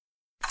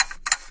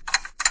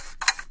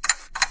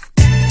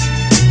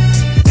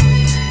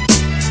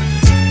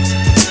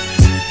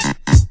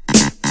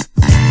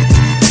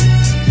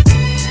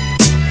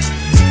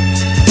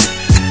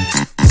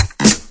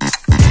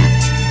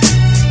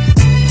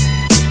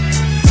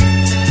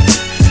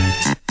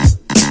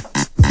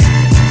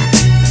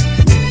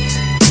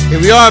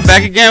we are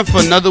back again for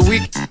another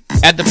week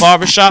at the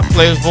Barbershop,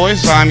 Player's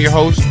Voice. I'm your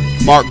host,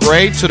 Mark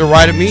Gray. To the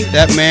right of me,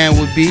 that man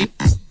would be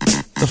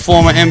the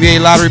former NBA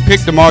lottery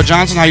pick, DeMar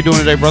Johnson. How you doing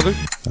today, brother?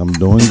 I'm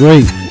doing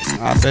great.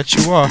 I bet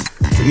you are.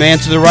 The man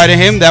to the right of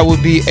him, that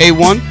would be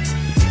A1.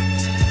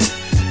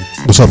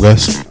 What's up,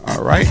 guys?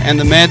 All right. And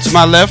the man to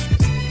my left,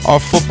 our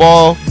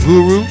football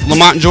guru,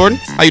 Lamont Jordan.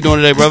 How you doing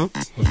today, brother?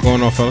 What's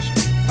going on, fellas?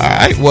 All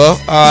right. Well,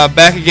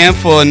 back again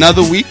for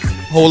another week.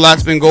 Whole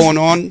lot's been going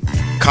on.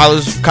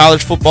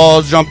 College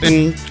football's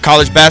jumping.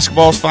 College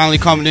basketball's finally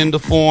coming into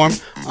form.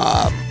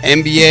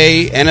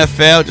 NBA,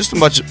 NFL,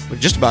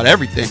 just about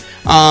everything.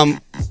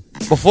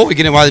 Before we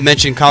get in, while I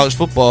mentioned college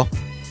football,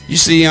 you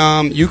see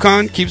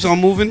UConn keeps on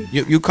moving.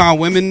 UConn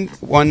Women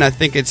won, I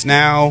think it's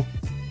now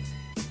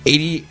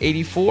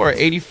 84 or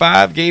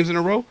 85 games in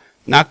a row.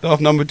 Knocked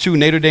off number 2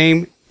 Notre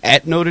Dame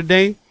at Notre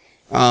Dame.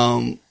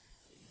 Where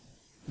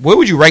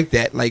would you rank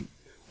that, like,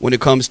 when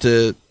it comes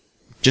to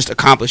just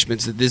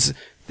accomplishments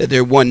that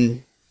they're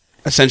won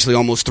essentially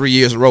almost 3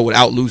 years in a row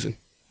without losing?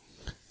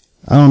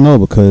 I don't know,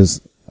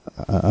 because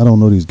I don't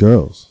know these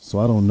girls, so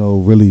I don't know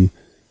really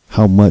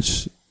how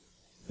much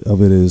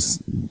of it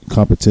is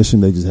competition.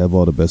 They just have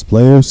all the best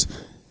players.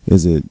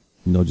 Is it,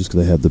 just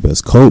because they have the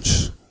best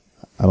coach?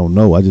 I don't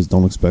know. I just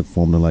don't expect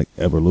for them to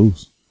ever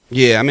lose.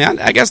 Yeah, I mean,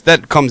 I guess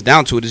that comes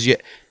down to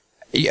it.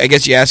 I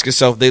guess you ask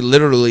yourself, they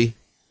literally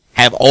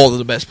have all of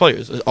the best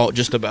players,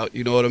 just about.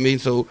 You know what I mean?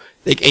 So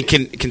they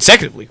can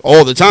consecutively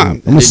all the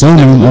time. I'm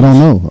assuming. I don't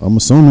know. I'm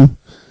assuming.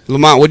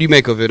 Lamont, what do you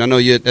make of it? I know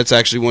that's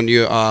actually one of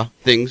your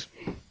things.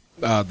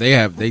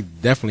 They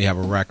definitely have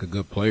a rack of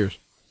good players.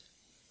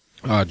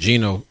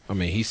 Gino, I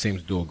mean, he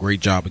seems to do a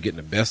great job of getting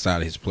the best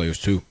out of his players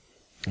too.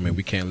 I mean,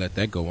 we can't let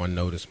that go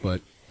unnoticed.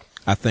 But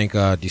I think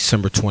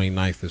December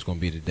 29th is going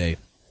to be the day.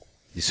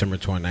 December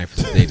 29th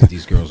is the day that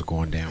these girls are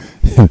going down.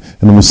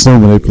 And I'm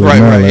assuming they play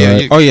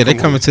Maryland, right? Yeah, they're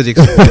coming to the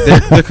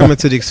they're coming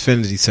to the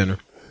Xfinity Center,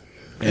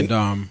 and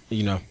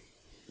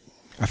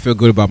I feel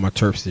good about my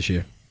Terps this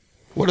year.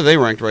 What are they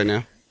ranked right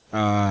now?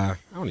 I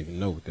don't even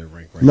know what they're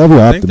ranked right love now.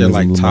 Your I think they're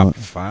optimism, like top Lamont.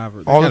 5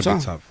 or All the time.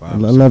 top 5. I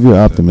love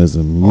your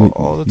optimism.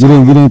 All the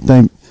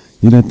time.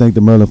 You didn't think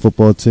the Maryland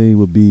football team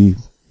would be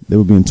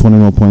in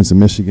 21 points in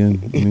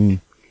Michigan.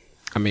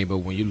 I mean, but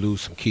when you lose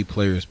some key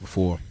players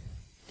before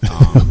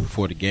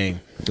the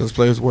game, those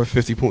players worth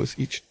 50 points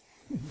each.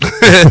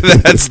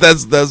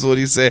 that's what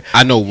he said.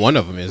 I know one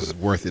of them is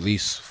worth at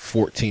least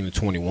 14 to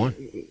 21.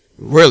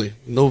 Really?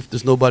 No,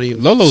 there's nobody.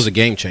 Lolo's a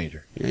game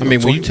changer. Yeah, I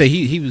mean, when you say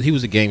he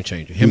was a game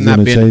changer. Him He's not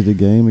going to being change the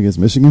game against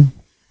Michigan?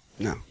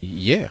 No.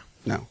 Yeah.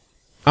 No.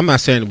 I'm not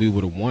saying that we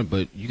would have won,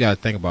 but you got to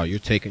think about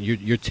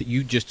it.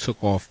 You just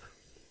took off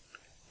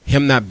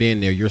him not being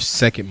there. Your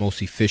second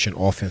most efficient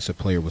offensive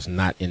player was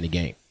not in the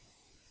game.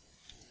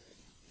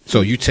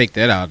 So you take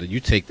that out of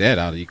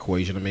the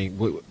equation. I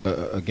mean,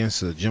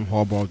 against a Jim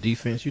Harbaugh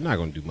defense, you're not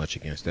going to do much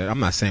against that. I'm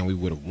not saying we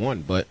would have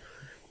won, but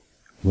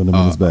Wouldn't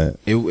have been as bad.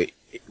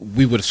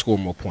 We would have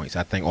scored more points.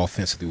 I think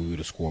offensively we would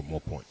have scored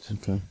more points.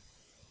 Okay.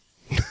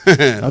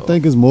 I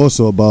think it's more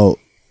so about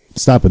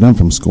stopping them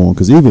from scoring,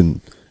 because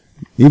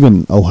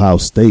even Ohio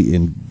State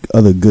and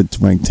other good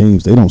ranked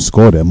teams, they don't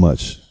score that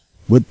much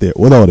with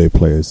all their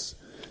players.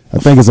 I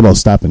think it's about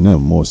stopping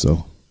them more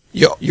so.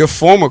 Your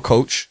former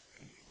coach,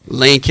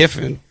 Lane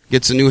Kiffin,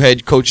 gets a new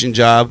head coaching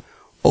job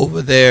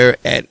over there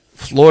at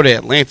Florida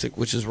Atlantic,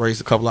 which has raised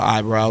a couple of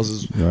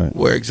eyebrows. Right.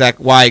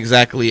 Why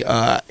exactly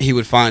he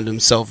would find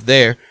himself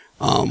there.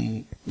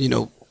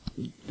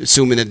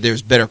 Assuming that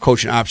there's better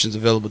coaching options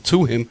available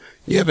to him.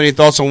 You have any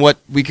thoughts on what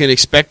we can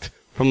expect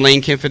from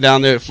Lane Kiffin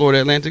down there at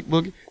Florida Atlantic,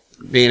 Boogie,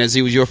 being as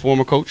he was your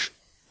former coach?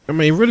 I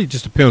mean, it really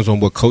just depends on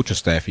what coaching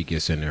staff he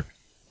gets in there.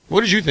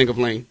 What did you think of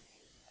Lane?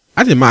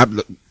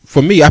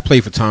 For me, I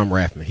played for Tom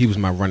Rathman. He was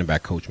my running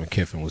back coach when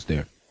Kiffin was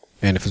there.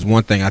 And if it's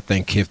one thing I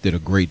think Kiff did a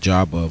great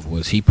job of,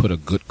 was he put a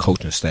good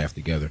coaching staff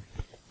together.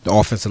 The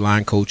offensive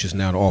line coach is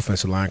now the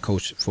offensive line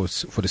coach for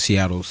the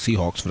Seattle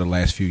Seahawks for the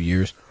last few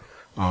years.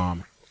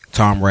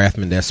 Tom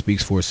Rathman, that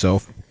speaks for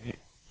itself.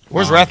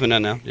 Where's Rathman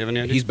at now? Do you have any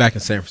idea? He's back in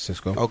San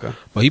Francisco. Okay.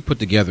 But he put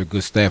together a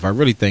good staff. I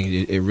really think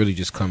it really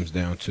just comes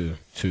down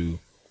to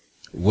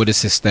what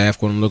is his staff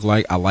going to look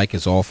like. I like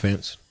his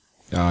offense.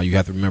 You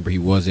have to remember he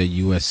was at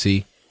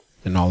USC.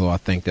 And although I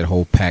think that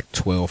whole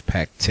Pac-12,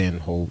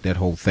 Pac-10, that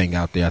whole thing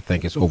out there, I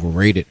think it's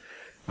overrated.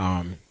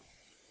 I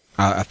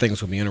think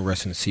it's going to be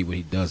interesting to see what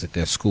he does at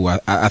that school.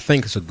 I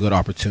think it's a good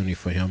opportunity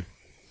for him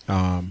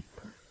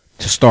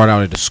to start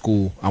out at a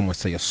school, I want to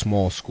say a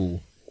small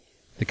school,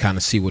 to kind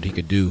of see what he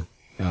could do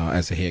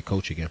as a head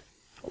coach again.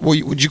 Well,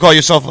 would you call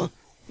yourself a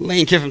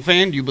Lane Kiffin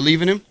fan? Do you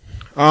believe in him?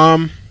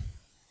 I'm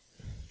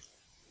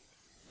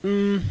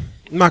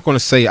not going to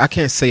say. I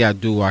can't say I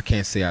do or I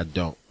can't say I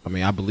don't. I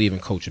mean, I believe in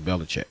Coach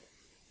Belichick.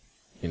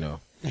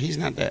 He's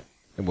not that.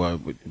 Well,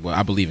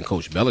 I believe in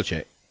Coach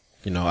Belichick.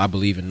 I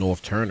believe in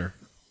North Turner.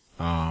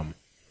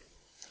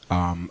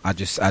 I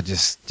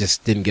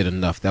just didn't get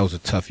enough. That was a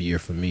tough year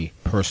for me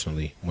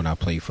personally when I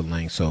played for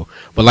Lane. So,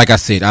 but like I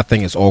said, I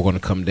think it's all going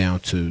to come down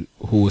to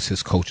who is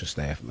his coaching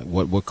staff. Like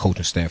what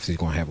coaching staff is he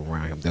going to have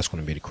around him. That's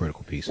going to be the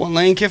critical piece. When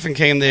Lane Kiffin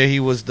came there, he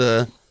was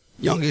the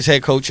youngest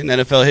head coach in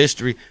NFL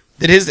history.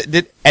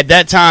 At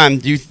that time,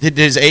 did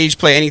his age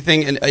play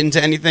anything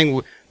into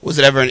anything? Was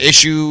it ever an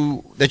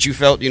issue that you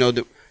felt,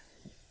 did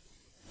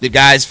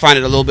guys find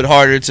it a little bit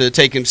harder to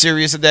take him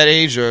serious at that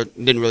age, or it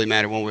didn't really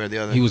matter one way or the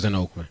other? He was in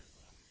Oakland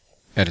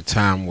at a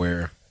time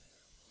where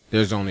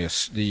there's only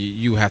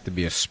you have to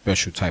be a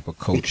special type of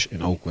coach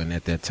in Oakland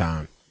at that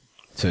time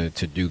to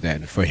do that.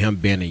 And for him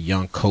being a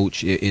young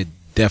coach, it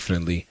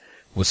definitely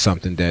was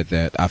something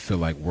that I feel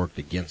like worked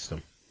against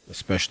him.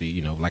 Especially,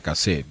 like I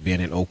said,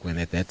 being in Oakland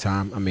at that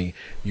time. I mean,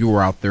 you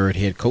were our third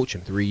head coach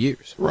in 3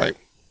 years. Right.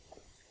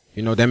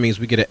 That means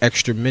we get an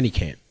extra mini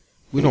camp.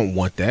 We don't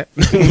want that.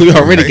 We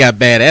already got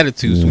bad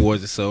attitudes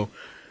towards it. So,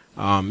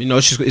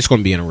 it's going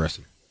to be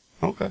interesting.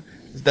 Okay.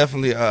 It's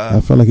definitely. I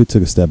felt like he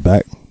took a step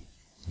back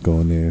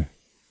going there.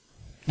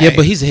 Yeah,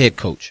 but he's a head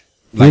coach.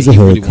 He's a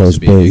head coach,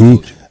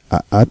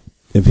 but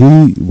if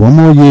one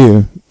more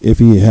year, if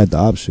he had the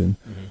option,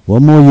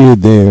 one more year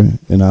there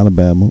in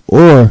Alabama,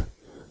 or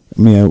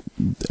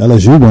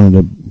LSU wanted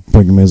to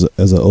bring him as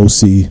an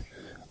OC.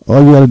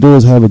 All you got to do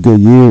is have a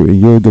good year,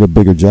 and you'll get a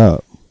bigger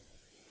job.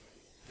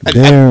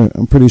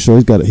 I'm pretty sure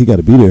he got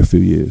to be there a few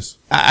years.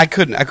 I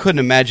couldn't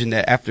imagine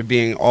that after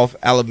being off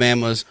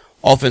Alabama's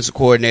offensive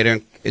coordinator,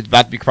 and it's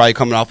about to be probably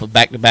coming off of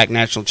back-to-back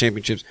national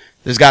championships.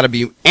 There's got to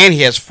be, and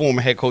he has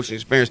former head coaching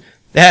experience.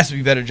 There has to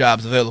be better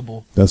jobs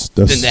available than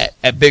that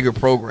at bigger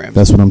programs.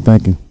 That's what I'm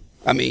thinking.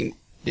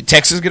 Did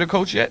Texas get a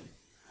coach yet?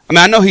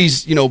 I know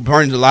he's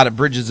burned a lot of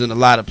bridges in a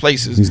lot of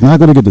places. He's not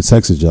going to get the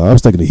Texas job. I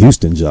was thinking the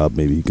Houston job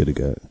maybe he could have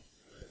got.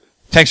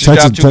 Texas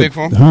job too big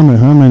for him?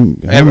 Herman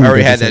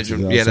already had that job.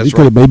 Yeah, that's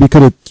right. Maybe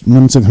could have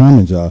went to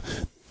Herman job.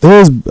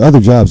 There's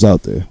other jobs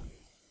out there.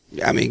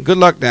 Yeah, good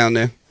luck down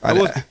there.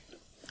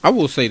 I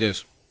will say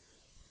this.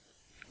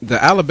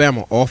 The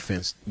Alabama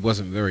offense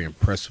wasn't very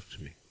impressive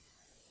to me.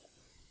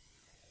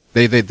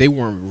 They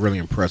weren't really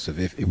impressive.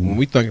 When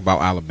we think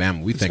about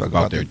Alabama, we think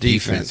about their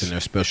defense and their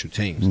special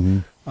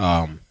teams.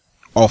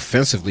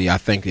 Offensively, I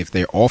think if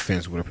their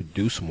offense would have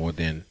produced more,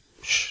 then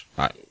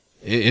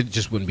it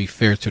just wouldn't be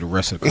fair to the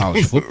rest of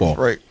college football.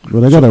 Right.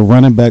 Well, they got a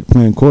running back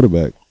playing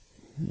quarterback.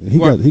 He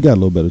got a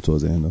little better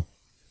towards the end though.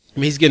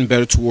 He's getting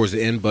better towards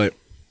the end, but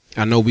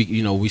I know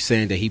we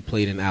saying that he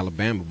played in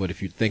Alabama, but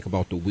if you think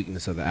about the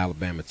weakness of the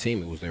Alabama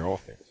team, it was their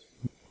offense.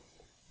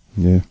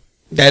 Yeah.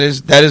 That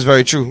is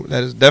very true.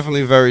 That is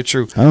definitely very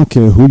true. I don't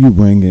care who you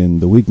bring in.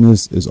 The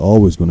weakness is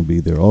always going to be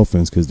their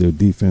offense because their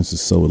defense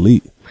is so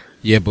elite.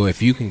 Yeah, but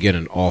if you can get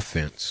an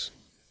offense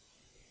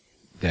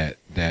that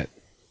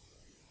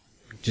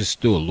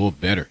just do a little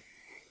better,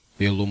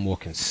 be a little more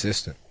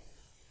consistent.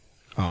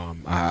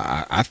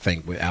 I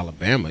think with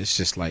Alabama, it's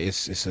just like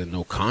it's a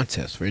no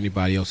contest for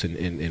anybody else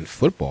in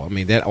football.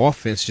 That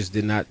offense just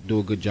did not do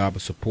a good job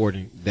of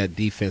supporting that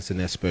defense and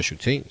that special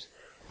teams.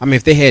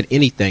 If they had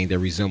anything that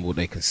resembled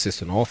a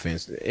consistent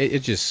offense,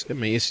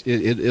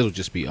 it'll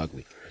just be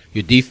ugly.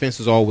 Your defense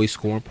is always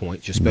scoring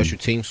points. Your special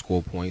teams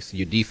score points.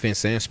 Your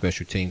defense and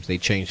special teams, they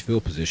change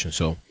field position.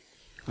 So,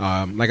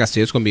 like I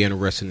said, it's going to be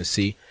interesting to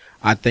see.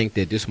 I think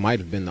that this might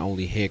have been the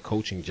only head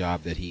coaching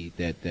job that he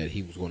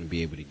was going to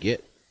be able to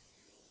get.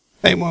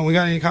 Hey, man, we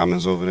got any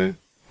comments over there?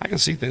 I can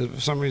see things, but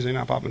for some reason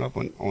they're not popping up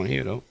on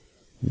here, though.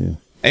 Yeah.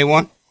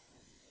 A1?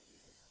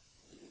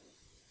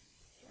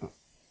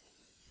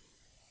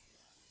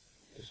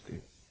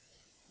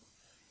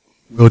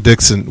 Will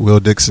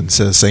Dixon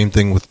says same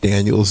thing with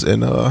Daniels in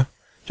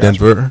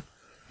Denver.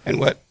 And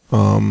what?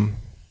 And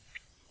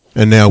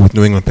now with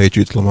New England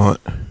Patriots, Lamont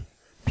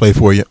playing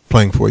for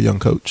a young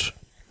coach.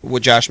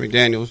 With Josh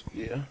McDaniels.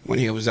 Yeah. When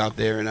he was out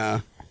there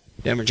in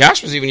Denver.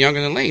 Josh was even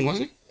younger than Lane,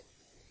 wasn't he?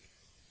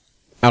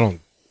 I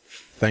don't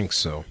think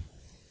so.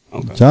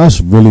 Okay.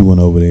 Josh really went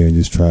over there and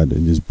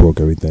just broke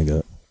everything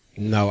up.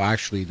 No,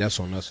 actually, that's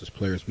on us as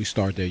players. We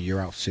started that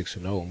year out 6-0,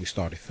 and we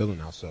started feeling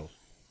ourselves.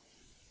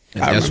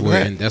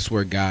 And that's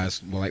where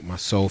guys like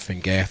myself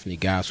and Gaffney,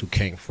 guys who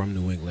came from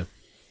New England,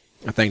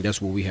 I think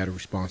that's where we had a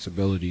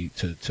responsibility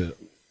to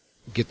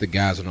get the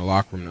guys in the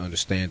locker room to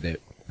understand that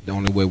the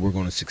only way we're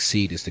going to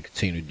succeed is to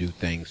continue to do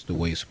things the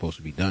way it's supposed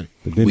to be done.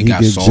 But didn't he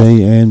get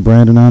Jay and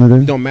Brandon out of there?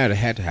 It don't matter. It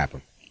had to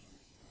happen.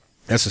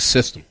 That's a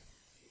system.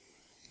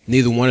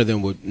 Neither one of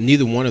them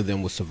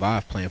would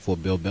survive playing for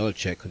Bill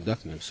Belichick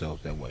conducting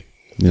themselves that way.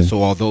 Yeah.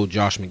 So although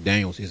Josh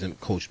McDaniels isn't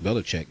Coach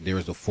Belichick, there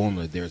is a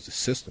formula, there is a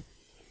system.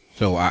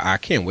 So I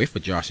can't wait for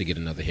Josh to get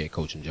another head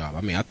coaching job.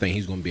 I think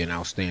he's going to be an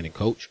outstanding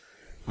coach.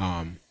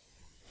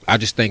 I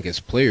just think as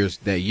players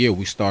that year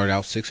we started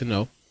out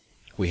 6-0.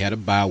 We had a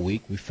bye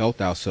week. We felt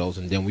ourselves,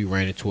 and then we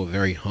ran into a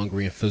very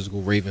hungry and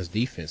physical Ravens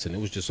defense, and it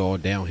was just all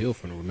downhill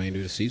for the remainder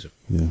of the season.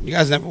 Yeah. You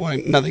guys never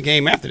won another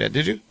game after that,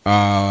 did you?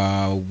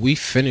 We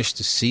finished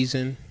the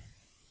season,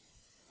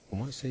 I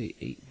want to say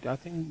 8. I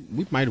think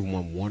we might have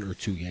won 1 or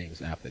 2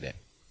 games after that.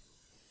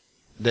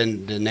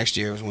 then the next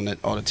year was when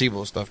all the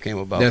Tebow stuff came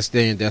about.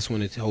 That's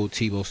when the whole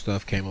Tebow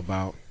stuff came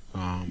about.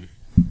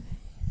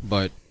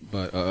 But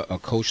a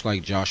coach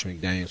like Josh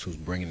McDaniels, who's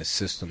bringing the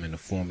system and the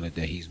formula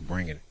that he's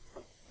bringing,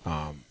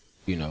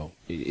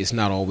 it's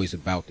not always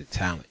about the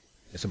talent.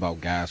 It's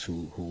about guys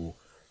who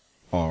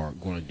are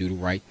going to do the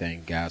right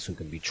thing, guys who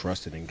can be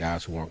trusted, and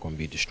guys who aren't going to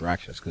be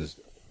distractions. Because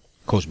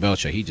Coach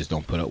Belichick, he just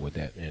don't put up with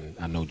that, and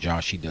I know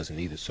Josh, he doesn't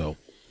either. So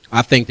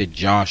I think that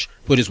Josh,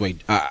 put it this way,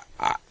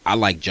 I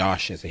like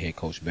Josh as a head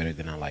coach better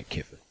than I like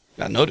Kiffin.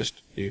 I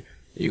noticed you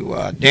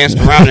danced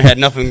around and had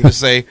nothing to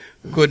say,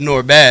 good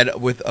nor bad,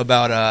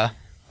 about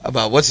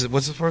what's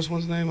the first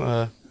one's name?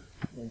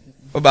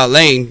 About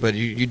Lane, but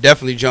you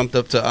definitely jumped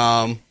up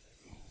to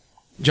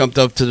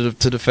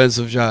the defense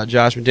of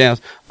Josh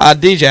McDaniels.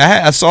 DJ,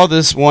 I saw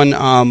this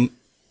one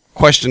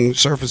question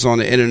surface on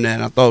the internet,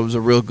 and I thought it was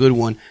a real good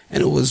one,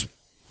 and it was,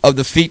 of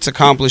the feats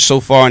accomplished so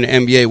far in the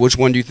NBA, which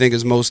one do you think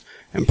is most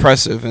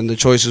impressive? And the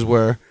choices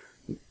were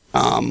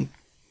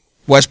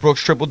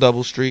Westbrook's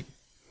triple-double streak,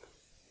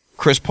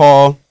 Chris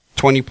Paul,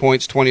 20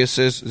 points, 20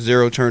 assists,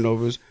 0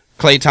 turnovers,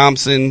 Klay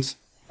Thompson's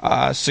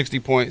 60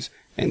 points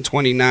in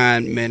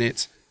 29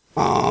 minutes,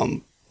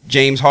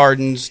 James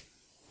Harden's,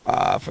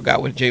 I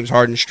forgot what James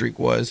Harden's streak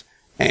was,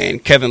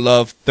 and Kevin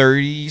Love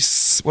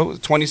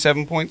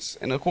 27 points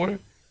in a quarter?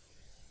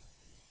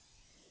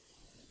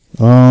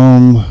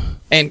 Or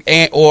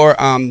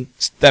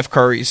Steph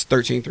Curry's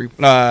 13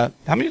 how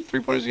many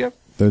 3-pointers do you have?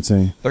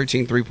 13.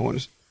 13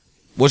 3-pointers.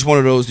 Which one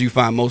of those do you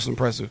find most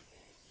impressive?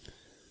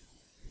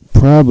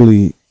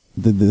 Probably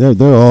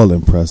they're all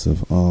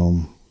impressive.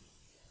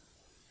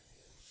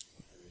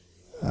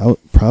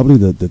 Probably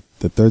the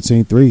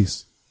 13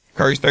 threes.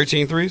 Curry's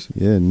 13 threes?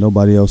 Yeah,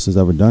 nobody else has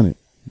ever done it.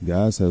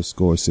 Guys have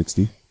scored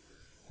 60.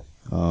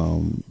 I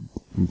don't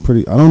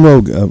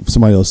know if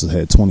somebody else has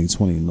had 20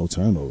 no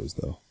turnovers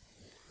though.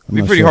 It'd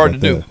be pretty hard to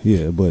do.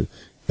 Yeah, but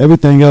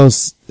everything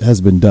else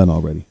has been done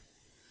already.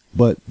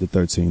 But the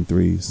 13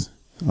 threes.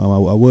 I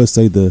would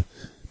say the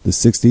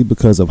 60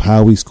 because of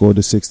how he scored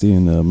the 60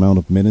 and the amount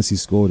of minutes he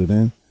scored it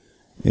in,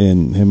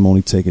 and him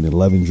only taking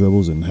 11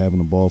 dribbles and having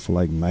the ball for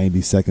like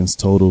 90 seconds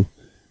total.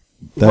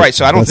 Right,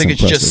 so I don't think it's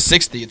just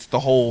 60. It's the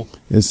whole.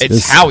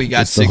 It's how he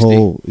got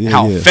 60.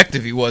 How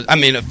effective he was. I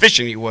mean,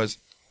 efficient he was.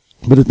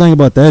 But the thing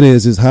about that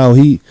is how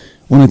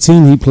on a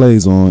team he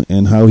plays on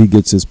and how he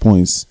gets his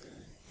points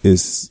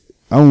is,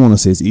 I don't want to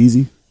say it's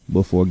easy,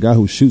 but for a guy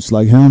who shoots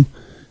like him,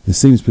 it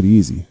seems pretty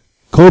easy.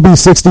 Kobe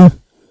 60,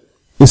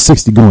 it's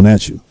 60 going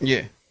at you.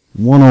 Yeah.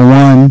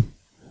 1-on-1,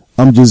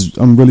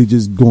 I'm really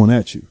just going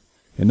at you,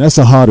 and that's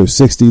a harder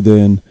 60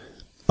 than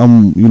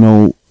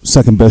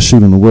second best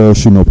shooter in the world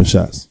shooting open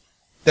shots.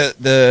 And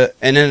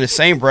in the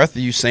same breath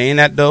of you saying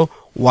that though,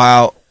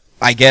 while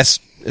I guess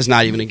it's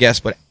not even a guess,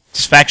 but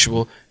it's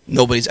factual,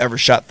 nobody's ever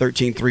shot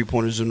 13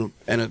 3-pointers in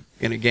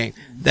a game.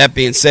 That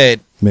being said,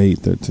 made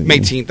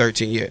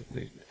 13, yeah.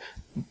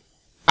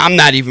 I'm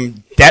not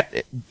even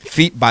that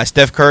feat by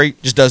Steph Curry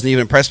just doesn't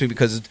even impress me,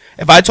 because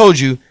if I told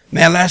you,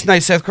 man, last night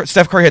Steph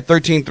Curry had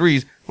 13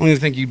 threes, I don't even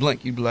think you'd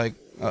blink. You'd be like,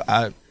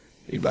 I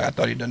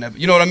thought he'd done that.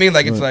 But you know what I mean?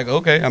 Like, it's like,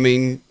 okay, I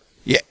mean,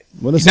 yeah.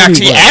 Well,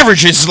 he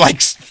averages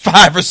like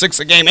 5 or 6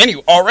 a game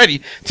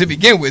already to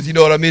begin with. You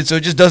know what I mean? So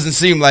it just doesn't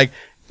seem like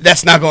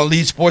that's not going to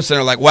lead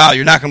SportsCenter like, wow,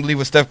 you're not going to believe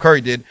what Steph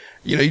Curry did.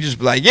 You just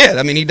be like, yeah,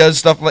 I mean, he does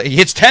stuff like he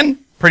hits 10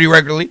 pretty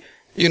regularly.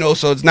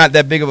 So it's not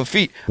that big of a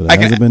feat. But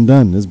it hasn't been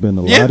done. There's been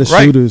a lot of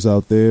shooters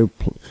out there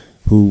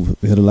who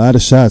hit a lot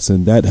of shots,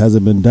 and that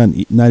hasn't been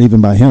done, not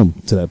even by him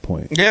to that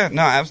point. Yeah,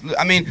 no, absolutely.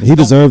 I mean, he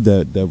deserved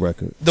that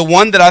record. The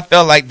one that I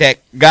felt like that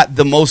got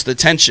the most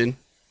attention,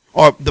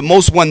 or the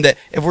most one that,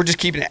 if we're just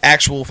keeping it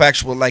actual,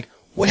 factual, like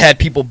what had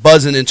people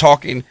buzzing and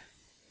talking,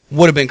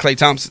 would have been Klay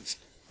Thompson's.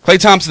 Klay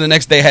Thompson the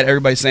next day had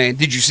everybody saying,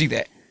 "Did you see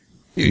that?"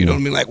 You know what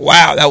I mean? Like,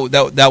 wow,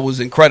 that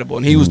was incredible,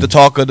 and he was the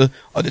talk of the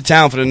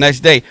town for the next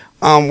day.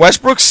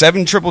 Westbrook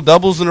 7 triple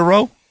doubles in a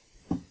row,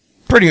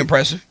 pretty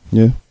impressive.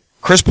 Yeah.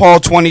 Chris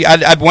Paul 20.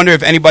 I wonder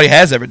if anybody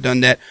has ever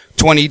done that.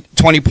 20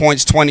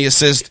 points, 20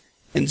 assists,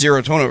 and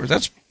 0 turnovers.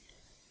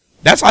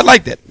 That's I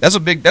like that. That's a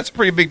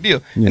pretty big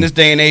deal in this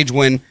day and age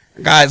when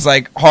guys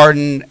like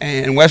Harden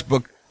and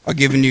Westbrook are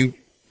giving you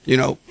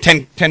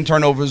 10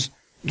 turnovers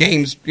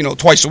games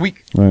twice a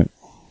week. Right.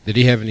 Did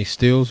he have any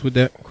steals with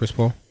that, Chris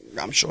Paul?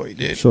 I'm sure he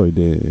did.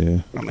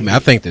 Yeah. I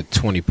think the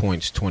 20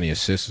 points, 20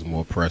 assists is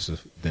more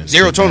impressive than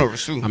 0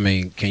 turnovers too. I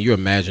mean, can you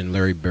imagine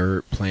Larry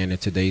Bird playing in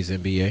today's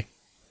NBA?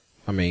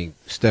 I mean,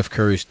 Steph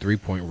Curry's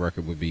 3-point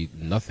record would be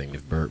nothing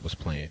if Bird was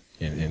playing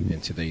in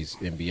today's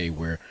NBA,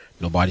 where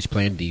nobody's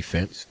playing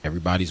defense,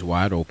 everybody's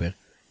wide open.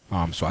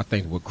 So I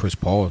think what Chris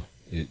Paul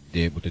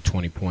did with the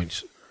 20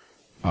 points,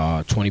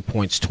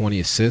 20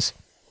 assists,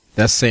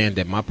 that's saying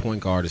that my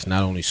point guard is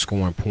not only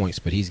scoring points,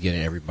 but he's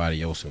getting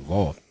everybody else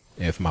involved.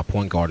 If my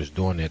point guard is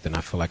doing that, then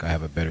I feel like I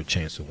have a better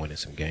chance of winning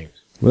some games.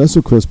 Well, that's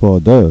what Chris Paul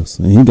does,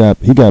 and he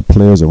got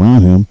players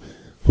around him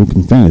who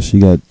can finish. He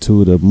got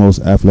 2 of the most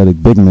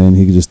athletic big men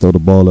he could just throw the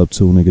ball up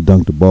to, and they could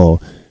dunk the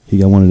ball. He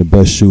got one of the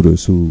best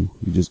shooters who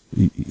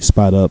he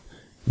spot up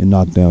and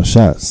knock down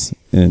shots.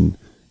 And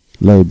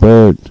Larry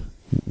Bird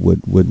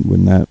would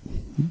not.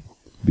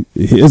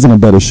 He isn't a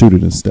better shooter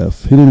than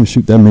Steph. He didn't even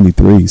shoot that many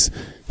threes.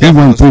 He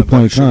won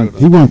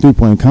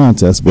 3-point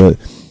contests, but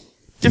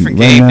different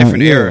game, now,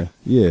 different era.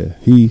 Yeah,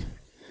 he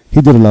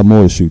did a lot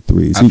more to shoot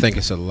threes. I think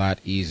it's a lot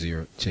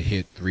easier to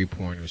hit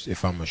 3-pointers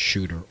if I'm a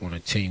shooter on a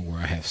team where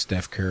I have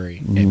Steph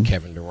Curry and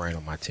Kevin Durant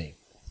on my team.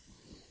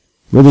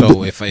 Well,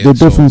 the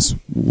difference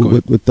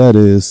with that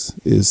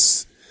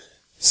is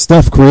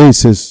Steph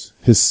creates his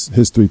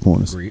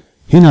 3-pointers. Agreed.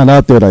 He's not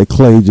out there like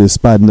Clay just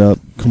spotting up,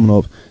 coming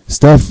off.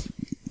 Steph,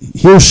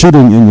 he'll shoot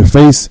in your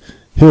face.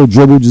 He'll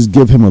dribble, just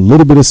give him a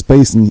little bit of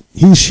space, and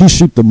he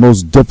shoot the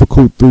most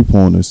difficult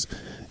 3-pointers.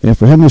 And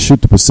for him to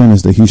shoot the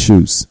percentage that he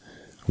shoots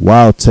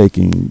while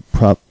taking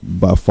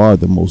by far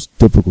the most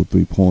difficult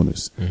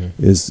 3-pointers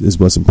is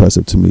what's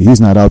impressive to me. He's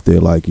not out there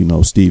like,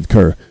 Steve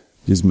Kerr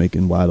just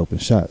making wide open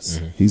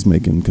shots. He's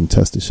making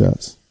contested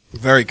shots.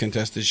 Very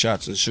contested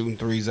shots and shooting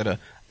threes at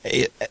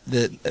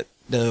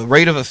the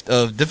rate of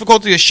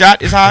difficulty of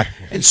shot is high,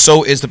 and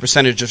so is the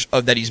percentage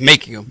of that he's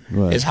making them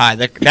is high.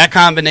 That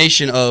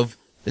combination of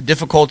the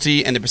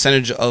difficulty and the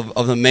percentage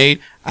of them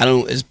made,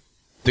 is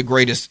the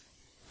greatest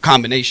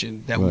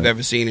combination that we've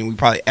ever seen, and we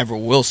probably ever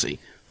will see,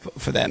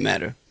 for that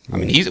matter. I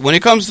mean, when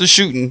it comes to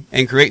shooting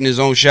and creating his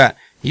own shot,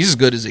 he's as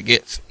good as it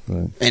gets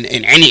in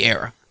any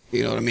era.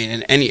 You know what I mean?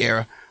 In any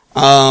era.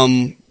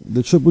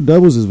 The triple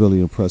doubles is really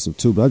impressive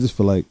too, but I just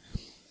feel like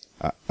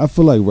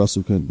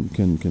Russell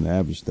can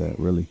average that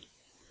really.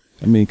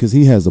 I mean, because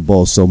he has the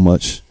ball so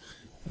much.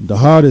 The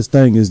hardest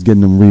thing is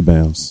getting them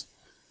rebounds,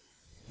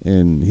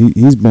 and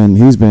he's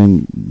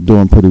been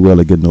doing pretty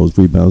well at getting those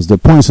rebounds. The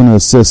points and the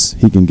assists,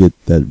 he can get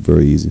that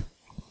very easy.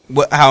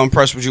 How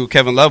impressed were you with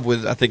Kevin Love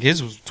with? I think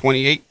his was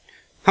 28.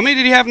 How many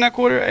did he have in that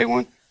quarter?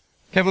 A1,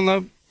 Kevin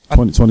Love.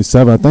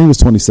 27. I think it was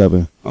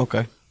 27.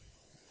 Okay.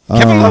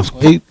 Kevin Love's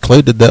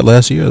Clay did that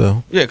last year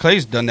though. Yeah,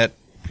 Clay's done that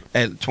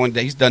at 20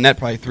 days. He's done that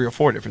probably 3 or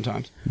 4 different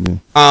times. Yeah.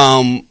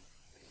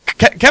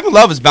 Kevin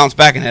Love has bounced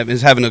back and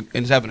is having a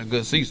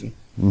good season.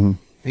 Mm-hmm.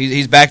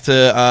 He's back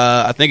to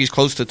I think he's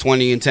close to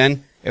 20 and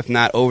 10, if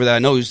not over that. I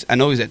know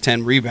he's at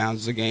 10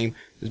 rebounds a game.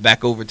 He's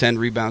back over 10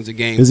 rebounds a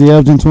game. Is he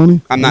averaging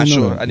 20? I'm not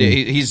sure.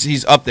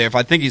 He's up there. If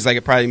I think he's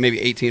like probably maybe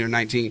 18 or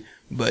 19.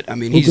 But I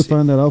mean, who could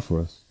find that out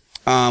for us?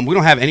 We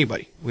don't have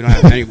anybody. We don't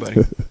have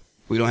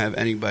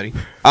anybody.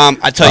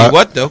 I tell you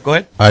what though. Go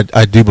ahead.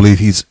 I do believe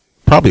he's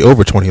probably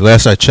over 20.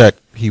 Last I checked,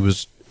 he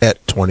was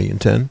at 20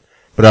 and 10.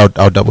 But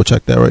I'll double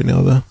check that right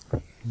now though.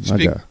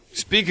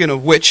 Speaking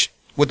of which,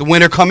 with the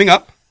winter coming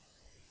up,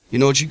 you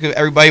know what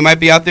everybody might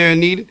be out there in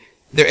need?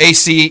 Their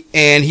AC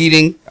and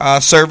heating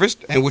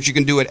serviced, and what you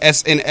can do at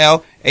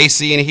SNL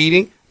AC and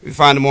Heating. You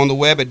find them on the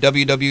web at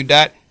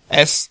www.slair.org,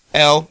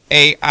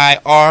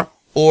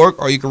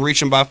 or you can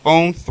reach them by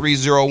phone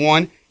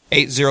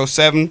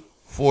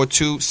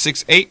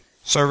 301-807-4268,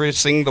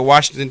 servicing the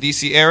Washington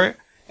D.C. area.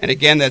 And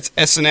again, that's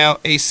SNL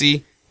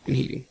AC and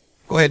Heating.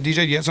 Go ahead, DJ.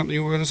 Do you have something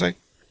you were going to say?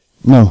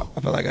 No. I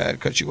felt like I had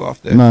cut you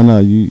off there. No,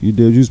 you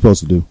did what you're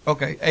supposed to do.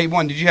 Okay.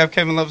 A1, did you have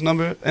Kevin Love's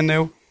number in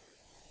there?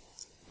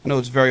 I know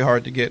it's very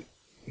hard to get.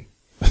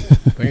 I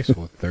think it's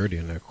 430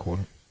 in that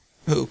quarter.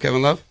 Who,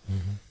 Kevin Love?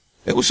 Mm-hmm.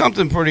 It was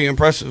something pretty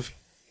impressive.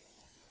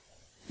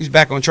 He's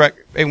back on track.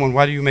 A1,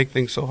 why do you make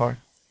things so hard?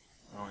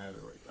 I don't have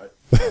it right.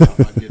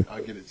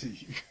 I'll get it to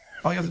you.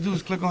 All you have to do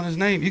is click on his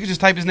name. You can just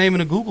type his name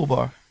in a Google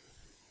bar.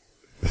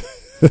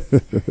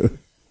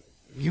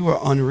 You are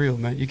unreal,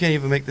 man. You can't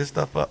even make this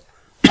stuff up.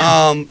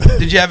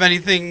 Did you have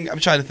anything? I'm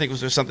trying to think.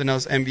 Was there something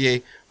else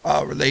NBA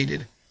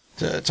related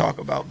to talk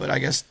about? But I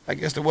guess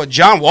there was.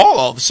 John Wall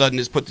all of a sudden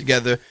is put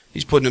together.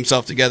 He's putting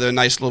himself together a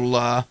nice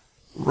little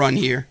run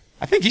here.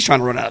 I think he's trying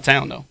to run out of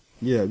town though.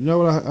 Yeah, you know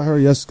what I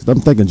heard yesterday? Because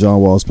I'm thinking John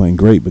Wall's playing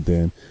great, but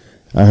then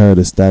I heard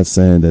a stat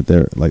saying that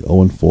they're like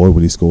 0-4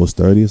 when he scores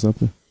 30 or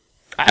something.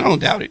 I don't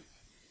doubt it.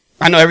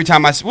 I know every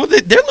time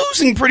they're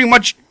losing pretty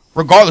much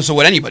regardless of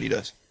what anybody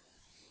does.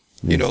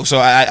 Yeah. You know, so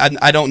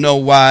I don't know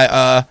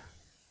why.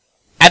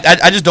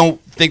 I just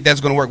don't think that's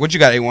going to work. What you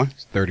got, A1?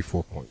 It's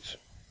 34 points.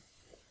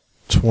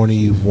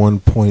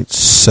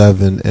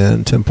 21.7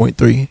 and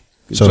 10.3.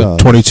 So job.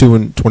 22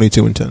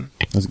 and 10.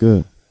 That's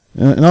good.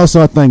 And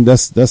also I think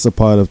that's a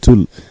part of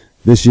too.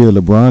 This year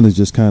LeBron is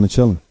just kind of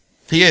chilling.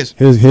 He is.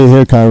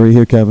 Here Kyrie,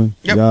 here Kevin.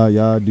 Yep.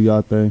 Y'all do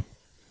y'all thing.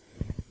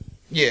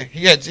 Yeah,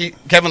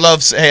 Kevin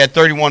Love had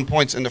 31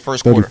 points in the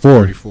first quarter.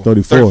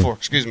 34.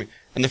 Excuse me,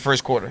 in the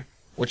first quarter,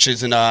 which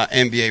is an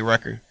NBA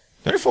record.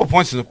 34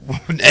 points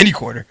in any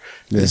quarter.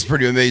 Yeah. It's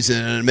pretty amazing,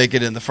 and make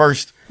it in the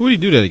first. Who did he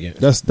do that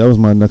against? That was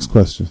my next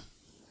question.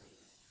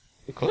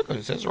 You click on it.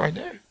 It says right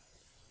there.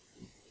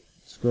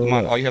 Scroll Come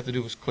on, up. all you have to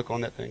do is click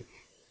on that thing.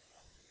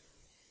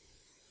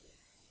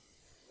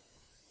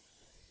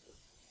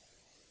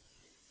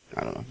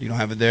 I don't know. You don't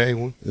have it there,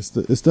 A1?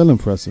 It's still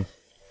impressive.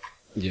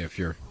 Yeah, if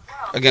you're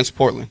Against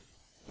Portland.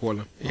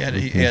 Portland. He had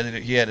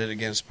it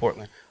against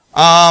Portland.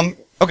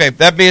 Okay,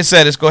 that being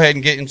said, let's go ahead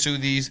and get into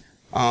these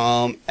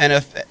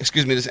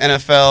this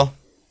NFL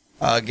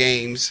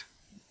games.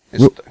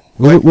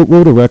 What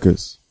were the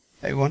records?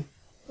 A1?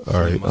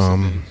 All right.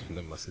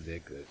 They must have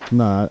did good.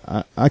 Nah,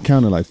 I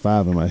counted like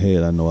 5 in my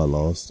head. I know I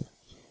lost.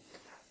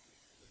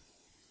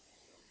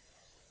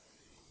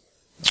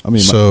 I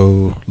mean,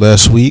 So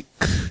last week,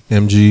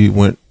 MG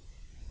went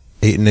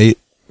 8-8.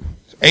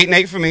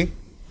 8-8 for me.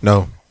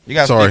 No, You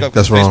got to sorry, speak up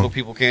that's because wrong. Facebook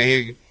people can't hear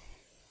you.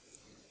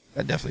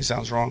 That definitely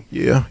sounds wrong.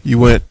 Yeah, you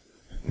went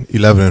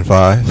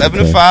 11-5.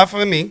 11-5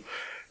 for me.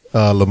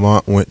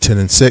 Lamont went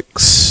 10-6.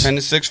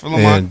 10-6 for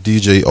Lamont. And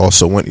DJ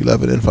also went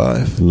 11-5.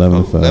 11-5.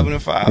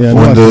 11-5. Yeah, I On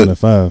know I the-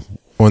 11-5.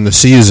 On the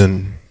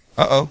season,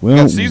 Uh-oh. We We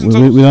got don't, season we,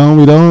 totals?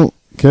 we don't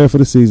care for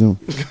the season.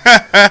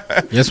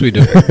 Yes, we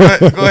do. Go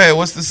ahead.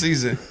 What's the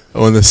season?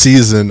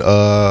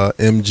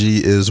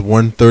 MG is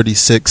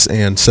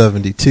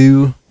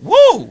 136-72.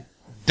 Woo!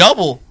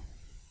 Double.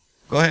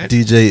 Go ahead.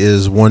 DJ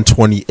is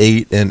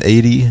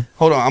 128-80.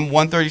 Hold on. I'm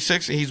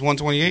 136 and he's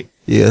 128.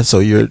 Yeah, so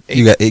you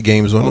got 8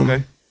 games on him.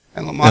 Okay.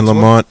 And And Lamont's what?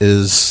 Lamont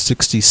is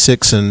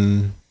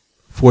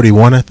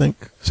 66-41, I think.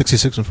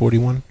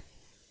 66-41.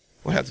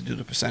 We'll have to do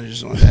the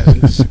percentages on that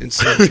and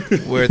see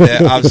where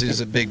that obviously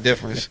is a big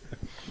difference.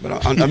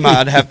 But I'm not,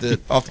 I'd have to,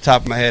 off the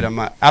top of my head,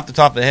 off the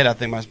top of the head, I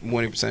think my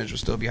winning percentage will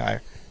still be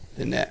higher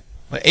than that.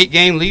 But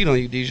 8-game lead on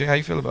you, DJ. How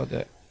you feel about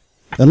that?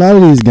 A lot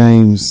of these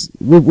games,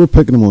 we're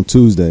picking them on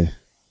Tuesday.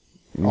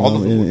 You All know,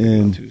 of them will be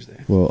on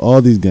Tuesday. Well,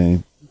 all these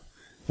games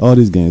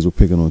we're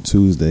picking on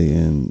Tuesday,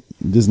 and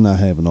just not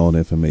having all the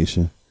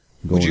information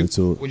going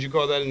into it. Would you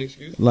call that an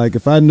excuse, Like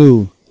if I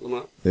knew,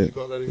 Lamont? Would you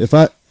call that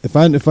an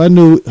if I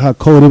knew how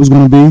cold it was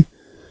going to be,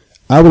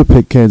 I would have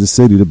picked Kansas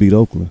City to beat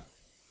Oakland.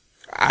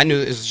 I knew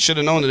it should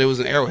have known that it was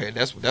an Arrowhead.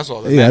 That's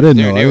all. That Yeah, I matters.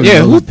 didn't know. They're- Yeah,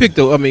 they're- who picked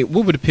the? I mean,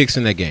 what were the picks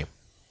in that game?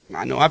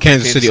 I know. I picked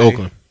Kansas City,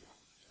 Oakland.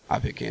 I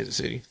picked Kansas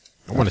City.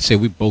 I want to say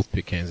we both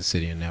picked Kansas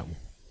City in that one.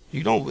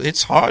 You know,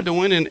 it's hard to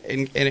win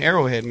in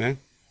Arrowhead, man.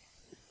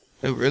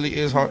 It really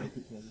is hard.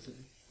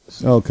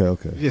 Okay.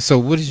 Yeah. So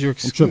what is your?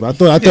 I'm tripping. I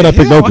thought I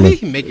picked Oakland. Why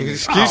he making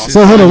excuses?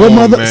 So hold on, what Come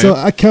mother? man. So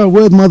I count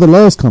where's mother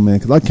loss come in?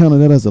 Because I counted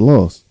that as a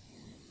loss.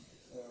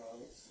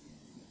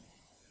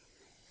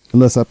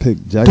 Unless I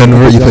picked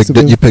Denver,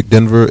 Jacksonville. you picked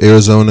Denver,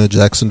 Arizona,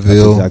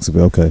 Jacksonville,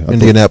 Jacksonville. Okay. I thought-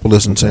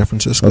 Indianapolis, and San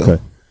Francisco. Okay. All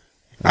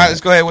right,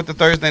 let's go ahead with the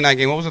Thursday night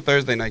game. What was the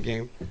Thursday night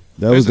game?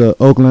 That was the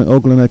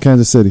Oakland at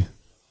Kansas City.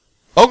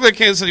 Oakland,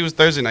 Kansas City was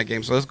Thursday night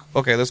game. So let's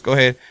go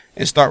ahead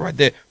and start right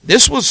there.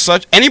 This was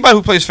anybody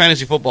who plays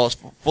fantasy football is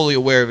fully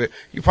aware of it.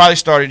 You probably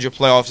started your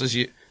playoffs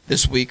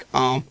this week.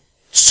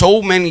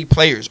 So many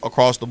players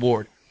across the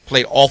board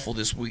played awful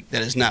this week.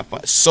 That is not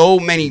fun. So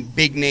many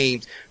big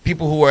names,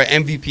 people who are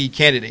MVP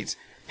candidates,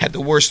 had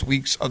the worst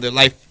weeks of their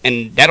life,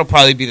 and that'll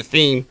probably be the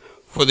theme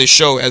for this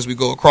show as we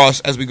go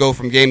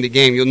from game to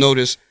game. You'll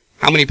notice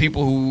how many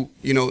people who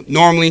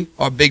normally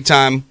are big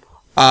time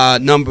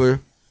number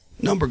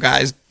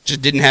guys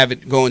just didn't have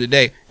it going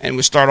today. And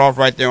we'll start off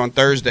right there on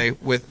Thursday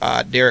with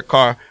Derek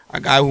Carr,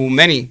 a guy who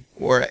many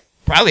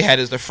probably had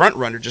as the front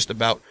runner just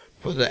about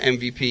for the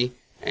MVP.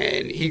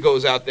 And he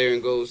goes out there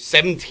and goes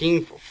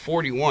 17 for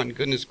 41.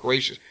 Goodness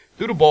gracious.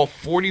 Threw the ball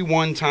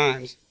 41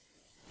 times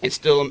and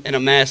still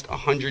amassed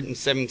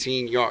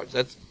 117 yards.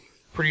 That's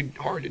pretty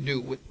hard to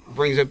do.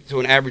 Brings up to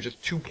an average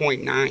of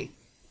 2.9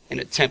 an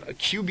attempt. A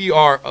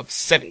QBR of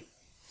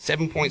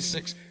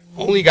 7.6.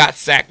 Only got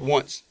sacked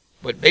once.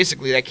 But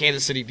basically, that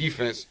Kansas City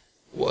defense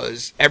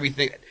was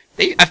everything.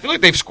 I feel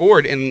like they've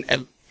scored in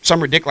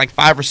some ridiculous, like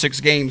 5 or 6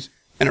 games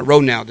in a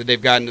row now that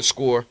they've gotten to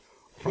score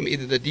from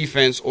either the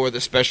defense or the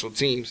special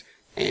teams.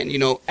 And,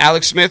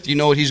 Alex Smith, you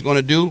know what he's going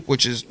to do,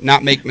 which is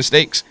not make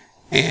mistakes.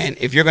 And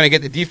if you're going to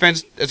get the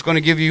defense that's going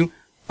to give you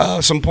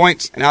some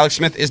points, and Alex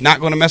Smith is not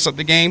going to mess up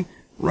the game,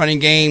 running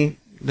game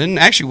then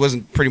actually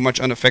wasn't pretty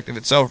much ineffective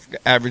itself,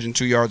 averaging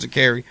 2 yards a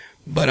carry.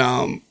 But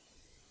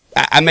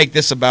I make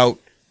this about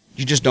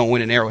you just don't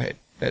win in Arrowhead.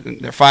 They're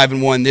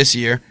 5-1 this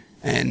year,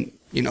 and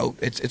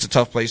it's a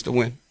tough place to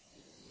win.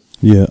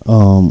 Yeah,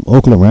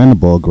 Oakland ran the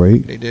ball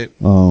great. They did.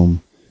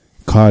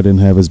 Carr didn't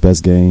have his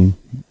best game.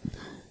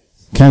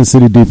 Kansas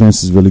City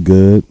defense is really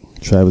good.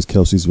 Travis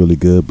Kelce's really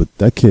good, but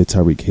that kid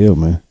Tyreek Hill,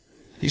 man,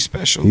 he's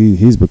special.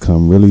 He's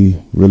become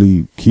really,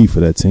 really key for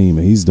that team,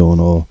 and he's doing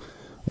all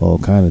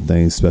kind of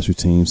things, special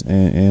teams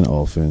and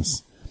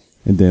offense.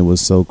 And then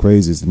what's so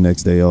crazy is the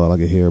next day, all I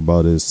could hear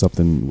about is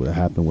something that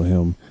happened with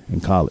him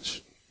in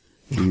college.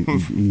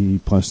 He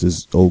punched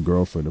his old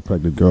girlfriend, a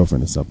pregnant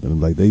girlfriend or something.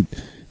 Like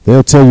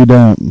they'll tear you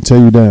down,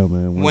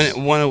 man.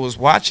 When I was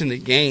watching the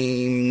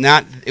game,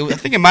 I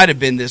think it might have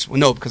been this.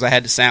 No, because I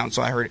had the sound,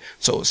 so I heard it.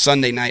 So it was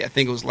Sunday night. I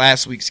think it was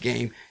last week's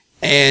game.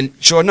 And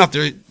sure enough,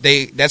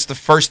 that's the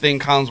first thing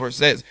Collinsworth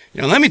says.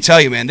 Let me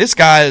tell you, man, this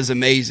guy is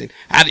amazing.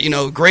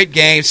 Great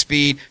game,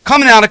 speed.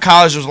 Coming out of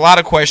college, there was a lot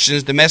of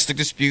questions, domestic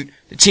dispute.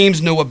 The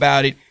teams knew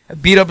about it.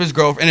 Beat up his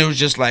girlfriend. And it was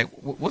just like,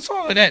 what's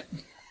all of that?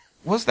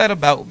 What's that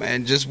about,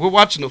 man? We're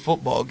watching a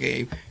football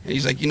game. And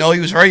he's like, he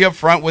was very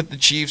upfront with the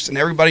Chiefs, and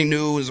everybody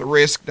knew it was a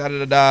risk,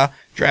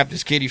 Draft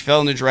this kid. He fell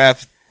in the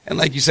draft. And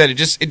like you said, it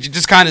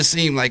just kind of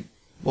seemed like,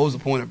 what was the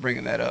point of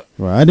bringing that up?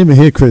 Right, I didn't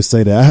even hear Chris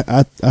say that.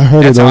 I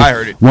heard That's it how on I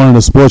heard it. one of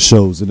the sports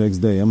shows the next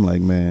day. I'm like,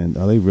 man,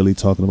 are they really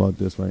talking about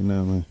this right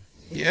now, man?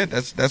 Yeah,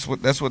 that's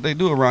what they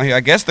do around here.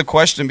 I guess the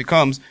question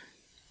becomes: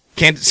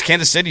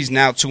 Kansas City's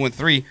now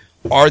 2-3.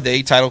 Are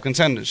they title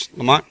contenders?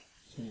 Lamont?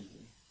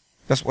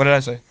 That's what did I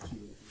say?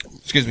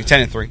 Excuse me,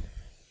 10-3.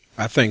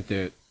 I think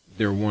that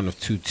they're one of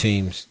two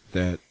teams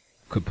that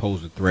could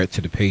pose a threat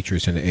to the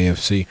Patriots in the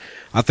AFC.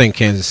 I think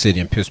Kansas City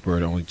and Pittsburgh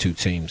are the only two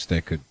teams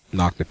that could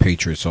knock the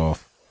Patriots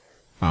off.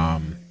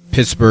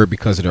 Pittsburgh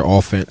because of their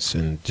offense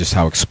and just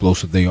how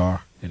explosive they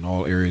are in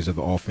all areas of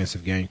the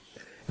offensive game.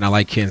 And I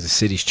like Kansas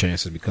City's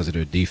chances because of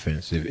their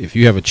defense. If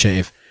you have a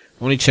chance, if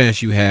the only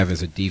chance you have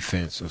as a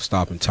defense of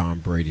stopping Tom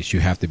Brady is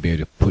you have to be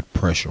able to put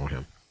pressure on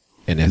him.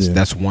 And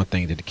that's one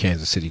thing that the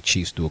Kansas City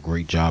Chiefs do a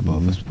great job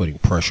of, is putting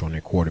pressure on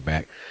their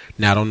quarterback.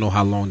 Now, I don't know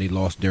how long they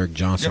lost Derek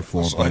Johnson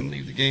for,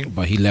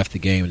 but he left the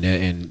game.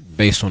 And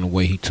based on the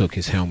way he took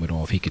his helmet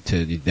off, he could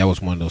tell that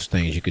was one of those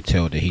things you could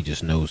tell that he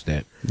just knows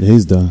that. Yeah,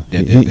 he's done.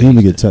 He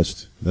didn't get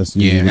touched. That's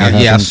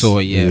I saw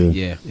it.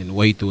 Yeah. And the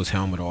way he threw his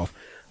helmet off,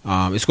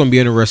 it's going to be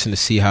interesting to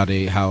see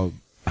how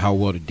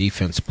well the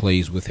defense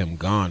plays with him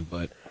gone.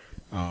 But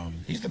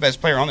he's the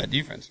best player on that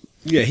defense.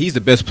 Yeah, he's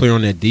the best player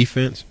on that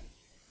defense.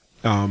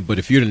 But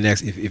if you're the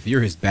next, if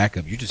you're his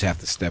backup, you just have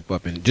to step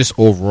up. And just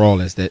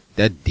overall, as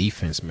that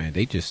defense, man,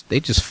 they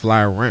just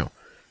fly around.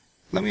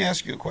 Let me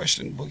ask you a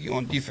question, Boogie,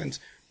 on defense.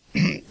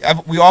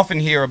 We often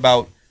hear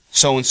about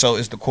so and so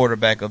is the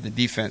quarterback of the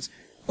defense.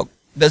 I've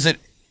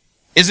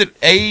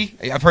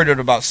heard it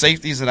about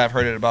safeties and I've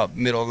heard it about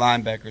middle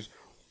linebackers.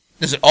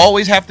 Does it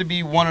always have to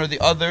be one or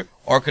the other,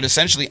 or could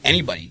essentially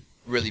anybody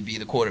really be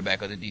the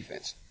quarterback of the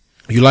defense?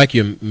 You like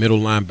your middle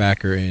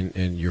linebacker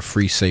and your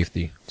free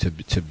safety to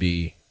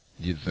be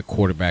the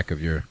quarterback of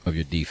your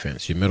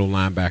defense. Your middle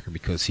linebacker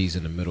because he's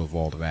in the middle of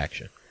all the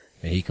action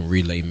and he can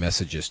relay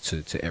messages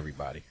to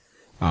everybody.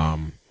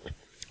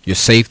 Your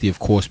safety, of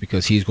course,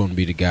 because he's going to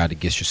be the guy that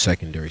gets your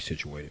secondary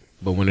situated.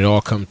 But when it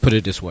all comes, put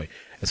it this way,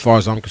 as far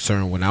as I'm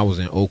concerned, when I was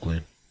in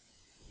Oakland,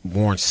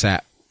 Warren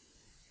Sapp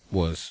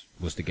was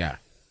the guy.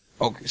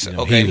 Okay,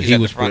 so he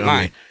was front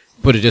line.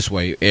 Put it this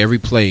way, every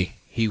play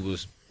he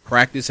was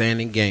practice and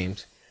in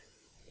games.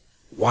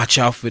 Watch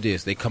out for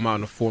this. They come out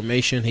in a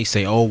formation. He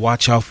say, "Oh,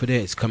 watch out for that.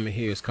 It's coming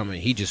here. It's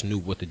coming." He just knew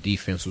what the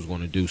defense was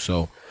going to do.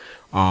 So,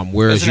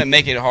 whereas doesn't it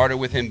make it harder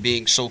with him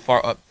being so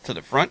far up to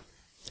the front?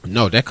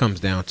 No, that comes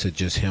down to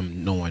just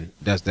him knowing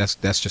that's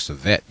just a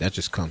vet. That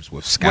just comes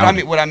with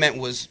scouting. What I meant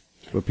was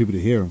for people to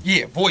hear him.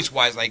 Yeah, voice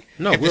wise, like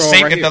no, if the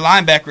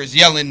linebacker is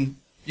yelling,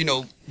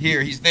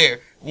 here he's there.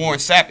 Warren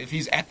Sapp, if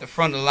he's at the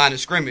front of the line of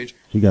scrimmage,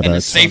 and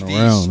the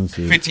safety's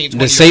 15,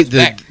 20 yards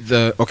back.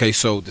 Okay,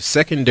 so the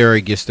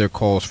secondary gets their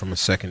calls from a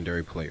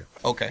secondary player.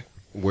 Okay.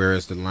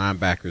 Whereas the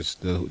linebackers,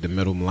 the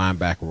middle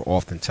linebacker will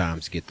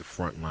oftentimes get the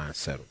front line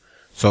settled.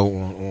 So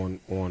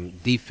on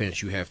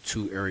defense, you have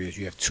two areas.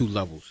 You have two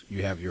levels.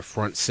 You have your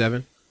front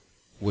seven,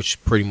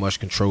 which pretty much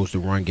controls the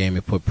run game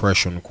and put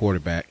pressure on the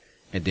quarterback,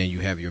 and then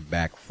you have your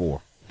back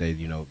four.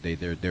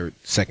 They're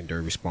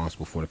secondary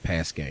responsible for the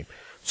pass game.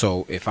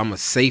 So if I'm a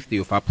safety,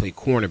 if I play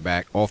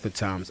cornerback,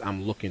 oftentimes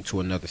I'm looking to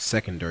another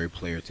secondary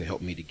player to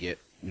help me to get,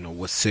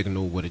 what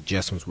signal, what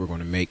adjustments we're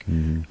going to make.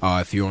 Mm-hmm.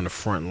 If you're on the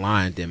front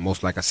line, then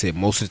most of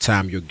the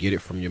time you'll get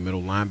it from your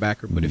middle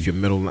linebacker. But if you're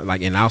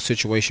like in our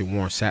situation,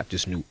 Warren Sapp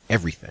just knew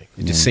everything.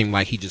 It just seemed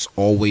like he just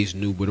always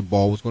knew where the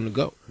ball was going to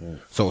go. Yeah.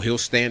 So he'll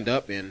stand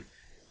up and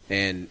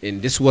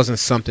this wasn't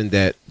something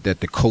that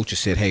the coaches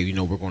said, hey,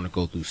 we're going to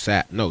go through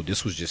Sapp. No,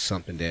 this was just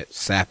something that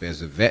Sapp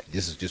as a vet,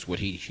 this is just what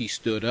he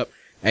stood up.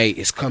 Hey,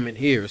 it's coming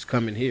here, it's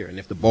coming here. And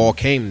if the ball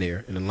came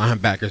there and the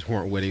linebackers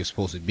weren't where they were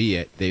supposed to be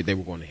at, they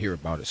were going to hear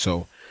about it.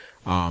 So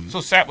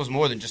Sapp was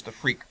more than just a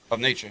freak of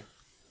nature.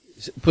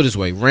 Put it this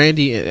way,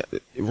 Randy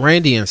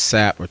and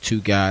Sapp are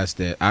two guys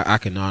that I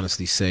can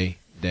honestly say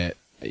that,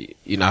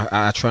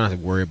 I try not to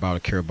worry about or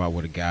care about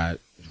what a guy's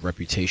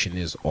reputation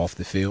is off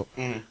the field.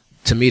 Mm-hmm.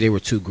 To me, they were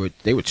two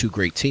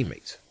great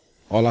teammates.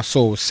 All I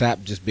saw was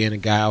Sapp just being a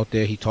guy out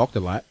there. He talked a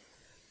lot.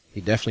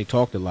 He definitely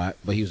talked a lot,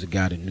 but he was a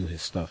guy that knew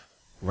his stuff.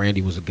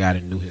 Randy was a guy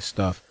that knew his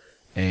stuff,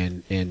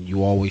 and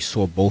you always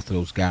saw both of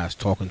those guys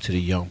talking to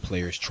the young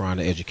players, trying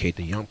to educate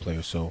the young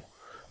players. So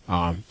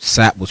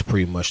Sapp was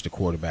pretty much the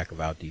quarterback of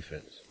our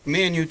defense.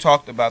 Me and you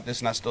talked about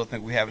this, and I still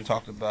think we haven't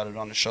talked about it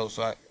on the show.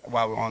 So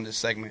while we're on this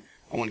segment,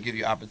 I want to give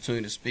you an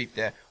opportunity to speak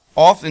that.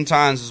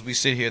 Oftentimes, as we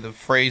sit here, the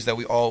phrase that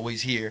we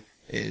always hear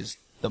is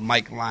the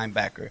Mike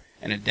linebacker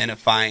and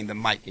identifying the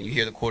Mike. And you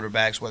hear the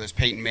quarterbacks, whether it's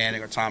Peyton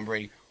Manning or Tom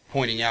Brady,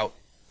 pointing out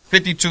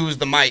 52 is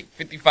the Mike,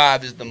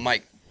 55 is the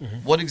Mike.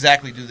 Mm-hmm. What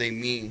exactly do they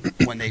mean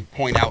when they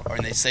point out or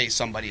they say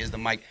somebody is the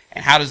Mike?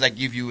 And how does that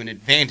give you an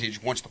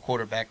advantage once the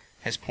quarterback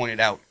has pointed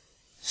out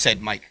said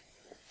Mike?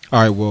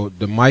 All right, well,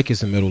 the Mike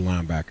is the middle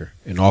linebacker.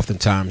 And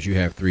oftentimes you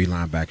have three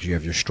linebackers. You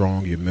have your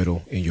strong, your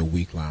middle, and your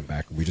weak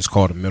linebacker. We just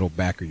call the middle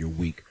backer your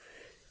weak.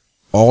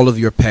 All of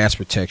your pass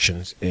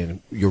protections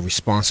and your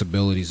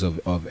responsibilities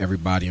of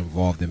everybody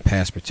involved in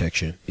pass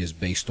protection is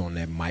based on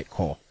that Mike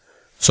call.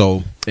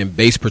 So in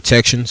base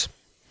protections,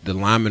 the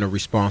linemen are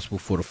responsible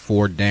for the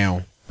 4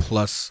 down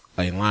plus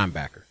a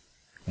linebacker.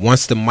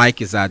 Once the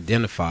Mike is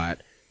identified,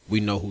 we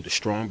know who the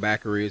strong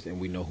backer is and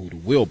we know who the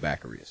will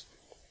backer is.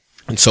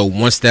 And so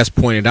once that's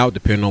pointed out,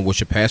 depending on what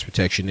your pass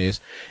protection is,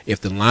 if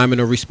the linemen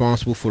are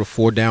responsible for the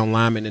 4-down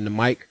lineman in the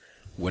mic,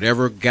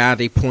 whatever guy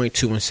they point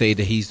to and say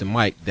that he's the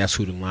mic, that's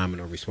who the linemen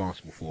are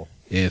responsible for.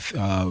 If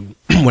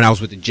when I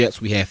was with the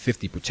Jets, we had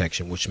 50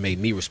 protection, which made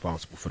me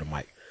responsible for the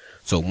mic.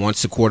 So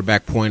once the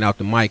quarterback pointed out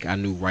the mic, I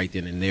knew right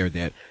then and there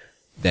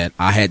that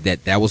I had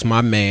that was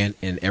my man,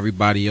 and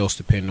everybody else,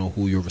 depending on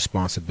who your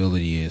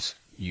responsibility is,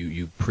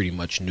 you pretty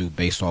much knew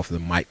based off of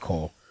the mic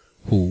call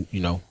who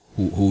you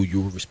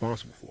were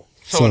responsible for.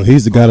 So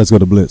he's the guy that's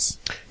going to blitz.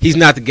 He's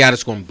not the guy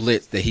that's going to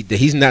blitz.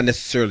 He's not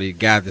necessarily the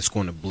guy that's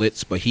going to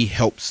blitz, but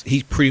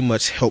he pretty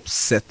much helps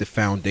set the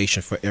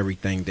foundation for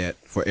everything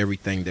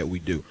that we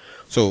do.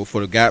 So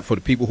for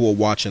the people who are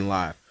watching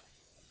live,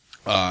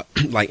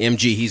 like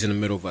MG, he's in the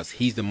middle of us.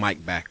 He's the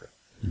mic backer.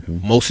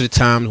 Mm-hmm. Most of the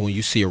time when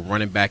you see a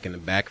running back in the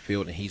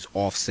backfield and he's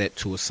offset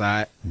to a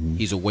side,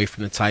 he's away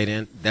from the tight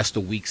end, that's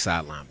the weak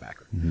side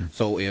linebacker. Mm-hmm.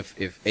 So if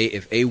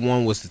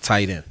A1 was the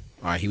tight end,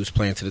 all right, he was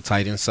playing to the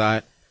tight end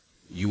side,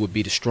 you would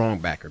be the strong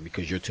backer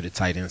because you're to the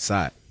tight end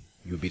side.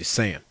 You would be the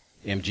Sam.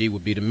 MG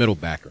would be the middle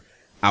backer.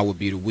 I would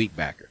be the weak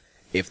backer.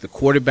 If the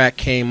quarterback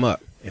came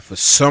up and for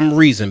some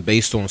reason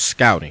based on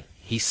scouting,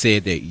 he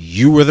said that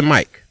you were the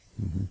Mike,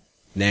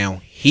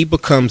 now he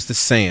becomes the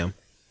Sam,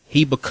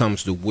 he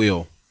becomes the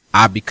Will,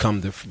 I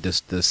become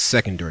the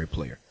secondary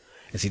player.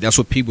 And see, that's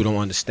what people don't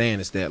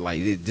understand is that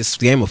like this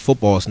game of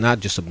football is not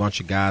just a bunch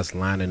of guys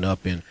lining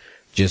up and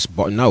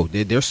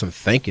there's some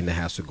thinking that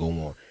has to go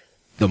on.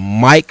 The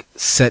mic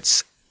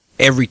sets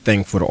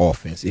everything for the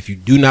offense. If you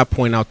do not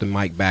point out the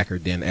mic backer,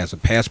 then as a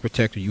pass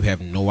protector, you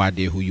have no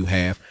idea who you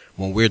have.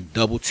 When we're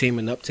double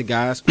teaming up to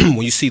guys,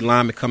 when you see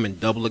linemen come and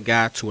double a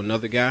guy to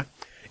another guy,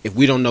 if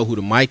we don't know who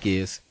the mic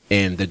is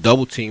and the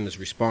double team is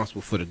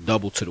responsible for the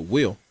double to the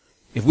Will,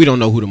 if we don't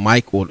know who the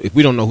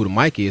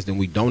mic is, then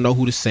we don't know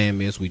who the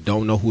Sam is, we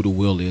don't know who the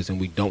Will is, and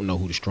we don't know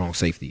who the strong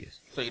safety is.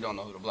 So you don't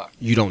know who to block.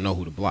 You don't know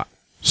who to block.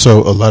 So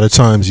a lot of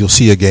times you'll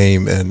see a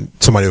game and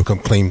somebody will come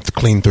clean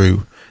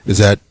through. Does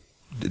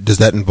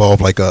that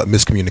involve like a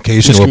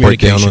miscommunication or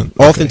breakdown?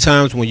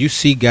 Oftentimes when you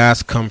see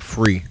guys come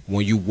free,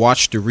 when you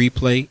watch the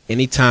replay,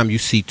 anytime you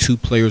see two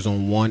players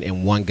on one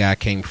and one guy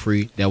came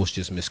free, that was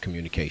just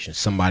miscommunication.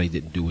 Somebody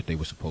didn't do what they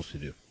were supposed to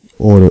do.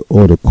 Or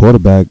the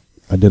quarterback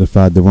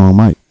identified the wrong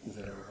mic.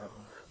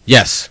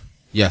 Yes,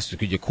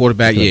 because your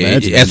quarterback. Yeah,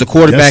 as a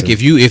quarterback,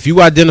 if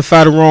you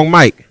identify the wrong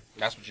mic,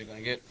 that's what you're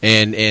gonna get.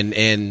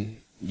 And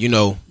you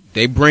know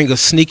they bring a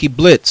sneaky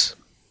blitz,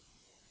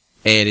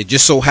 and it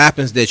just so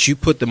happens that you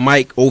put the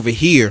mic over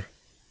here,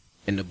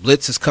 and the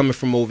blitz is coming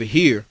from over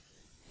here,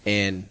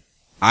 and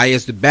I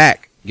as the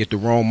back get the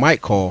wrong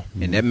mic call,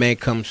 and that man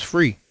comes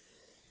free.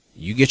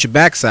 You get your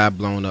backside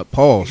blown up.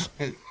 Pause.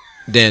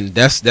 Then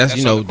that's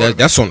on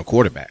the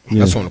quarterback. Yeah.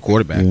 That's on the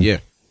quarterback. Yeah.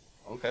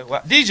 Okay.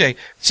 Well, DJ,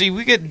 see,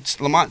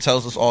 Lamont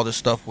tells us all this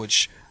stuff,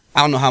 which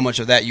I don't know how much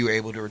of that you were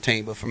able to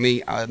retain, but for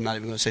me, I'm not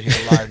even going to sit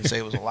here live and say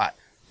it was a lot.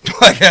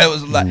 Like it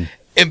was a lot.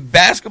 In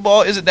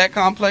basketball, is it that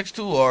complex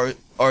too, or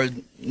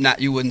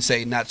not? You wouldn't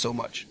say not so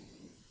much.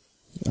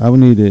 I would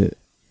need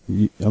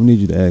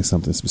you to ask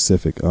something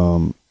specific.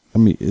 I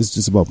mean, it's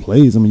just about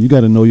plays. I mean, you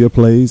got to know your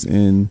plays,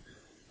 and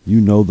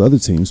you know the other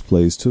team's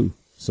plays too.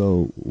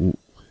 So,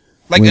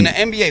 like in the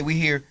NBA, we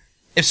hear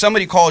if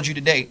somebody called you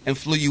today and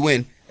flew you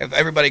in, if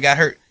everybody got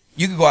hurt,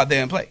 you could go out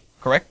there and play.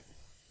 Correct?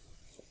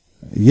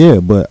 Yeah,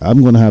 but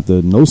I'm going to have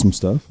to know some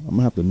stuff. I'm going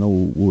to have to know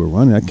what we're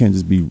running. I can't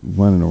just be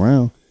running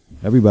around.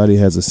 Everybody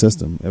has a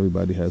system.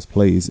 Everybody has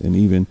plays, and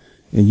you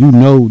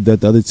know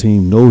that the other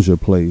team knows your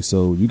plays,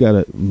 so you got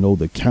to know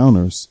the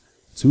counters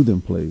to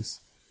them plays.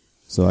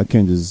 So I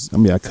can't just. I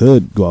mean, I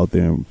could go out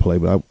there and play,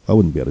 but I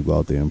wouldn't be able to go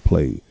out there and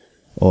play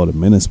all the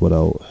minutes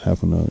without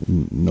having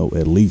to know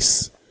at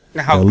least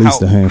a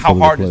handful of How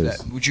hard plays. is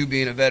that? Would you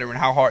being a veteran?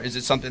 How hard is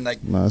it? Something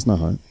like? No, it's not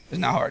hard. It's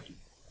not hard.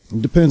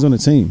 It depends on the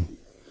team.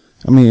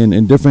 I mean,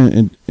 in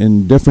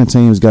different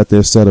teams got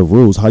their set of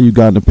rules. How you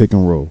got in the pick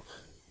and roll?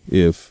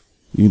 If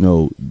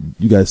you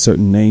got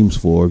certain names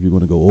for if you're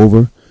going to go over,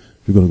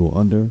 if you're going to go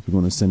under, if you're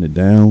going to send it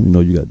down.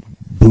 You got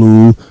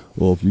blue,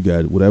 or if you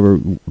got whatever.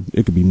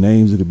 It could be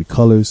names, it could be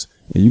colors,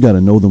 and you got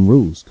to know them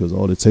rules because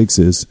all it takes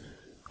is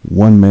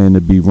one man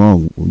to be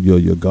wrong.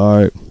 Your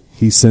guard,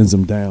 he sends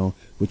them down,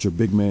 but your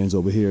big man's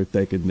over here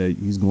thinking that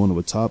he's going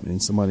over top, and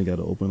somebody got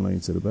an open lane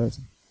to the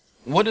basket.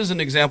 What is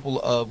an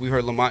example of? We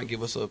heard Lamont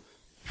give us a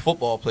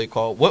football play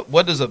call.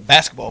 What does a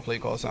basketball play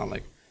call sound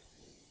like?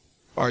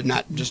 Or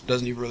not? Just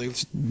doesn't even really.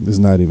 It's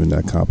not even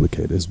that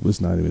complicated.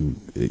 It's not even.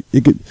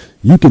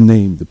 You can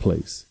name the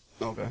plays.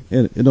 Okay.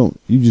 And it don't.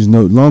 You just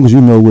know. As long as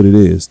you know what it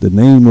is, the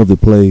name of the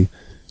play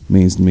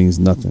means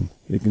nothing.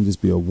 It can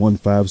just be a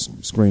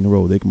 1-5 screen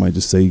roll. They might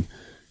just say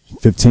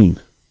 15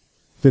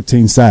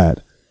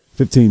 side,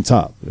 15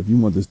 top. If you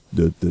want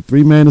the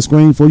 3-man to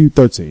screen for you,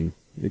 13.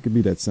 It could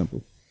be that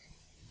simple.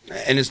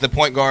 And is the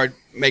point guard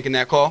making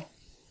that call?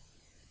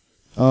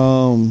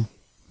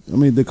 I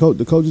mean, the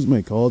coaches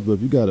make calls, but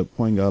if you got a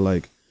point guard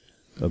like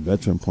a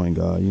veteran point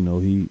guard,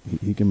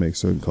 he can make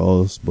certain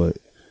calls. But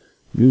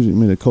usually, I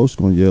mean, the coach is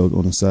going to yell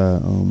on the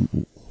side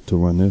to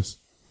run this.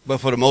 But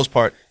for the most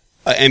part,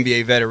 an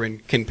NBA veteran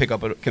can pick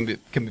up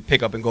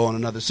and go on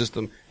another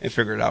system and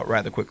figure it out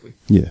rather quickly.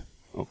 Yeah.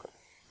 Okay.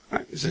 All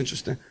right. It's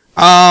interesting.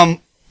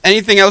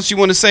 Anything else you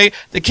want to say?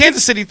 The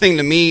Kansas City thing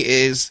to me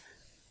is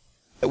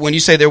when you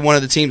say they're one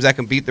of the teams that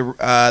can beat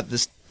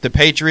the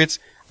Patriots,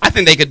 I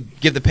think they could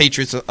give the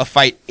Patriots a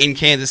fight in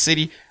Kansas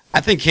City.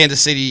 I think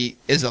Kansas City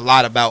is a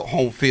lot about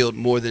home field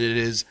more than it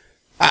is.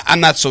 I'm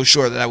not so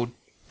sure that I would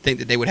think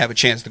that they would have a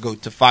chance to go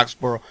to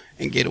Foxborough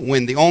and get a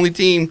win. The only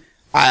team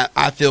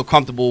I feel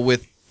comfortable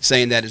with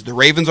saying that is the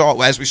Ravens.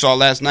 As we saw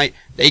last night,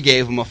 they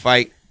gave them a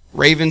fight.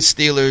 Ravens,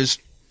 Steelers,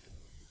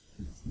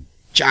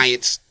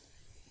 Giants,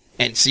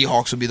 and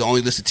Seahawks would be the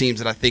only list of teams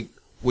that I think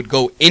would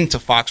go into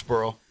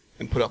Foxborough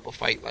and put up a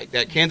fight like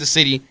that. Kansas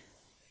City,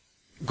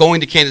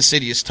 going to Kansas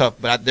City is tough,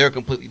 but they're a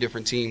completely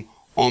different team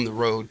on the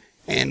road.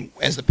 And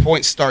as the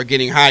points start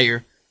getting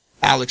higher,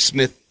 Alex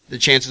Smith, the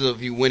chances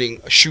of you winning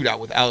a shootout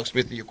with Alex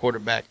Smith as your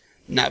quarterback,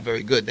 not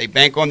very good. They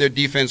bank on their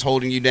defense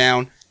holding you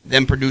down,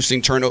 them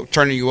producing,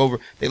 turning you over.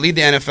 They lead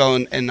the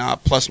NFL in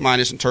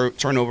plus-minus and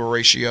turnover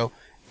ratio,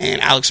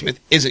 and Alex Smith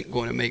isn't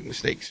going to make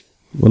mistakes.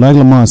 Well, like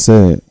Lamont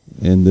said,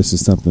 and this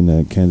is something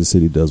that Kansas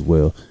City does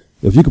well,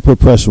 if you can put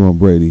pressure on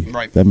Brady,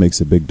 right, that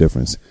makes a big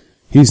difference.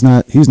 He's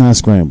not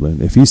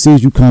scrambling. If he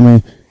sees you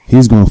coming,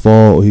 he's going to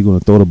fall or he's going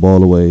to throw the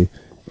ball away,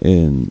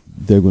 and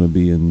they're going to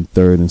be in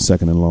third and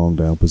second and long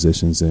down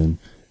positions, and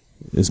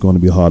it's going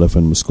to be harder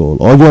for them to score.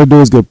 All you got to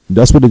do is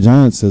that's what the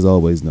Giants has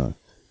always done.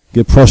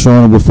 Get pressure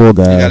on them with 4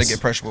 guys. You got to get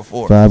pressure with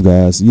 4. 5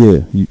 guys, yeah.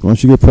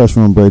 Once you get pressure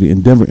on Brady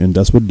in Denver, and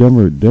that's what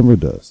Denver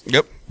does.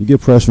 Yep. You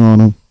get pressure on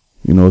them,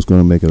 it's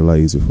going to make it a lot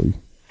easier for you.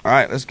 All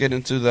right, let's get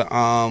into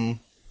the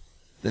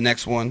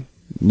next one.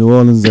 New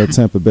Orleans at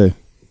Tampa Bay.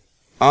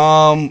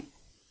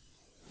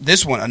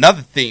 This one,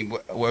 another theme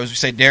where, as we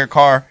say, Derek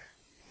Carr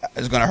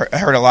is going to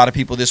hurt a lot of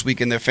people this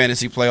week in their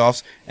fantasy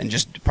playoffs and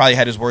just probably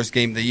had his worst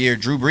game of the year.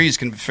 Drew Brees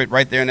can fit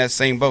right there in that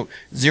same boat.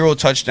 0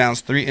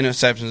 touchdowns, 3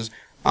 interceptions.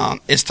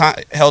 It's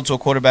held to a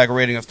quarterback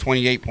rating of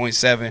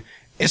 28.7.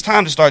 It's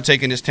time to start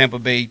taking this Tampa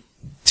Bay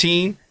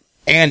team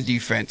and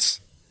defense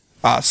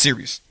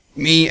serious.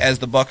 Me, as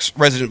the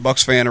resident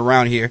Bucs fan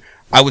around here,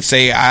 I would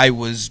say I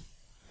was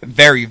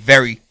very,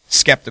 very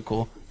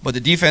skeptical. But the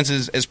defense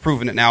has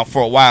proven it now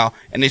for a while,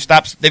 and they've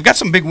got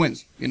some big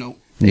wins.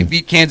 They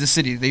beat Kansas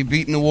City, they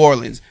beat New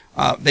Orleans,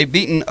 they've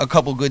beaten a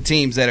couple good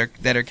teams that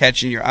are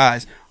catching your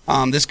eyes.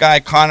 This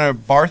guy Connor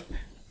Barth,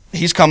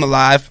 he's come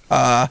alive.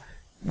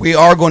 We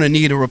are going to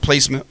need a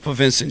replacement for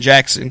Vincent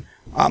Jackson.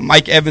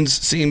 Mike Evans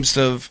seems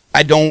to have,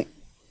 I'm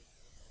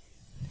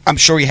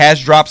sure he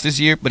has drops this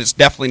year, but it's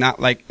definitely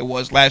not like it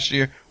was last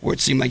year where it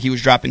seemed like he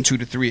was dropping 2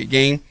 to 3 a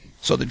game.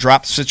 So the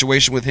drop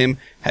situation with him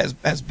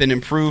has been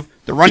improved.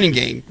 The running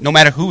game, no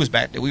matter who is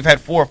back there, we've had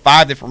 4 or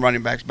 5 different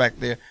running backs back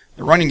there.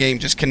 The running game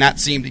just cannot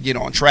seem to get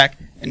on track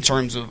in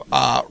terms of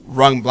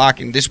run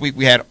blocking. This week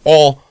we had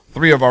all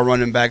 3 of our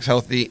running backs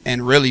healthy,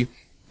 and really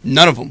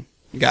none of them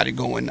got it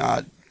going.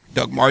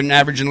 Doug Martin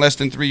averaging less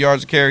than 3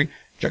 yards a carry.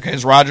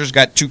 Jacquez Rogers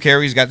got 2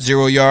 carries, got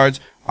 0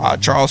 yards.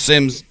 Charles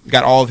Sims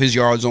got all of his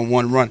yards on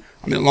 1 run.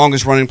 The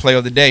longest running play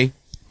of the day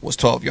was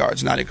 12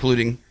 yards, not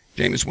including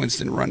Jameis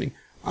Winston running.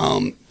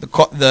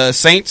 The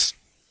Saints,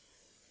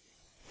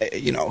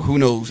 who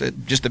knows?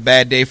 Just a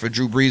bad day for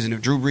Drew Brees, and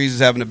if Drew Brees is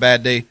having a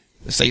bad day,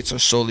 the Saints are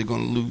solely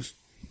going to lose.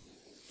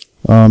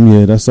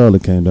 Yeah, that's all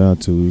it came down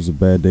to. It was a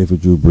bad day for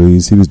Drew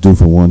Brees. He was due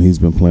for one. He's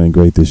been playing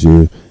great this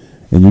year,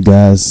 and you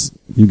guys'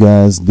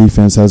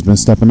 defense has been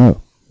stepping up.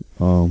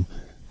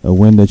 A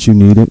win that you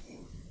needed,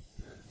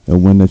 a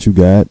win that you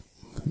got,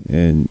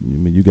 and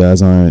you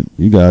guys aren't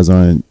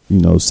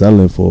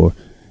settling for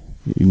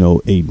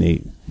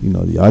 8-8.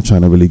 Y'all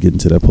trying to really get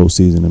into that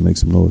postseason and make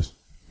some noise.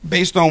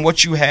 Based on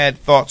what you had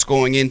thoughts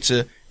going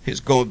into his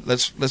goal,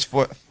 let's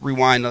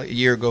rewind a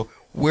year ago.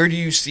 Where do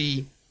you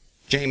see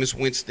Jameis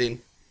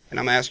Winston, and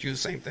I'm going to ask you the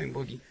same thing,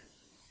 Boogie,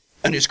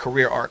 in his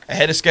career arc?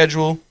 Ahead of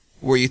schedule,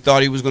 where you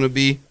thought he was going to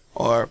be,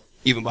 or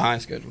even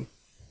behind schedule?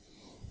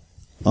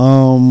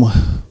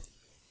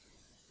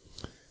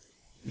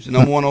 He's the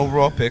number 1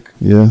 overall pick.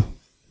 Yeah.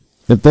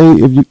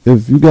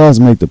 If you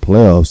guys make the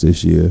playoffs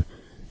this year,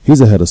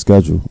 he's ahead of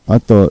schedule. I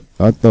thought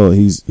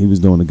he was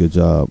doing a good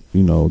job,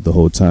 the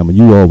whole time. And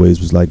you always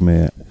was like,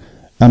 man,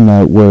 I'm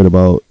not worried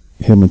about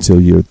him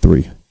until year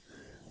 3.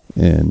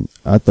 And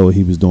I thought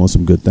he was doing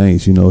some good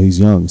things. He's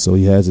young, so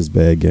he has his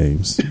bad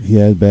games. He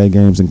had bad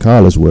games in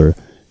college where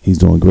he's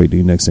doing great.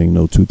 The next thing you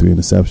know, 2-3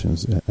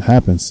 interceptions. It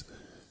happens.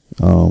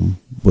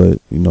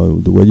 But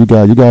the way you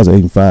guys are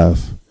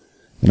 8-5,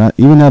 and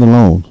even that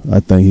alone,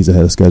 I think he's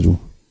ahead of schedule.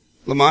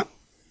 Lamont,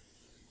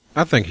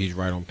 I think he's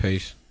right on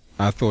pace.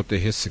 I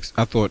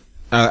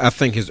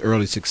think his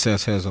early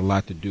success has a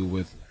lot to do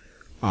with,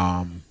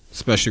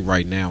 especially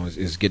right now,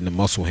 is getting the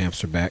muscle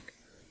hamster back.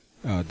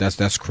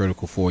 That's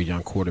critical for a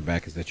young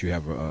quarterback, is that you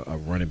have a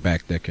running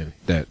back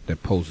that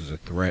poses a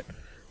threat.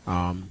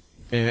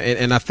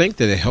 And I think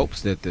that it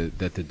helps that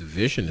the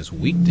division is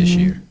weak this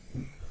year.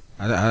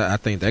 I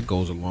think that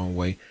goes a long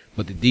way.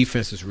 But the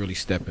defense is really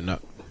stepping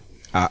up.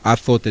 I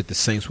thought that the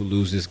Saints would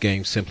lose this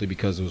game simply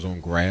because it was on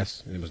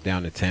grass and it was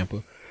down in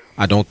Tampa.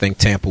 I don't think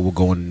Tampa will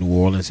go into New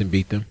Orleans and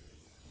beat them.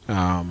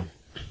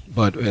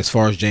 But as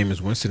far as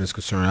Jameis Winston is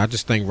concerned, I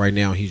just think right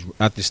now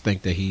I just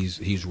think that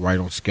he's right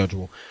on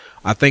schedule.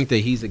 I think that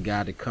he's a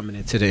guy that coming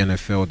into the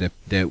NFL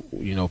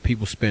that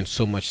people spend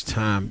so much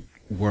time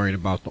worrying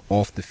about the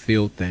off the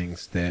field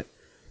things that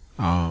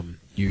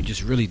you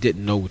just really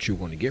didn't know what you were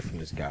going to get from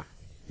this guy.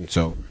 And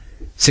so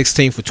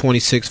 16 for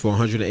 26 for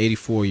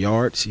 184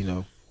 yards,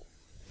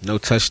 no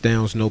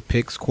touchdowns, no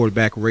picks,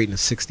 quarterback rating of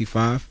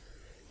 65.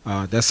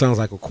 That sounds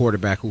like a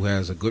quarterback who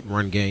has a good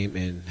run game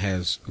and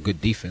has a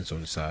good defense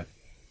on the side.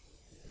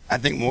 I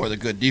think more of the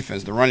good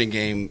defense. The running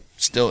game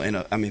still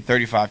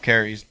 35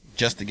 carries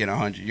just to get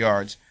 100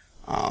 yards.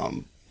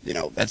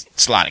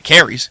 That's a lot of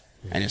carries,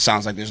 and it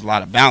sounds like there's a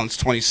lot of balance.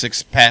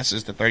 26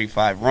 passes to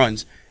 35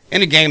 runs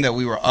in a game that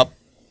we were up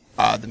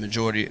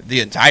the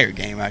entire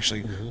game.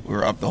 Actually, we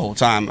were up the whole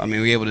time. I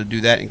mean, we were able to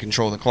do that and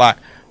control the clock.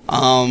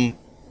 The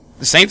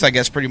Saints, I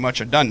guess, pretty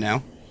much are done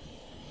now.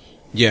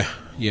 Yeah.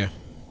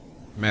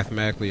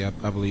 Mathematically, I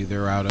believe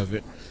they're out of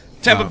it.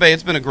 Tampa Bay,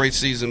 it's been a great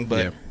season,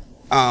 but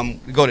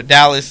we go to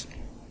Dallas,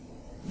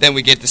 then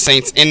we get the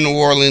Saints in New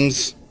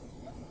Orleans.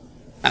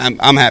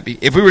 I'm happy.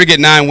 If we were to get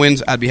 9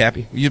 wins, I'd be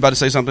happy. You about to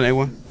say something,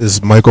 A1?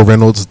 Is Michael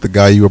Reynolds the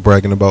guy you were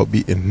bragging about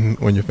beating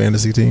on your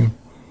fantasy team?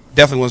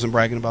 Definitely wasn't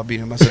bragging about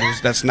beating him. I said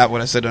that's not what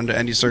I said under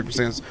any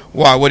circumstance.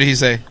 Why? What did he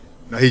say?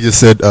 He just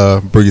said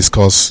Breeze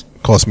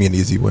cost me an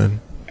easy win.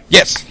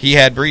 Yes, he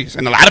had Breeze,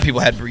 and a lot of people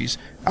had Breeze.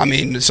 I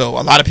mean, so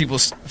a lot of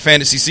people's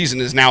fantasy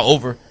season is now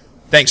over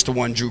thanks to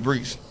one Drew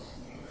Brees.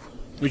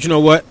 But you know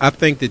what? I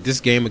think that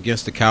this game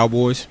against the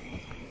Cowboys,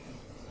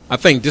 I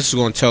think this is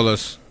going to tell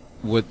us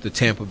what the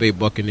Tampa Bay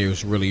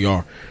Buccaneers really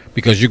are,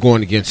 because you're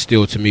going against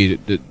still, to me,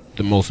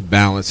 the most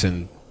balanced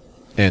and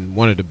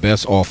one of the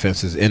best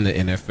offenses in the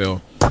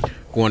NFL,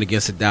 going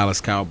against the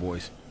Dallas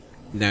Cowboys.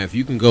 Now, if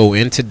you can go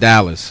into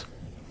Dallas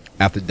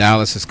after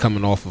Dallas is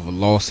coming off of a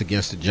loss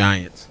against the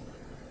Giants,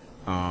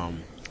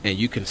 and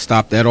you can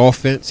stop that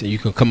offense and you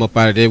can come up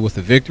out of there with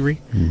a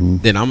victory,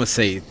 then I'm going to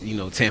say,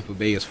 Tampa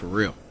Bay is for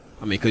real.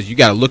 I mean, because you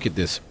got to look at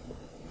this.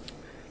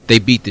 They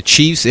beat the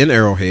Chiefs in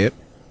Arrowhead.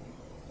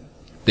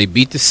 They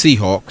beat the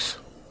Seahawks.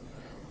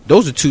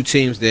 Those are two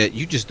teams that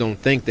you just don't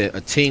think that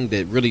a team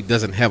that really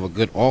doesn't have a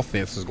good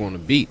offense is going to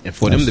beat. And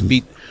for them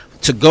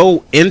to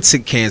go into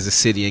Kansas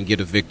City and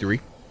get a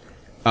victory,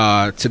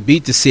 to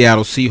beat the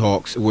Seattle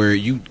Seahawks, where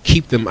you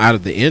keep them out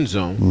of the end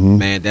zone,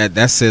 man,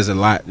 that says a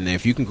lot. And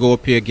if you can go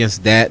up here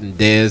against that and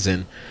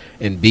Dez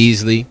and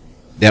Beasley,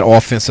 that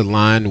offensive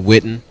line,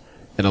 Witten,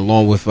 and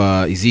along with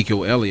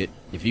Ezekiel Elliott,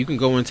 if you can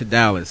go into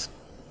Dallas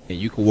and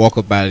you can walk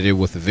up out of there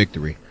with a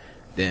victory,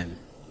 then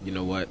you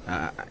know what?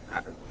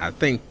 I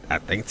think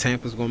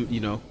Tampa's going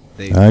to,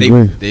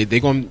 they're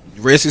going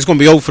to risk. It's going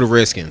to be over for the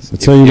Redskins. I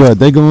tell you what,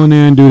 they go in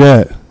there and do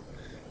that.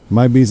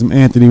 Might be some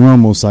Anthony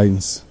Romo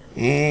sightings.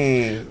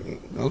 Okay,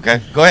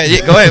 go ahead.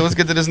 Yeah, go ahead. Let's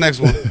get to this next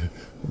one.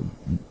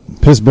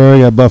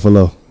 Pittsburgh at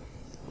Buffalo.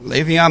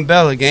 Le'Veon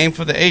Bell, a game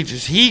for the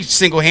ages. He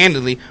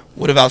single-handedly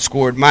would have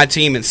outscored my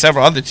team and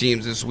several other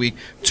teams this week.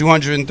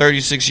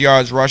 236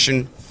 yards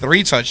rushing,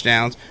 3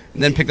 touchdowns,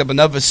 and then picked up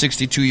another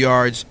 62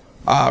 yards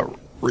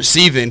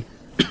receiving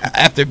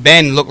after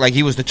Ben looked like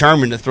he was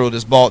determined to throw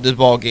this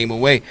ball game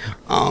away.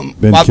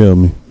 Ben killed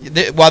me.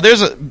 While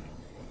there's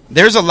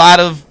a lot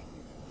of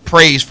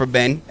praise for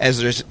Ben, as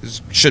there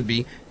should be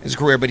in his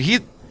career, but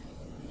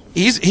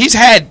he's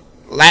had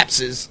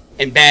lapses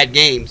in bad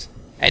games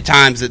at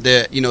times that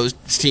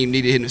this team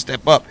needed him to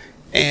step up.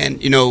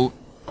 And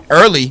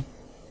early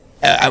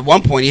at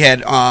one point he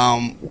had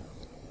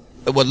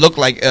what looked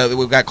like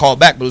it got called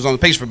back, but it was on the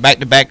pace for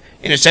back-to-back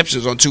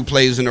interceptions on 2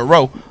 plays in a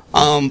row.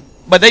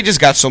 But they just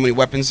got so many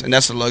weapons, and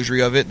that's the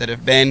luxury of it, that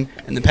if Ben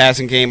and the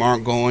passing game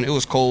aren't going, it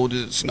was cold,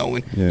 it's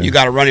snowing, you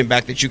got a running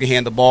back that you can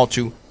hand the ball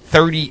to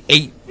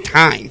 38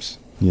 times.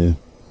 Yeah.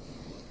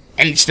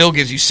 And he still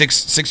gives you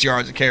six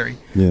yards of carry.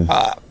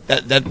 Yeah.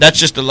 That's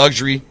just a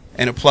luxury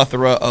and a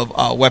plethora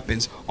of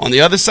weapons. On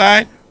the other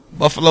side,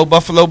 Buffalo.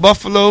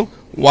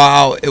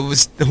 Wow, it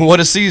was what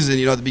a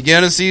season. At the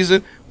beginning of the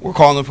season, we're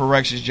calling for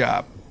Rex's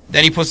job.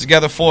 Then he puts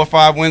together 4 or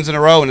 5 wins in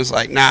a row, and it's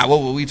like, nah,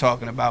 what were we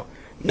talking about?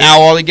 Now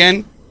all they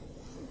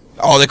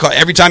call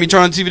every time you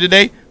turn on TV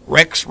today,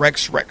 Rex.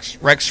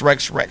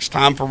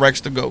 Time for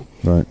Rex to go.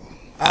 Right.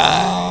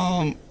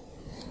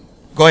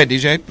 Go ahead,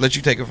 DJ. Let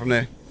you take it from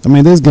there. I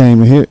mean, this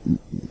game here,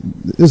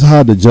 it's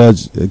hard to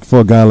judge for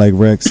a guy like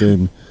Rex,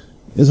 and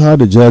it's hard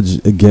to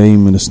judge a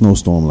game in a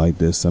snowstorm like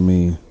this. I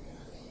mean,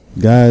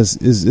 guys,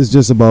 it's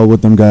just about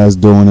what them guys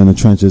doing in the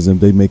trenches, and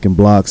they making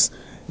blocks.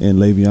 And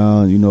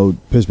Le'Veon,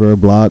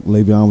 Pittsburgh blocked.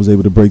 Le'Veon was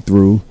able to break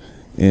through,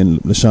 and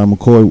LaShawn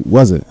McCoy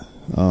wasn't.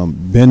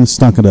 Ben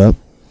stunk it up.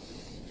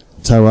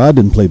 Tyrod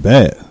didn't play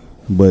bad,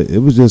 but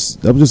that was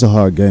just a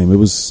hard game. It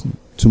was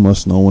too much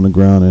snow on the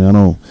ground, and I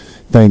don't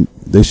think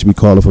they should be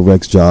calling for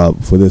Rex's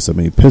job for this. I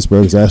mean,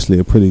 Pittsburgh is actually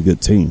a pretty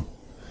good team.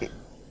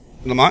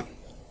 Lamont?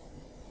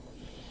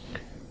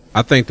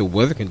 I think the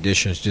weather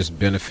conditions just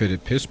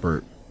benefited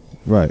Pittsburgh.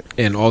 Right.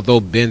 And although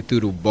Ben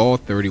threw the ball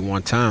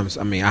 31 times,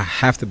 I mean, I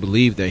have to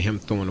believe that him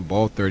throwing the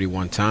ball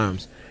 31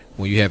 times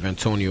when you have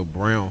Antonio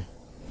Brown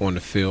on the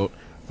field,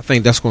 I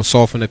think that's going to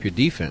soften up your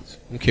defense.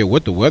 I don't care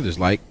what the weather's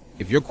like.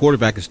 If your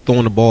quarterback is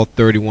throwing the ball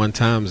 31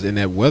 times in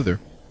that weather,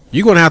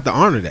 you're going to have to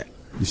honor that.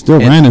 He still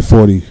ran at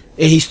 40. And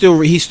he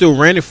still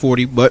ran at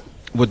 40, but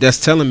what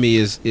that's telling me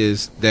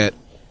is that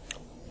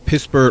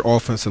Pittsburgh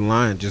offensive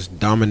line just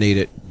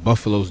dominated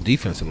Buffalo's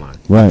defensive line.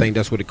 Right. I think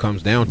that's what it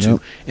comes down to.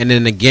 Yep. And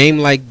in a game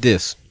like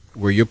this,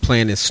 where you're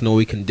playing in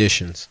snowy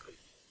conditions,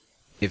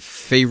 it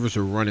favors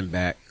a running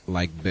back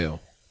like Bell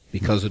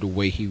because of the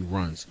way he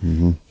runs.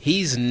 Mm-hmm.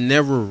 He's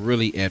never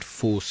really at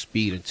full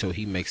speed until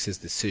he makes his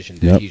decision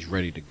that he's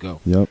ready to go.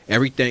 Yep.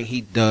 Everything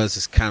he does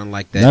is kind of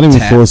like that. Not even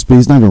tap. full speed.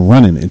 He's not even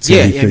running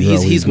until he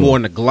figures out he's more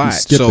in the glide.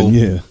 He's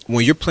skipping,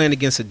 When you're playing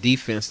against a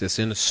defense that's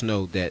in the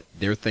snow that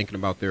they're thinking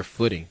about their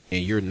footing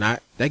and you're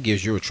not, that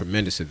gives you a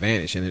tremendous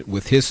advantage. And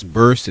with his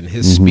burst and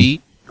his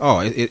speed,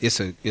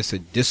 it's a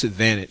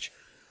disadvantage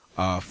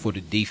for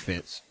the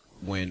defense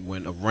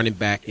when a running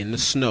back in the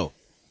snow.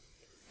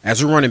 As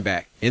a running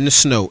back in the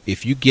snow,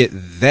 if you get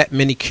that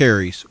many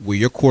carries where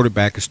your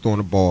quarterback is throwing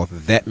the ball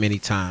that many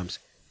times,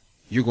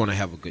 you're going to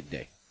have a good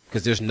day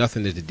because there's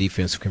nothing that the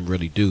defense can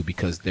really do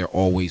because they're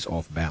always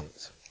off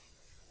balance.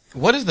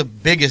 What is the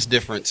biggest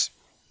difference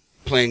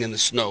playing in the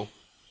snow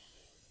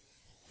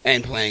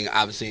and playing,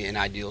 obviously, in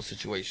ideal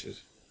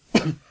situations?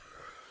 The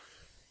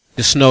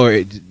snow,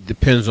 it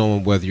depends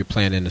on whether you're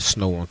playing in the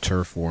snow on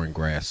turf or in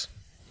grass.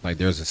 Like,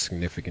 there's a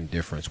significant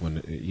difference when,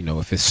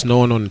 if it's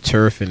snowing on the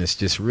turf and it's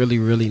just really,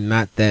 really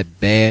not that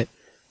bad,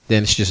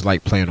 then it's just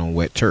like playing on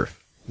wet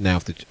turf. Now,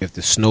 if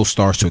the snow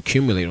starts to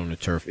accumulate on the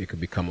turf, it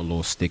could become a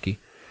little sticky.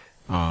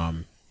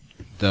 The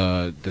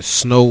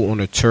snow on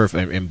the turf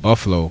in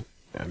Buffalo,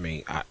 I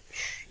mean,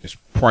 it's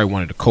probably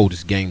one of the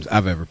coldest games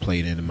I've ever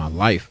played in my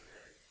life,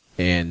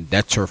 and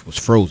that turf was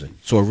frozen.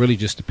 So it really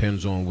just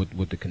depends on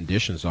what the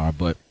conditions are,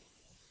 but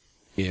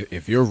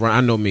if you're, I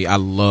know me, I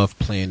love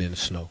playing in the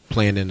snow.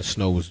 Playing in the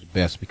snow is the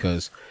best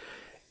because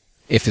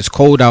if it's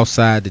cold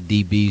outside,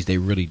 the DBs, they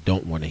really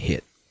don't want to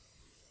hit.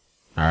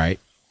 All right?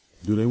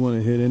 Do they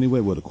want to hit anyway?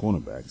 Well, the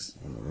cornerbacks,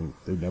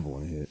 they never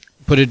want to hit.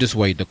 Put it this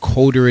way, the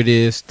colder it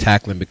is,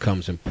 tackling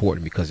becomes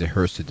important because it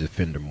hurts the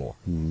defender more.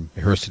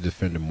 It hurts the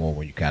defender more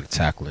when you got to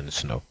tackle in the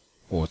snow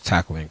or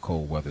tackle in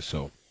cold weather.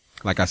 So,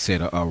 like I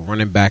said, a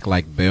running back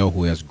like Bell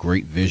who has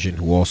great vision,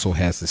 who also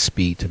has the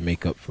speed to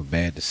make up for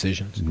bad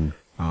decisions.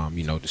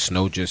 The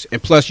snow just,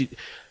 and plus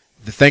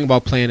the thing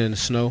about playing in the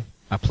snow,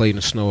 I played in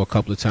the snow a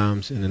couple of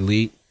times in the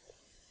league.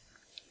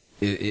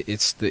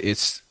 It's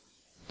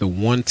the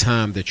one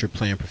time that you're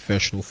playing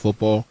professional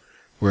football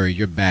where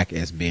you're back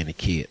as being a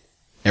kid.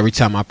 Every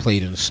time I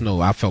played in the snow,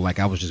 I felt like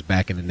I was just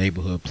back in the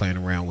neighborhood playing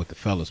around with the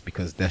fellas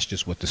because that's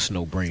just what the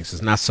snow brings.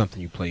 It's not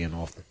something you play in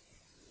often.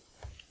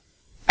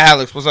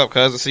 Alex, what's up,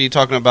 cuz? I see you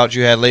talking about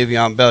you had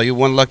Le'Veon Bell. You're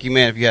one lucky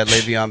man if you had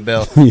Le'Veon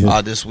Bell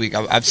this week.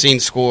 I've seen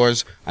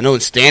scores. I know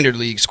in standard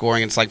league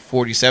scoring it's like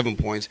 47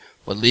 points,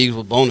 but leagues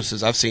with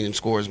bonuses, I've seen him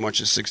score as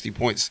much as 60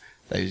 points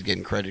that he's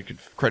getting credited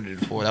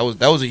for.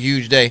 That was a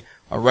huge day,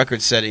 a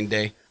record-setting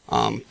day.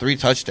 3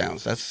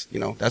 touchdowns. That's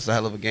a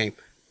hell of a game.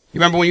 You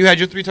remember when you had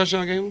your 3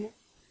 touchdown game?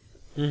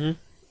 Mm-hmm.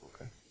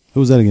 Okay. Who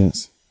was that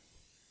against?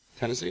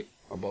 Tennessee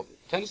or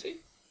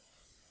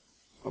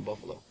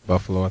Buffalo?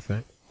 Buffalo, I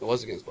think. It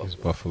was against Buffalo.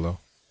 It's Buffalo.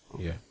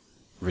 Yeah.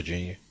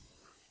 Virginia.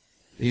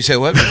 You said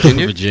what?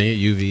 Virginia? Virginia,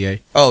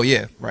 UVA. Oh,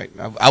 yeah, right.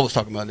 I was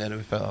talking about the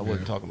NFL. I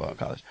wasn't talking about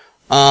college.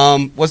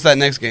 What's that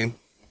next game?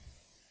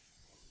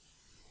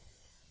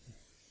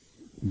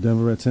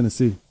 Denver at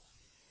Tennessee.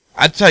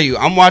 I tell you,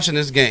 I'm watching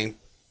this game,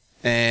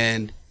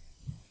 and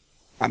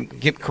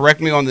correct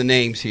me on the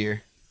names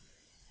here.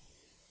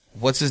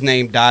 What's his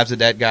name dives at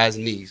that guy's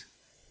knees,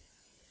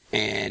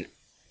 and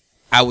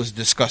I was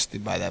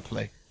disgusted by that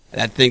play.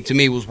 That thing to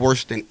me was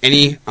worse than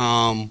any. You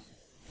know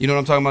what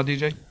I'm talking about,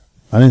 DJ?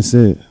 I didn't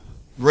see it.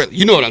 Really?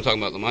 You know what I'm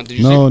talking about, Lamont? Did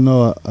you see it?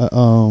 No.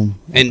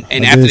 And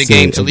I after the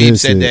game, it. Talib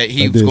said that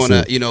he was going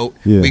to,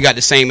 Yeah. we got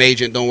the same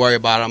agent. Don't worry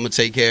about it. I'm going to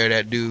take care of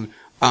that dude.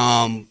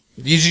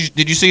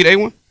 Did you see it,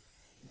 A1?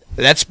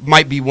 That's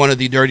might be one of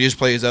the dirtiest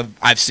plays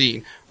I've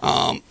seen.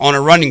 On a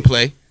running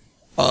play,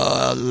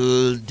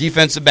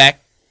 defensive back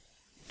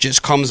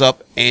just comes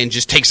up and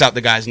just takes out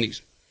the guy's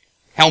knees.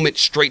 Helmet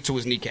straight to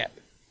his kneecap.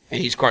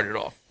 And he's carted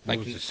off. What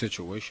was the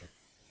situation?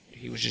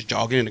 He was just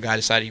jogging, and the guy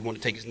decided he wanted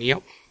to take his knee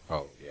out.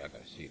 Oh, yeah, I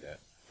got to see that.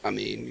 I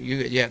mean,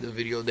 you have the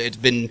video there.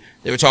 They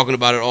were talking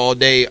about it all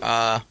day.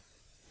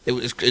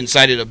 It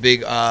incited a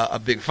big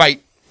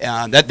fight.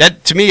 That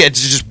to me,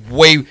 it's just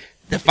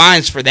the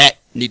fines for that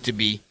need to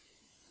be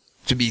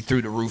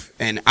through the roof,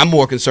 and I'm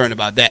more concerned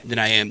about that than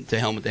I am to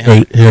helmet to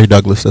helmet. Harry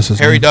Douglas, that's his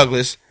name.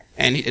 Douglas,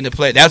 and in the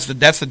play, that's the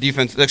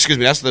defense. Excuse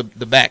me, that's the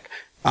back.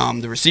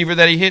 The receiver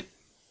that he hit.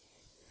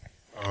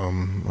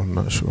 I'm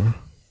not sure.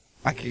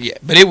 But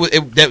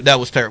that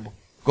was terrible.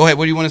 Go ahead.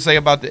 What do you want to say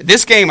about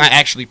this game? I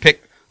actually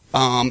picked,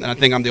 and I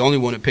think I'm the only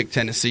one that picked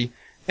Tennessee.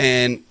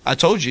 And I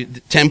told you,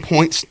 10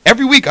 points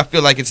every week. I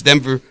feel like it's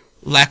Denver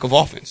lack of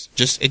offense.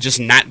 It's just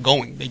not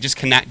going. They just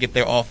cannot get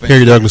their offense.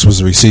 Harry Douglas was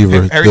the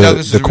receiver.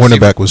 Douglas the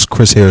cornerback was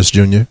Chris Harris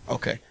Jr.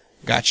 Okay,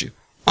 got you.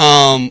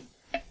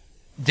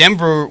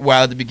 Denver,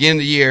 while at the beginning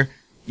of the year,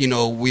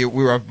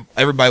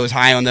 everybody was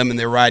high on them and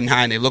they're riding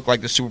high and they look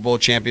like the Super Bowl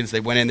champions. They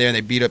went in there and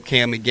they beat up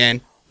Cam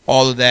again.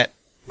 All of that,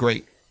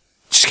 great.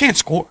 Just can't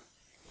score.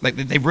 Like,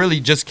 they really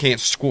just can't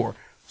score.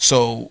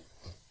 So,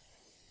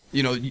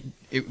 when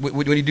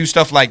you do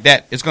stuff like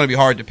that, it's going to be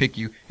hard to pick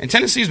you. And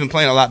Tennessee's been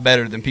playing a lot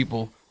better than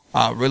people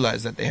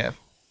realize that they have.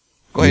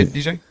 Go ahead,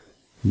 DJ.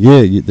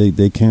 Yeah,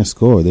 they can't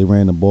score. They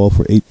ran the ball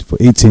for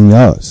 18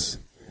 yards.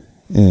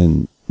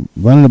 And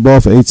running the ball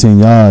for 18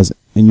 yards,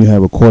 and you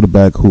have a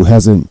quarterback who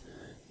hasn't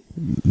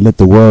lit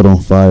the world on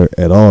fire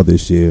at all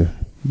this year,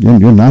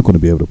 you're not going to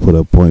be able to put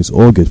up points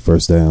or get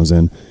first downs.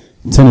 And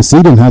Tennessee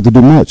didn't have to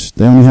do much.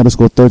 They only had to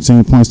score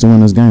 13 points to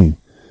win this game.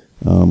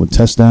 A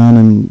touchdown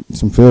and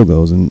some field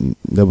goals, and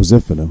that was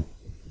it for them.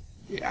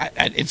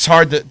 It's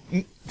hard to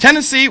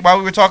Tennessee. While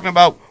we were talking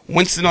about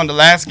Winston on the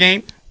last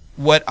game,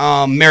 what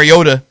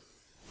Mariota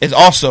has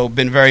also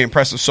been very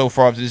impressive so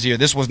far this year.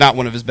 This was not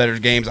one of his better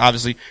games.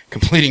 Obviously,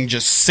 completing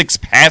just 6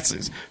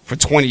 passes for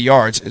 20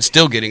 yards and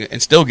still getting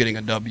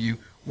a W,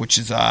 which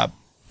is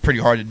pretty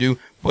hard to do.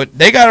 But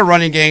they got a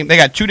running game. They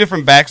got 2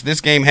 different backs.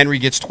 This game, Henry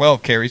gets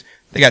 12 carries.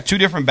 They got 2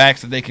 different backs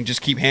that they can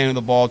just keep handing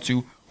the ball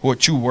to, who are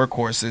 2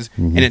 workhorses.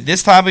 Mm-hmm. And at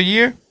this time of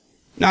year,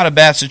 not a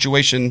bad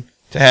situation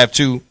to have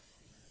two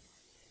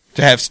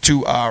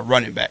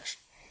running backs.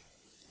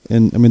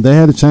 And I mean, they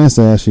had a chance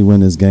to actually win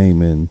this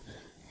game, and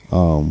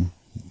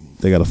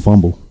they got a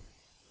fumble,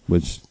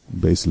 which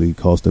basically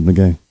cost them the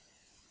game.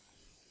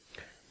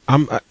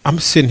 I'm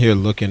sitting here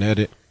looking at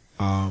it,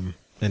 and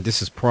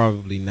this is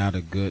probably not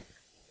a good.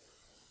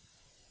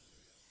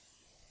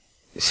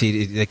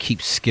 See, they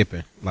keep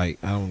skipping. Like,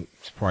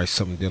 it's probably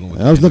something dealing with.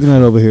 I was looking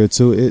at it over here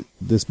too.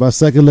 This by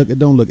second look, it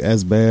don't look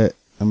as bad.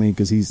 I mean,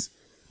 because he's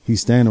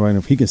standing right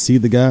enough. He can see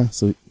the guy,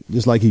 so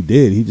just like he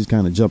did, he just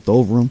kind of jumped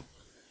over him.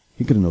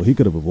 He could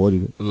have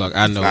avoided it. Look,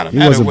 I know it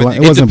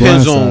wasn't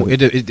depends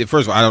blindside. on.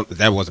 First of all,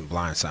 that wasn't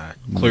blindside.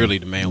 Clearly,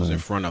 the man was in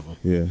front of him.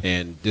 Yeah.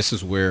 And this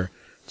is where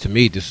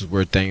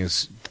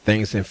things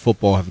in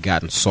football have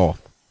gotten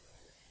soft.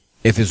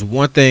 If it's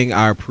one thing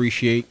I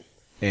appreciate,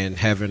 and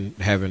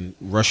having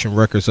rushing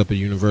records up at the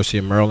University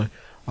of Maryland,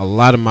 a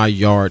lot of my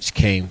yards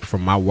came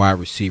from my wide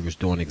receivers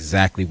doing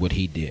exactly what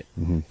he did.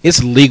 Mm-hmm.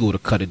 It's legal to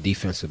cut a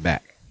defensive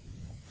back.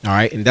 All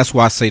right, and that's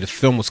why I say the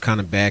film was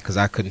kind of bad because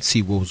I couldn't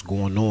see what was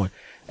going on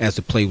as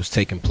the play was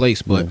taking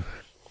place. But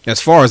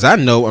as far as I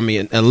know, I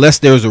mean, unless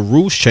there's a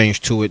rules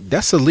change to it,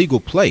 that's a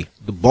legal play.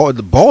 The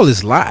ball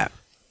is live.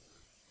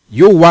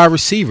 You're a wide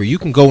receiver. You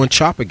can go and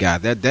chop a guy.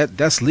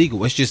 That's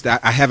legal. It's just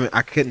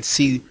I couldn't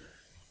see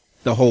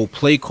the whole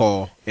play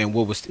call and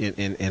what was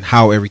and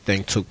how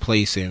everything took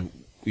place and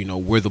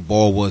where the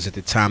ball was at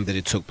the time that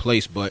it took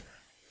place. But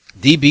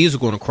DBs are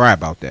going to cry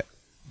about that.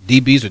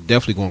 DBs are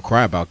definitely going to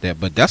cry about that.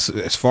 But that's,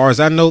 as far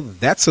as I know,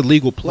 that's a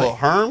legal play. Well,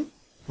 Herm,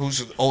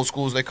 who's old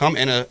school as they come,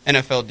 and an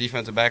NFL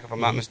defensive back, if I'm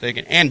not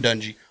mistaken, and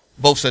Dungy,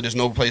 both said there's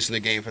no place in the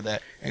game for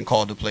that and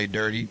called the play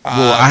dirty.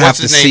 Well, I have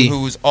to see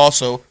who's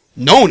also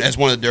known as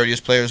one of the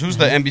dirtiest players, who's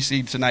the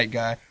NBC Tonight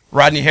guy,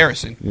 Rodney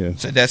Harrison. Yeah.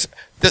 So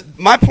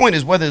my point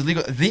is whether it's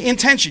legal. The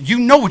intention, you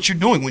know what you're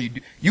doing when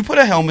you put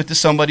a helmet to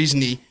somebody's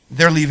knee,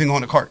 they're leaving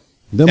on the cart.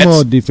 Them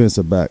all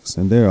defensive backs,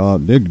 and they're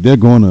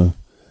going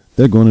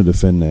to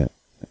defend that.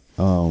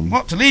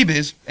 Well, Talib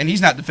is, and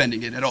he's not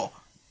defending it at all.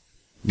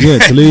 Yeah,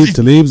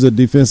 Talib's a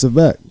defensive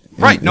back.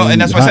 Right. No,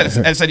 and that's why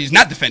I said he's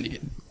not defending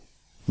it.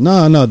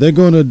 No, they're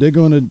going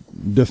to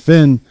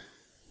defend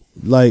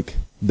like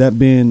that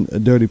being a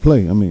dirty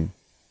play. I mean,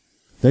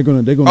 they're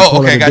going to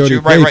call it a dirty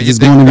play. Right. It's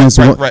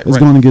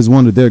going against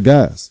one of their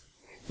guys.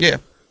 Yeah.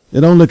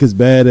 It don't look as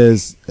bad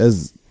as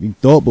you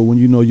thought, but when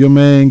your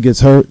man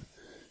gets hurt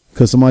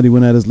because somebody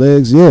went at his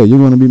legs, yeah, you're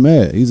going to be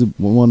mad. He's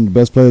one of the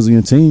best players on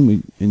your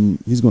team, and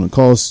he's going to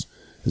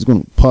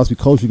possibly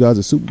coach you guys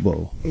a Super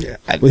Bowl. Yeah,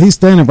 but he's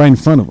standing right in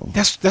front of him.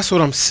 That's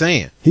what I'm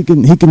saying. He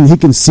can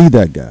see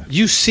that guy.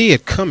 You see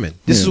it coming.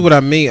 This is what I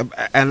mean,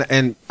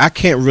 and I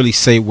can't really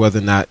say whether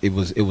or not it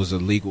was a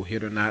legal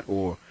hit or not,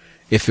 or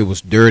if it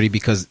was dirty,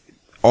 because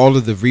all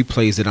of the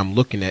replays that I'm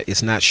looking at,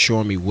 it's not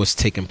showing me what's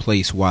taking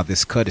place while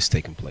this cut is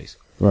taking place.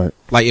 Right.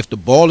 Like, if the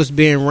ball is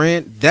being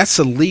ran, that's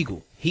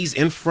illegal. He's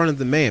in front of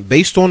the man.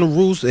 Based on the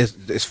rules,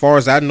 as far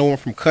as I know him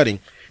from cutting,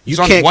 he's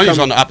on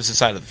the opposite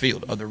side of the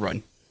field of the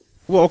run.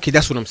 Well, okay,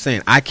 that's what I'm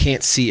saying. I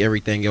can't see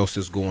everything else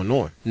that's going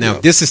on. Now,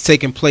 if this is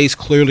taking place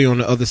clearly on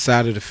the other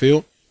side of the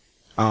field,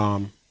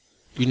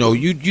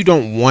 you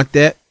don't want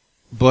that,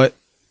 but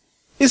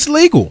it's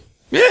legal.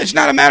 Yeah, it's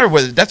not a matter of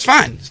whether that's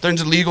fine. It's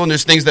things illegal, and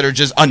there's things that are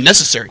just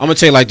unnecessary. I'm gonna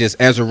tell you like this: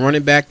 as a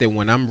running back, that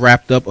when I'm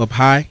wrapped up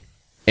high,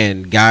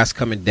 and guys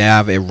come and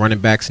dive at running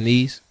backs'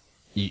 knees,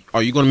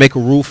 are you going to make a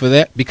rule for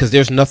that? Because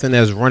there's nothing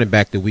as a running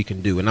back that we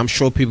can do. And I'm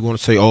sure people are going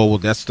to say, oh, well,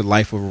 that's the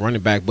life of a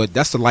running back. But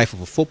that's the life of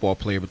a football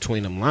player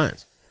between them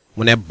lines.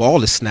 When that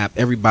ball is snapped,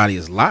 everybody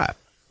is live.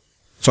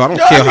 So I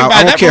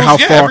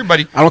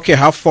don't care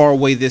how far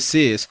away this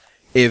is.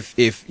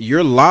 if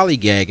you're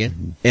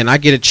lollygagging and I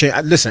get a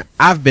chance, listen,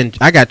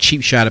 I got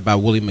cheap shot about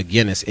Willie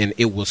McGinnis, and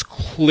it was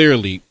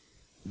clearly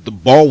the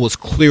ball was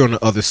clear on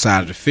the other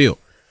side of the field.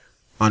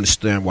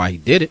 Understand why he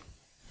did it.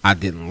 I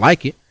didn't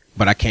like it,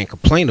 but I can't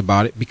complain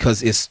about it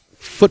because it's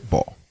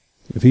football.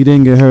 If he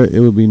didn't get hurt, it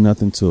would be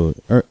nothing to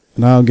it.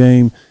 In our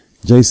game,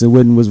 Jason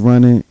Witten was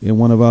running, and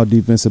one of our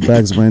defensive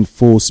backs ran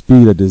full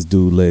speed at this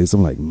dude's legs.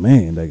 I'm like,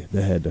 man, that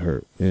had to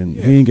hurt, and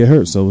he didn't get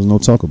hurt, so there was no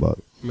talk about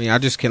it. I mean, I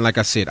just can't, like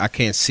I said, I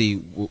can't see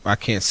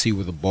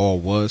where the ball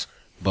was,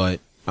 but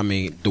I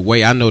mean, the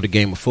way I know the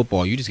game of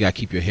football, you just gotta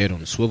keep your head on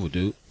the swivel,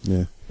 dude.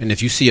 Yeah. And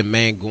if you see a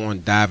man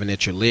diving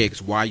at your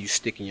legs, why are you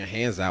sticking your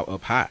hands out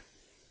up high?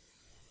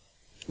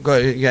 Go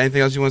ahead. You got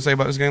anything else you want to say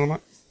about this game,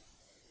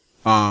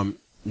 Lamont?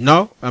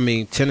 No. I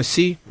mean,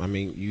 Tennessee. I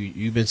mean,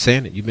 you've been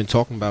saying it. You've been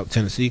talking about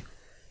Tennessee,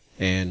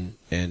 and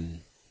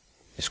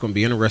it's going to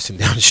be interesting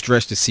down the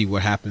stretch to see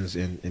what happens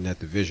in that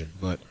division.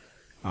 But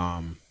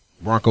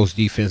Broncos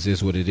defense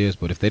is what it is.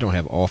 But if they don't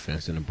have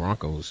offense, then the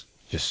Broncos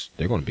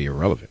they're going to be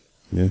irrelevant.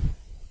 Yeah.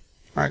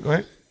 All right, go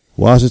ahead.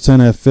 Washington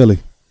at Philly.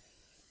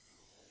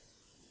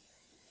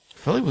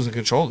 Philly was in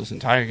control this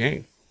entire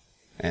game,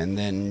 and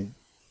then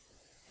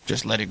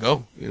just let it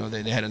go. You know,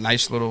 they had a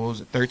nice little, what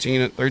was it,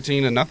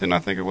 13-0, I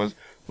think it was,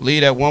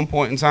 lead at one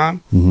point in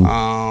time.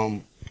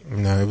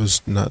 Mm-hmm. No, it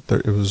was not.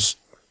 It was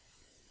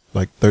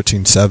like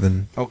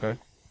 13-7. Okay,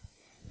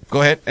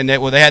 go ahead. And they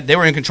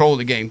were in control of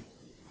the game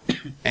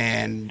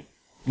and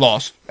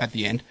lost at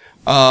the end.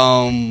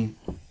 The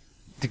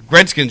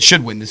Redskins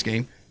should win this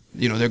game.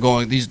 You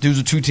know, these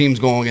are two teams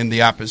going in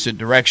the opposite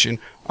direction.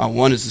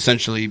 One is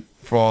essentially,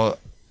 for all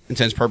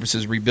intents and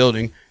purposes,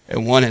 rebuilding,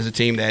 and one has a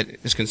team that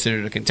is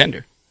considered a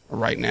contender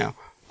right now.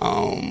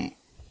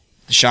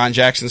 Deshaun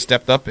Jackson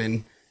stepped up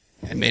and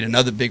made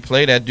another big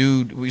play. That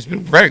dude, he's been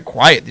very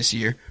quiet this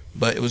year,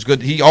 but it was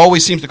good. He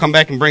always seems to come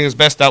back and bring his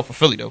best out for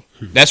Philly, though.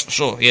 That's for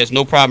sure. He has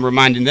no problem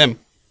reminding them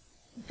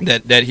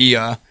that he,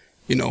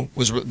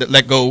 was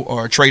let go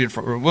or traded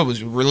for, or what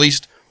was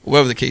released,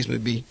 whatever the case may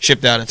be,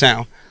 shipped out of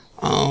town.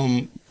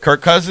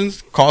 Kirk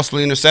Cousins,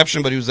 costly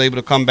interception, but he was able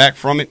to come back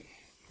from it.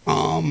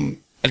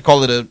 I'd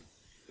call it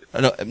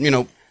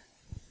a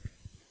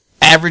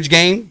average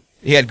game.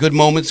 He had good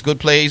moments, good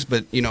plays,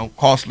 but,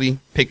 costly,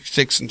 pick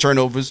six and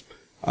turnovers.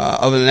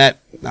 Other than that,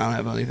 I don't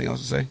have anything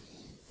else to say.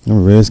 The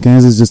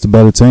Redskins is just a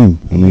better team.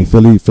 I mean,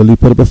 Philly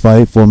put up a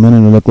fight for a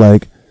minute. It looked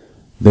like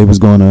they was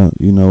going to,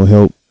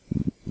 help,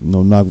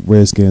 knock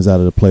Redskins out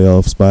of the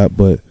playoff spot.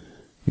 But,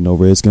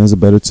 Redskins a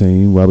better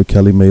team. Robert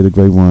Kelly made a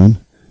great run.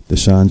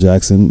 Deshaun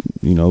Jackson,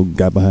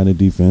 got behind the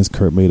defense.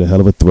 Kurt made a hell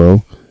of a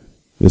throw.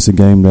 It's a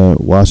game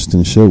that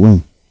Washington should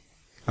win.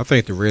 I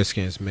think the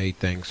Redskins made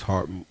things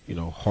hard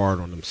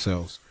on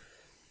themselves.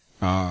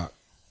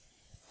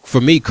 For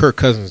me, Kirk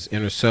Cousins'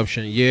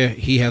 interception, yeah,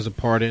 he has a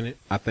part in it.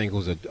 I think it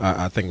was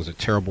a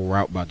terrible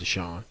route by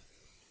Deshaun.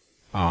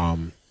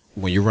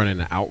 When you're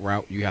running an out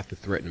route, you have to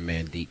threaten a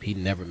man deep. He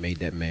never made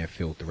that man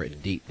feel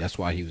threatened deep. That's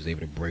why he was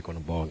able to break on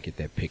the ball and get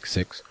that pick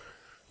six.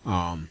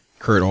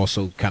 Kurt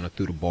also kind of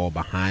threw the ball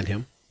behind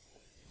him.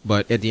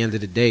 But at the end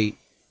of the day,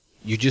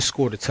 you just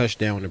scored a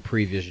touchdown in the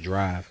previous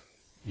drive.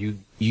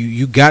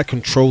 You got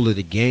control of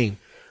the game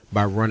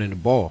by running the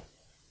ball.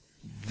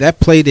 That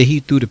play that he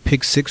threw the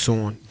pick six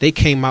on, they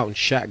came out in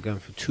shotgun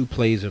for 2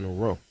 plays in a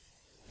row.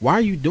 Why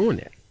are you doing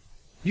that?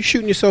 You're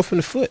shooting yourself in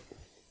the foot.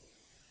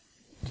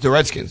 The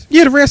Redskins.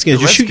 Yeah, the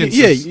Redskins. You're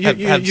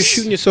Redskins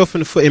shooting yourself in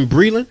the foot. And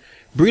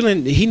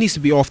Breland, he needs to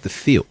be off the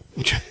field.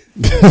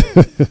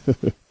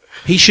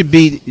 He should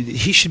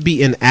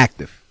be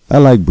inactive. I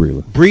like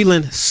Breland.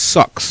 Breland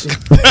sucks.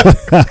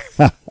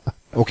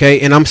 Okay,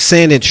 and I'm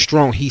saying it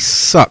strong. He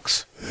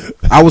sucks.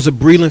 I was a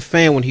Breland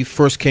fan when he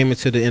first came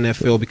into the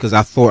NFL because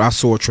I thought I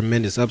saw a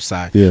tremendous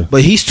upside. Yeah.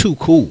 But he's too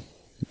cool.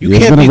 You Yeah,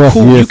 can't it's be been a rough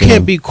cool. year You for can't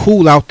him. be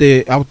cool out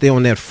there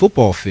on that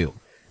football field.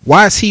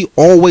 Why is he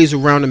always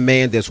around a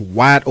man that's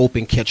wide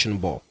open catching the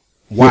ball?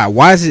 Why? Yeah.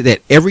 Why is it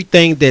that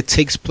everything that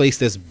takes place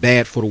that's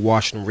bad for the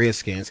Washington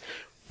Redskins,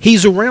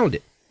 he's around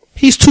it?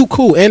 He's too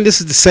cool. And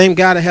this is the same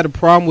guy that had a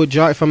problem with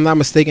Josh, if I'm not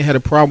mistaken, had a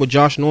problem with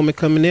Josh Norman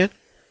coming in.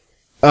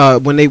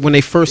 When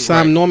they first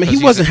signed Right, Norman, he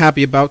 'cause wasn't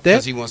happy about that.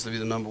 Because he wants to be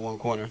the number one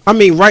corner. I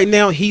mean, right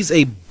now, he's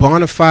a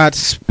bona fide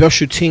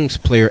special teams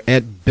player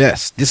at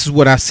best. This is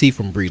what I see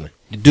from Breland.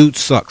 The dude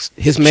sucks.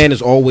 His man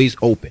is always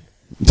open.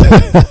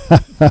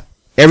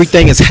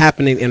 Everything is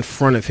happening in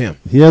front of him.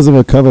 He hasn't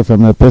recovered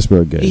from that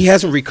Pittsburgh game. He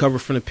hasn't recovered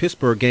from the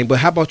Pittsburgh game. But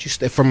how about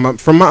you?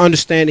 From my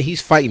understanding, he's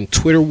fighting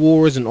Twitter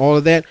wars and all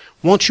of that.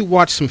 Won't you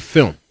watch some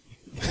film?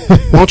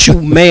 Won't you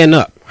man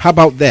up? How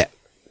about that?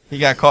 He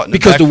got caught in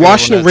Because the backfield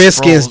Washington when that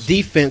Redskins scrolls.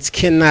 defense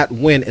cannot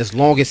win as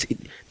long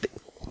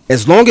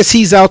as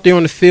he's out there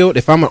on the field.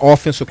 If I'm an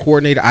offensive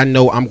coordinator, I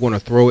know I'm going to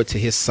throw it to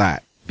his side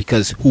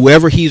because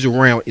whoever he's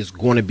around is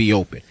going to be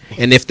open.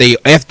 And if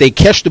they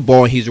catch the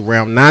ball and he's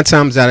around, 9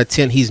 times out of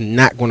 10, he's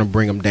not going to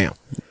bring him down.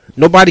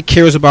 Nobody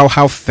cares about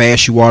how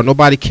fast you are.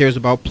 Nobody cares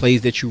about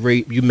plays that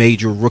you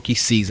made your rookie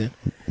season.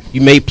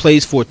 You made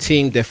plays for a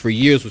team that for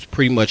years was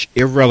pretty much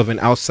irrelevant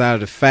outside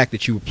of the fact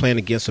that you were playing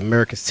against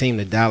America's team,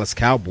 the Dallas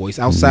Cowboys.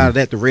 Outside of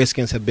that, the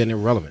Redskins have been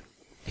irrelevant.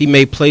 He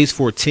made plays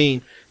for a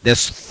team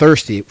that's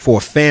thirsty, for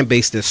a fan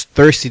base that's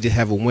thirsty to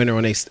have a winner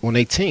on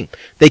a team.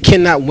 They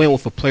cannot win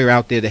with a player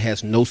out there that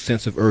has no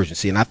sense of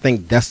urgency. And I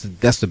think that's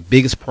the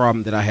biggest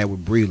problem that I have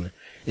with Breland,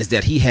 is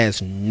that he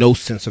has no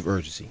sense of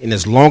urgency. And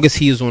as long as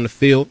he is on the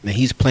field and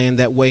he's playing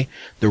that way,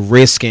 the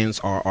Redskins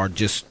are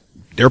just,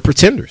 they're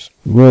pretenders.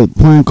 Well,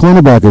 playing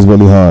cornerback is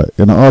really hard,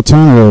 and the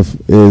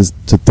alternative is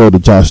to throw to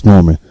Josh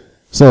Norman.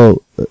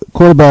 So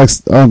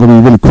quarterbacks aren't going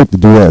to be really quick to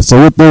do that.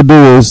 So what they'll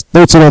do is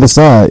throw to the other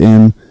side,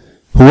 and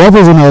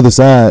whoever's on the other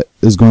side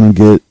is going to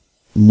get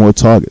more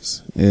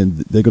targets, and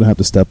they're going to have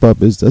to step up.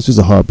 That's just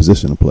a hard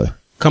position to play.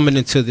 Coming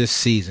into this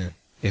season,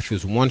 if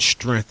there's one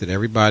strength that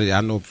everybody, I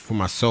know for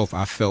myself,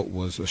 I felt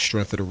was a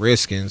strength of the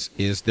Redskins,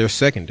 is their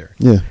secondary.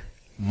 Yeah.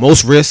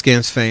 Most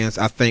Redskins fans,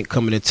 I think,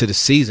 coming into the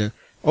season,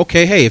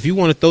 okay, hey, if you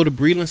want to throw the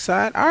Breland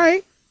side, all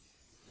right.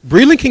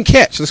 Breland can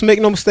catch. Let's make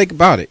no mistake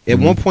about it. At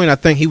one point, I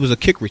think he was a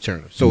kick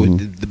returner. So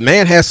the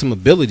man has some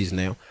abilities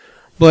now.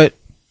 But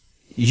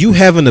you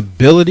have an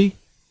ability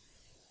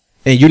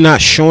and you're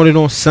not showing it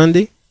on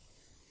Sunday.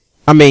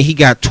 I mean, he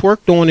got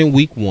twerked on in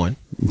week 1.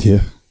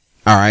 Yeah.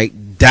 All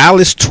right.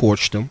 Dallas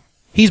torched him.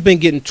 He's been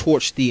getting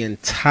torched the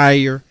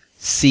entire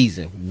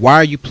season. Why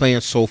are you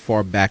playing so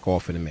far back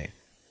off of the man?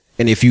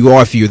 And if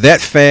you're that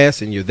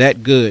fast and you're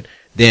that good,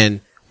 then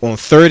on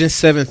 3rd and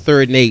 7,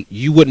 3rd and 8,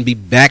 you wouldn't be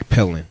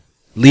backpedaling,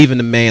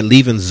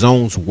 leaving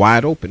zones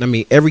wide open. I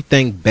mean,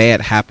 everything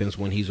bad happens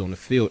when he's on the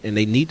field, and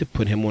they need to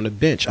put him on the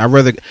bench. I'd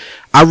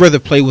rather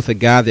play with a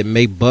guy that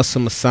may bust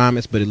some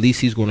assignments, but at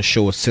least he's going to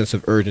show a sense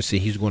of urgency.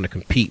 He's going to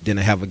compete, than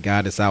to have a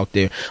guy that's out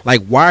there.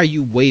 Like, why are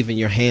you waving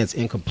your hands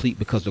incomplete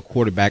because the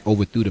quarterback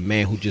overthrew the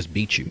man who just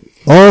beat you?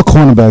 All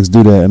cornerbacks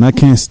do that, and I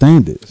can't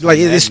stand it. It's like,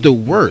 it's the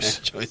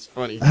worst. It's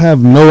funny. I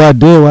have no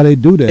idea why they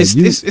do that.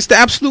 It's the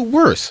absolute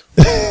worst.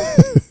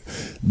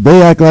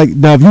 They act like,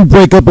 now if you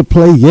break up a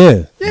play,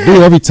 do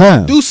it every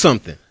time. Do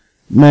something.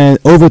 Man,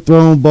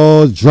 overthrown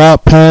balls,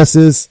 drop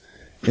passes,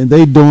 and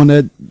they doing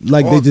that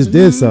like they just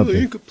did something.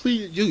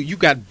 You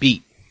got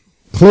beat.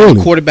 Clearly.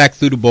 The quarterback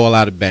threw the ball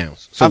out of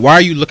bounds. So why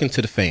are you looking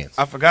to the fans?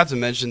 I forgot to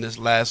mention this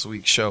last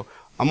week's show.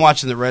 I'm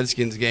watching the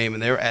Redskins game,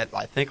 and they're at,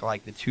 I think,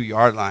 like the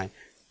 2-yard line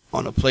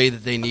on a play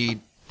that they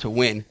need to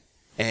win.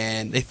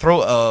 And they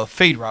throw a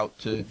fade route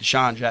to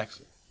Deshaun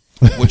Jackson,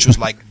 which was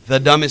like the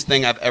dumbest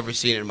thing I've ever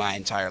seen in my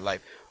entire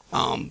life.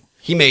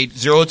 He made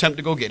 0 attempt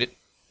to go get it.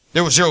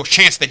 There was 0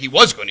 chance that he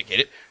was going to get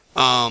it.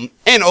 And,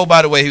 oh,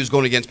 by the way, he was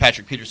going against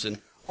Patrick Peterson,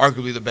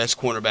 arguably the best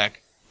cornerback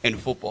in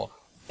football.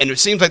 And it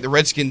seems like the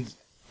Redskins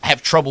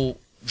have trouble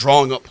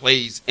drawing up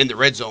plays in the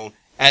red zone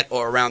at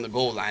or around the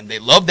goal line. They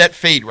love that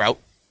fade route.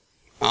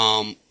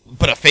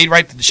 But a fade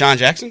route to Deshaun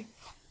Jackson?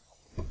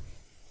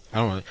 I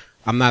don't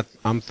know.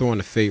 I'm throwing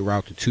a fade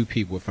route to 2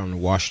 people if I'm the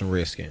Washington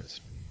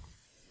Redskins.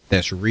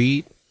 That's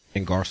Reed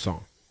and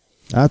Garcon.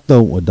 I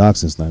throw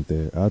Doxson's not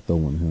there. I throw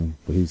one of him,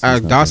 but he's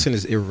Dawson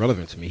is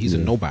irrelevant to me. He's a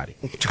nobody.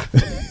 He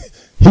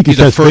can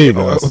catch fade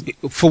routes.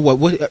 For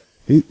what?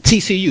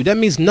 TCU. That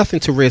means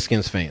nothing to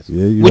Redskins fans.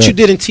 Yeah, what you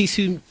did in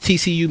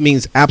TCU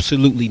means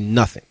absolutely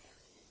nothing.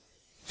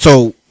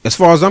 So as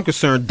far as I'm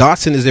concerned,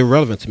 Dotson is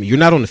irrelevant to me. You're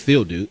not on the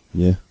field, dude.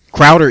 Yeah.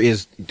 Crowder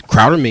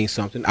means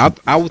something.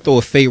 I would throw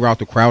a fade route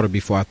to Crowder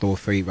before I throw a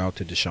fade route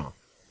to Deshaun.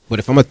 But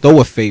if I'm going to throw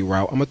a fade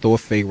route, I'm going to throw a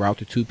fade route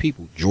to 2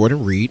 people,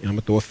 Jordan Reed, and I'm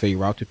going to throw a fade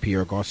route to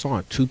Pierre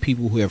Garcon. 2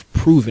 people who have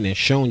proven and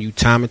shown you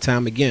time and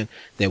time again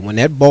that when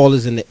that ball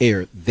is in the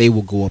air, they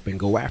will go up and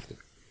go after it.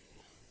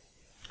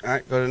 All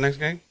right, go to the next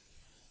game.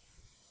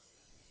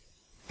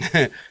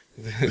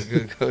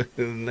 Go to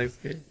the next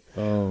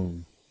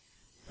game.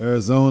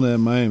 Arizona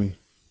and Miami.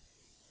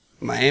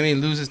 Miami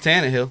loses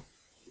Tannehill,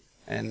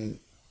 and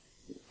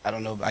I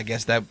don't know. I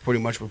guess that pretty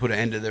much would put an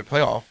end to their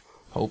playoff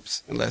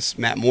hopes, unless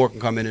Matt Moore can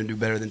come in and do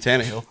better than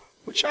Tannehill,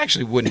 which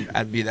actually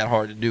wouldn't be that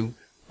hard to do,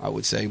 I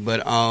would say.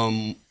 But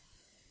again,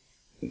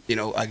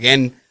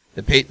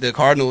 the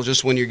Cardinals,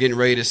 just when you're getting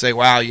ready to say,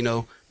 wow,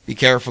 be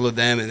careful of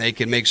them and they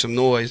can make some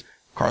noise,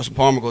 Carson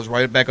Palmer goes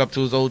right back up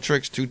to his old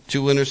tricks, two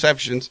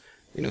interceptions.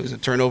 He's a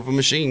turnover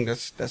machine.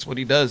 That's what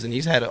he does, and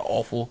he's had an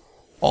awful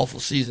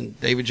season.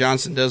 David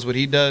Johnson does what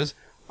he does.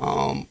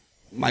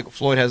 Michael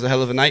Floyd has a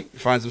hell of a night. He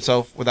finds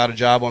himself without a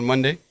job on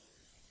Monday.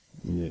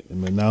 Yeah, I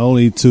mean, not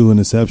only 2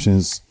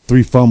 interceptions,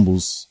 3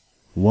 fumbles,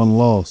 1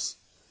 loss.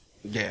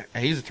 Yeah,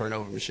 he's a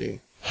turnover machine.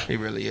 He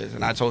really is.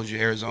 And I told you,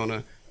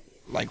 Arizona,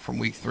 like from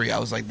week 3, I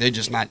was like, they're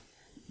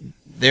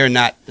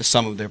not the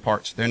sum of their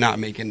parts. They're not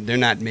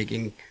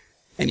making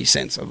any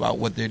sense about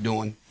what they're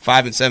doing.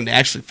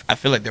 5-7. I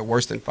feel like they're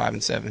worse than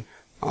 5-7.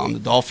 The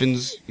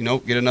Dolphins,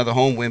 get another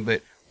home win,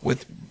 but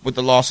with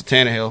the loss of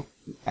Tannehill,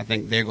 I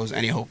think there goes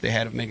any hope they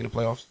had of making the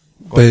playoffs.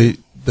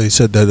 They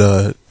said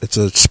that it's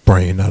a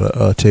sprain, not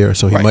a tear,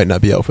 so he might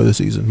not be out for the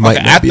season.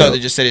 I thought they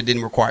just said it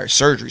didn't require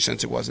surgery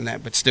since it wasn't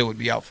that, but still would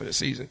be out for the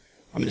season.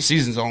 I mean, the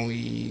season's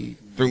only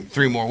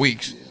 3 more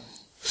weeks.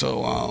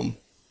 So,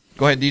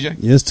 go ahead, DJ.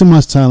 Yeah, there's too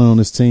much talent on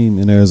this team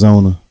in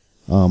Arizona.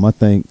 I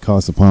think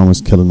Carson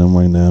Palmer's killing them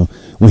right now.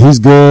 When he's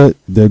good,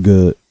 they're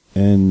good,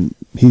 and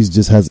he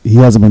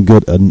hasn't been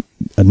good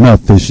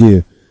enough this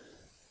year.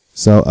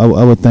 So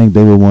I would think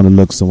they would want to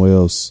look somewhere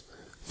else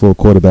for a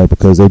quarterback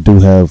because they do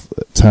have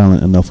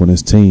talent enough on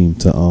this team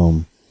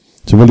to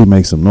really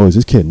make some noise.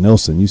 This kid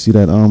Nelson, you see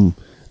that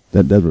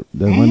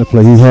running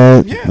play he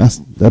had? Yeah.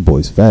 That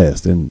boy's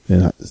fast, and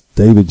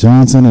David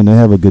Johnson, and they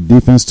have a good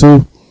defense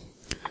too.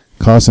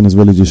 Carson is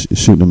really just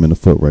shooting them in the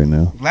foot right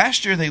now.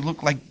 Last year they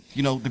looked like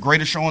the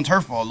greatest show on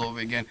turf all over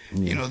again.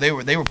 Yeah.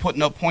 They were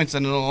putting up points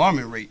at an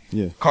alarming rate.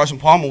 Yeah. Carson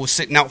Palmer was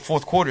sitting out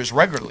fourth quarters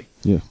regularly.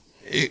 Yeah.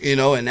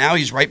 And now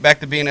he's right back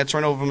to being that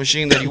turnover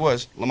machine that he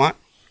was. Lamont?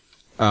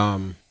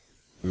 Man,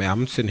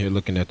 I'm sitting here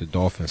looking at the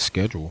Dolphins'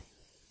 schedule,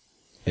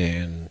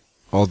 and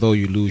although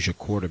you lose your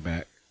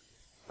quarterback,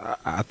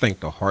 I think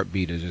the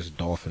heartbeat of this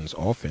Dolphins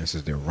offense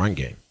is their run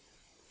game.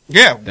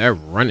 Yeah. Their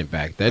running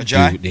back, that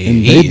Ajay? dude,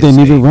 And they didn't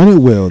even run it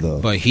well, though.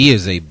 but he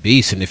is a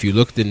beast. And if you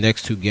look at the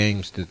next two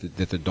games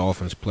that the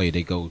Dolphins play,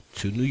 they go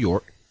to New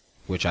York,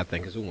 which I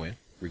think is a win,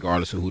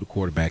 regardless of who the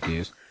quarterback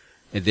is,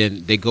 and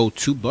then they go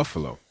to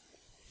Buffalo.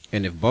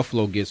 And if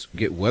Buffalo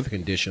get weather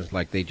conditions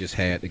like they just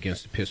had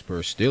against the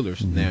Pittsburgh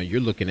Steelers, now you're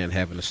looking at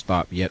having to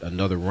stop yet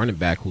another running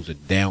back who's a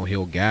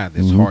downhill guy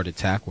that's hard to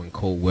tackle in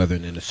cold weather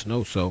and in the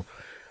snow. So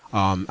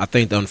I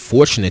think the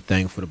unfortunate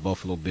thing for the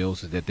Buffalo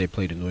Bills is that they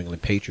played the New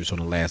England Patriots on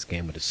the last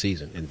game of the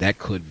season, and that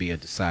could be a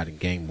deciding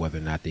game whether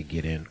or not they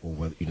get in, or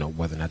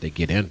whether or not they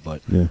get in.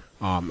 But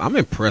I'm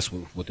impressed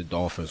with what the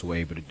Dolphins were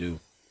able to do.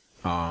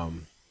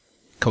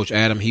 Coach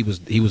Adam, he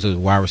was a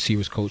wide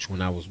receivers coach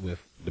when I was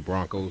with the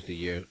Broncos the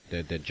year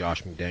that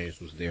Josh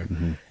McDaniels was there,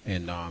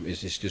 and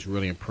it's just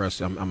really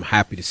impressive. I'm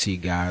happy to see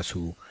guys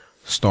who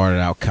started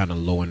out kind of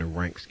low in the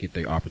ranks get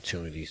their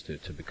opportunities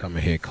to become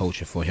a head coach,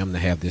 and for him to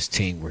have this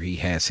team where he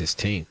has his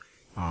team,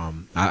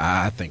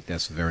 I think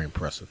that's very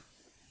impressive.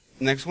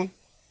 Next one.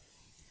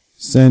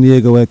 San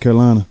Diego at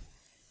Carolina.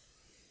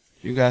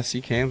 You guys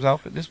see Cam's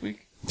outfit this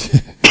week?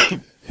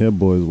 That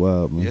boy's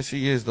wild, man. Yes,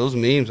 he is. Those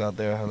memes out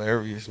there are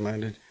hilarious,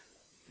 man.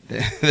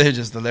 They're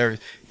just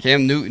hilarious.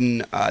 Cam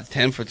Newton,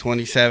 10 for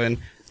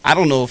 27. I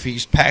don't know if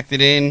he's packed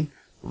it in,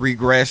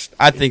 regressed.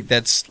 I think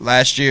that's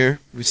last year.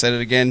 We said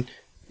it again.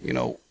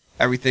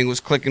 Everything was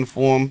clicking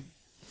for him.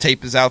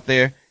 Tape is out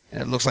there,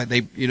 and it looks like they,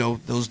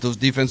 those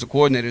defensive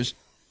coordinators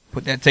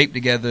put that tape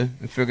together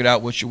and figured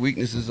out what your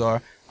weaknesses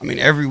are. I mean,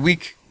 every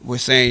week we're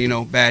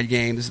saying, bad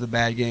game. This is a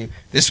bad game.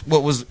 This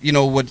what was,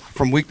 what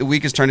from week to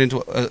week has turned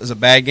into as a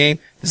bad game.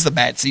 This is a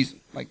bad season.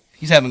 Like,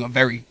 he's having a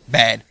very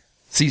bad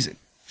season.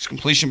 His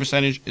completion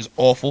percentage is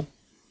awful.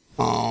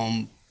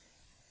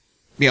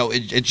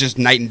 It's just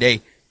night and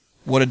day.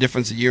 What a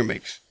difference a year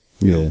makes.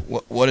 Yeah.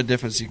 What a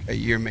difference a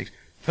year makes.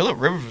 Phillip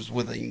Rivers was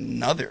with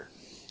another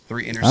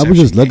 3 interceptions. I was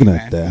just looking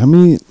at that. A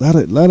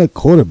lot of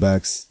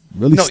quarterbacks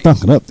really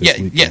stunk it up this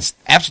week. Yes,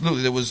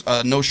 absolutely. There was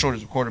no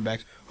shortage of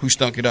quarterbacks who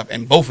stunk it up,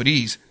 and both of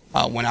these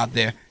went out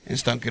there and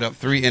stunk it up.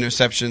 3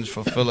 interceptions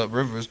for Phillip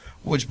Rivers,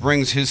 which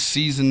brings his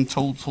season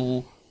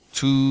total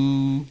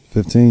to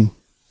 17.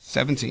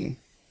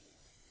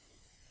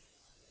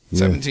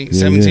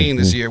 17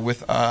 this year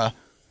with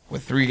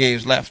 3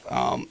 games left.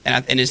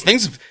 And his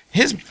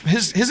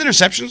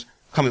interceptions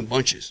come in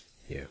bunches.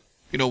 Yeah.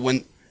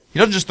 When he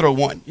doesn't just throw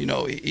one,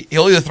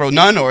 he'll either throw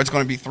none or it's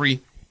going to be 3,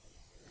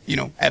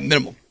 at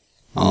minimum.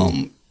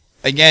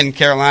 Again,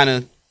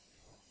 Carolina,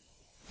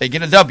 they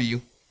get a W,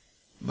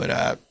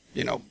 but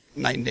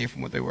night and day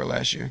from what they were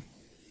last year.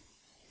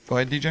 Go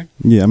ahead, DJ.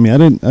 Yeah, I mean, I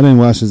didn't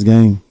watch this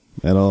game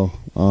at all.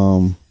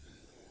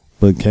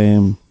 But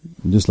Cam,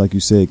 just like you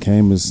said,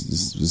 Cam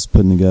is just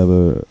putting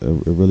together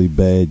a really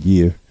bad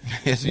year.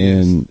 Yes, he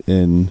is.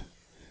 And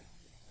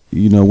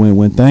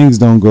when things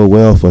don't go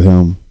well for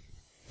him,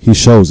 he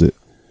shows it.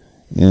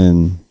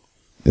 And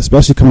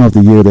especially coming off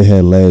the year they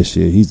had last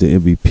year, he's the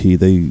MVP.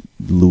 They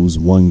lose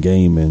 1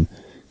 game, and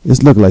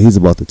it's looking like he's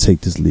about to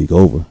take this league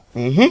over.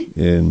 Mm-hmm.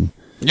 And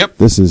yep,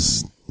 this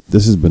has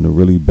been a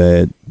really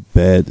bad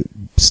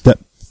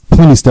step.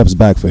 Plenty steps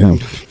back for him.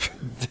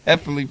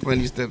 Definitely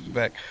plenty steps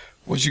back.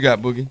 What you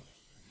got, Boogie?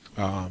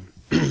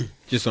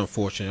 Just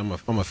unfortunate.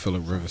 I'm a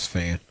Phillip Rivers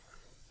fan.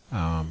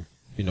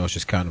 It's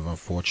just kind of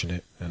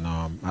unfortunate. And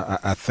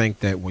I think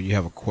that when you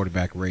have a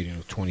quarterback rating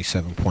of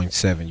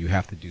 27.7, you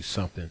have to do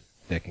something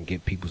that can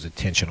get people's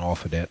attention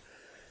off of that.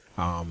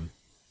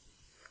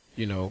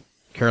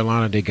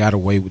 Carolina, they got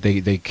away with,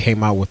 they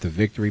came out with the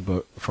victory,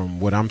 but from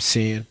what I'm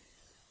seeing,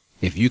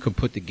 if you can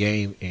put the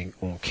game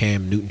on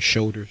Cam Newton's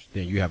shoulders,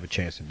 then you have a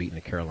chance of beating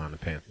the Carolina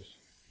Panthers.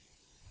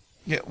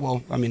 Yeah,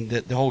 well, I mean,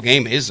 the whole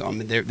game is.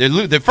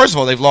 They're first of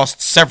all, they've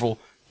lost several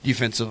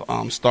defensive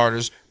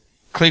starters.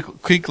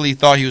 Kuechly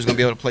thought he was going to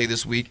be able to play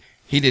this week.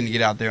 He didn't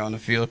get out there on the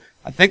field.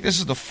 I think this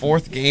is the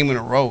 4th game in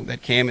a row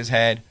that Cam has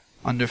had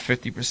under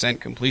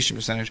 50% completion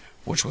percentage,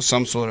 which was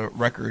some sort of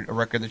record, a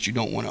record that you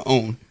don't want to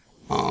own.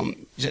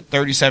 He's at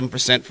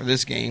 37% for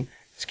this game.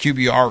 His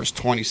QBR is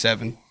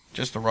 27.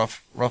 Just a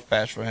rough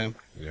patch for him.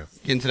 Yeah.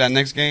 Get into that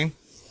next game.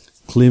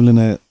 Cleveland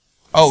at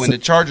Oh, and the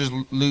Chargers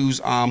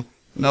lose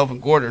Melvin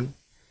Gordon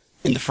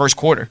in the first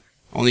quarter,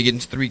 only getting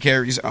 3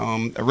 carries.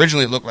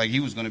 Originally, it looked like he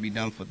was going to be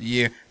done for the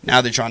year.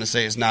 Now they're trying to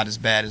say it's not as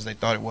bad as they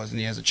thought it was, and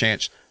he has a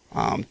chance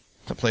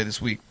to play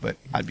this week, but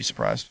I'd be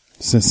surprised.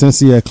 Since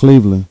he at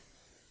Cleveland,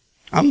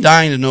 I'm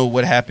dying to know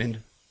what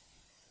happened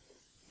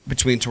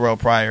between Terrell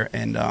Pryor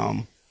and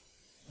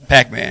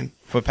Pac-Man,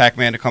 for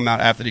Pac-Man to come out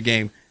after the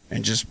game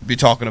and just be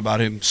talking about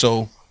him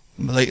so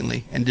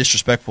blatantly and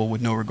disrespectful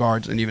with no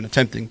regards, and even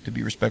attempting to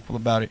be respectful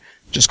about it,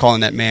 just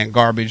calling that man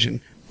garbage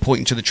and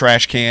pointing to the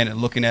trash can and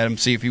looking at him,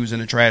 see if he was in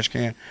the trash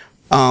can.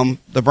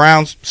 The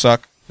Browns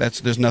suck.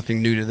 There's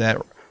nothing new to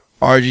that.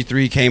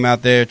 RG3 came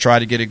out there, tried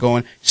to get it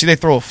going. See, they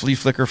throw a flea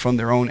flicker from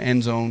their own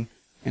end zone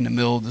in the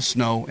middle of the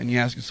snow, and you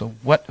ask yourself,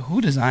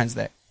 who designs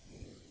that?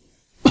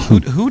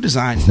 Who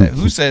designs that?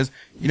 Who says,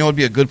 you know, it'd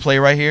be a good play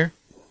right here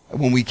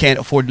when we can't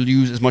afford to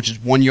use as much as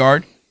 1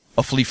 yard,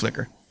 a flea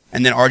flicker.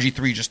 And then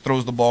RG3 just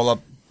throws the ball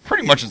up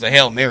pretty much as a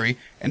Hail Mary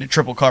and a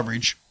triple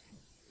coverage.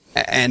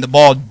 And the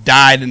ball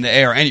died in the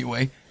air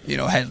anyway. You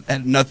know,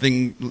 had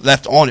nothing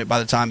left on it by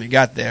the time he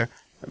got there.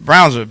 The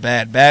Browns are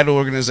bad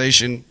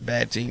organization,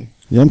 bad team.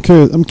 Yeah, I'm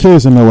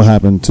curious to know what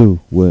happened too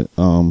with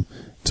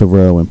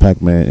Terrell and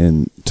Pac-Man.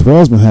 And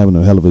Terrell's been having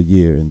a hell of a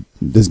year in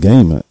this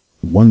game.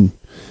 1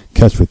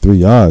 catch for 3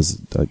 yards.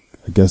 I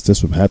guess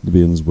this would have to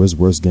be in his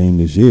worst game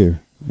this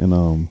year.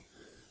 And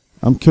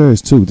I'm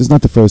curious too. This is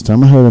not the first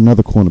time I heard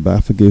another cornerback.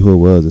 I forget who it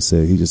was that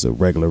said he's just a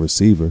regular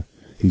receiver.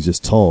 He's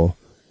just tall,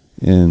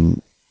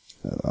 and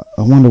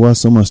I wonder why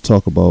so much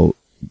talk about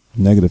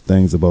negative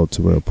things about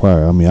Terrell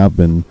Pryor. I mean, I've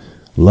been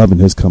loving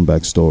his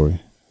comeback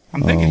story.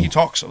 I'm thinking he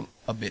talks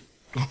a bit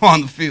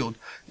on the field.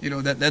 You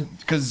know, that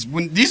because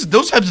when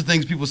those types of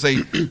things people say,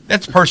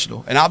 that's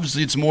personal, and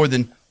obviously it's more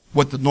than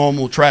what the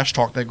normal trash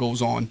talk that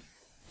goes on,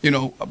 you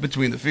know,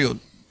 between the field,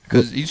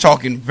 because he's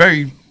talking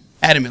very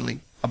adamantly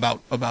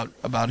about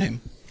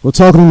him. Well,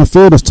 talking on the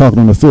field is talking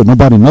on the field.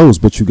 Nobody knows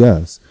but you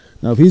guys.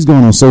 Now, if he's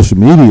going on social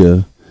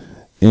media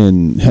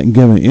and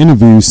giving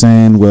interviews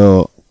saying,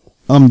 well,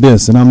 I'm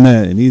this and I'm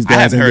that, and these guys,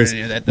 I haven't heard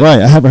any of that, though.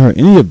 Right, I haven't heard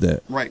any of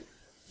that. Right.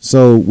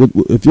 So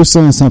if you're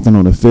saying something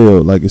on the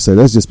field, like you said,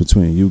 that's just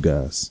between you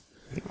guys.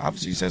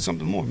 Obviously, he said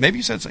something more. Maybe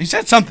he said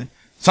something.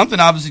 Something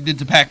obviously did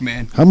to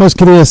Pac-Man. How much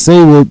could he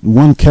say with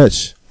 1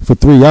 catch for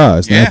 3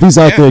 yards? Now, Yeah, if he's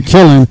out there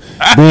killing,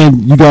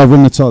 then you got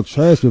room to talk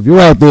trash. But if you're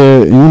out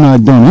there and you're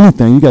not doing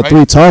anything, you got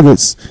 3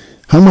 targets,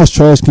 how much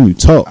trash can you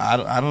talk?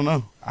 I don't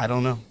know.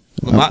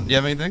 Lamont, do you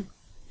have anything?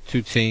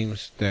 2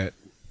 teams that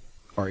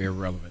are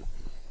irrelevant.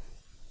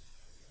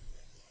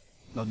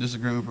 No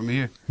disagreement from me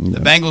here. Yeah.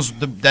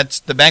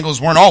 The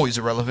Bengals weren't always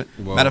irrelevant.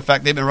 Well, Matter of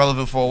fact, they've been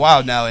relevant for a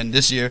while now, and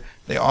this year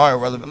they are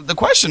irrelevant. The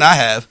question I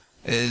have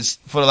is,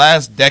 for the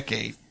last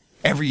decade,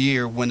 every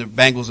year when the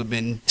Bengals have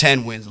been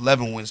 10 wins,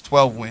 11 wins,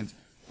 12 wins,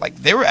 like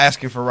they were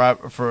asking for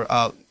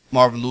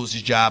Marvin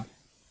Lewis's job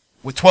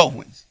with 12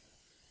 wins.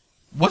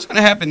 What's going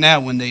to happen now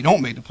when they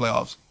don't make the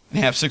playoffs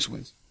and have 6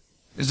 wins?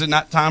 Is it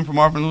not time for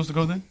Marvin Lewis to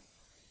go then?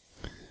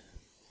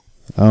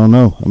 I don't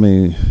know. I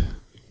mean,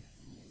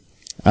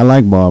 I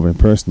like Marvin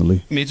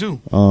personally. Me too.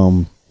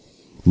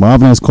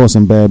 Marvin has caught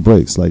some bad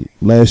breaks. Like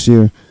last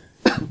year,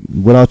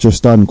 without your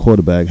starting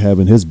quarterback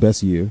having his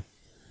best year,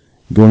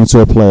 going into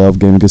a playoff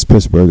game against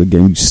Pittsburgh, a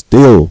game you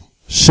still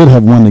should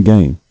have won the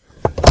game,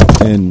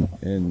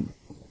 and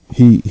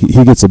he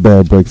gets a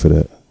bad break for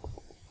that.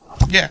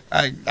 Yeah,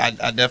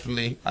 I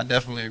definitely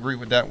agree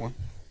with that one.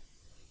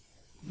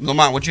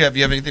 Lamont, what you have? Do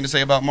you have anything to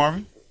say about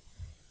Marvin?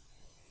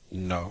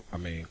 No, I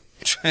mean,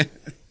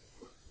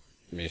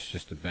 it's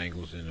just the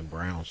Bengals and the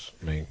Browns.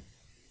 I mean,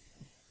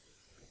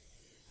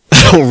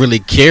 I don't really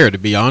care, to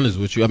be honest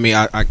with you. I mean,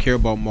 I care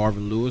about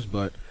Marvin Lewis,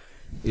 but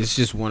it's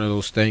just one of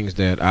those things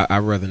that I'd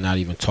rather not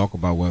even talk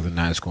about whether or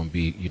not it's going to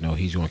be, you know,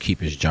 he's going to keep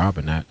his job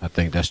or not. I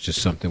think that's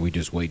just something we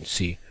just wait and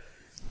see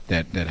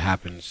that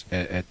happens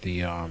at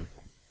the end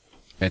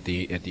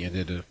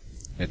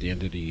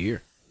of the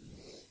year.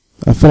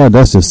 I feel like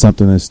that's just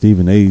something that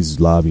Stephen A's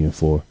lobbying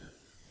for,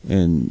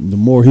 and the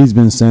more he's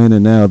been saying it,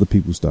 now other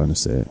people starting to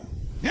say it.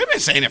 They've been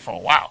saying it for a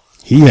while.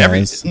 He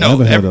has. I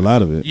haven't heard a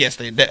lot of it.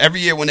 Yes, every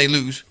year when they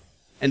lose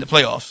in the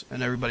playoffs,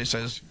 and everybody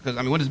says, because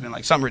I mean, what has it been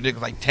like? Something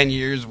ridiculous, like 10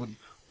 years would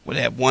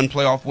they have 1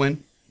 playoff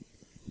win?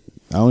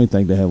 I only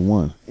think they have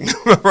 1.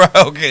 Right,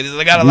 okay,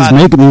 they got a He's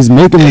lot. He's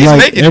making it like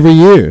making it. every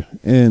year,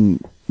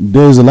 and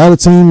there's a lot of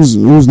teams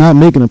who's not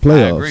making the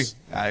playoffs.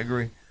 I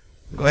agree.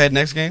 Go ahead,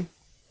 next game.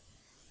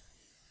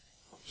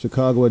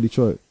 Chicago or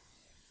Detroit?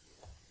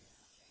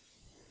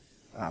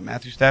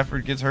 Matthew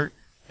Stafford gets hurt.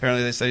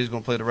 Apparently, they said he's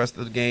going to play the rest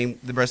of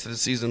the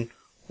season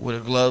with a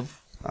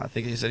glove. I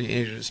think he said he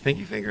injured his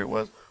pinky finger. It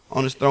was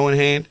on his throwing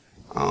hand.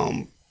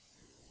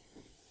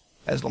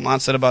 As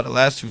Lamont said about the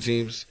last 2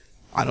 teams,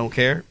 I don't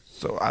care.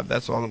 So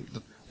that's all.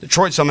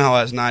 Detroit somehow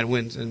has 9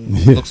 wins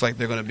and looks like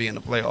they're going to be in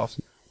the playoffs.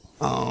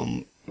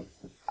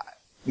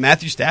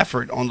 Matthew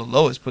Stafford on the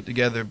lowest put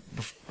together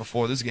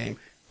before this game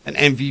an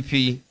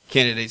MVP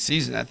candidate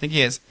season. I think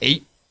he has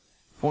 8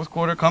 fourth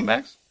quarter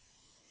comebacks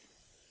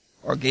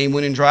or game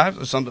winning drives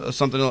or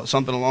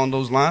something along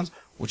those lines.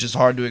 which is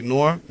hard to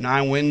ignore.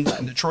 9 wins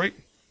in Detroit.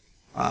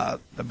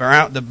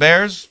 The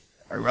Bears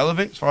are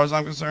irrelevant as far as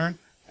I'm concerned.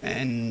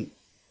 And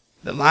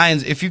the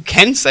Lions, if you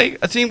can say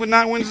a team with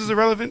 9 wins is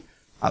irrelevant,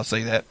 I'll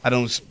say that.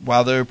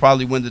 While they'll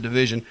probably win the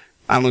division,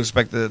 I don't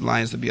expect the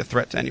Lions to be a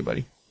threat to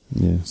anybody.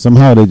 Yeah,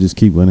 somehow they just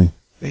keep winning.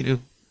 They do.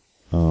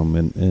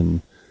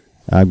 And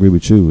I agree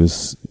with you.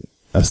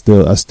 I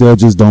still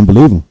just don't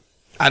believe them.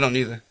 I don't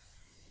either.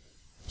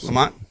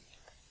 Lamont?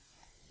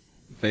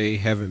 They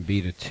haven't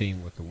beat a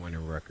team with a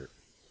winning record.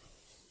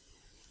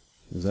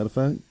 Is that a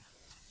fact?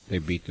 They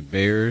beat the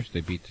Bears,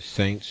 they beat the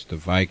Saints, the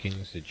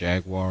Vikings, the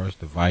Jaguars,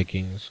 the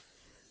Vikings.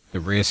 The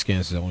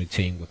Redskins is the only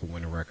team with a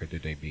winning record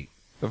that they beat.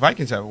 The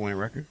Vikings have a winning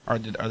record. Are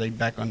they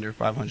back under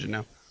 500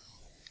 now?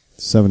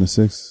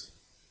 7-6.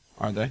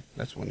 Are they?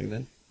 That's winning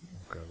then.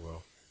 Okay,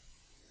 well.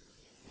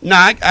 No,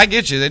 I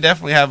get you. They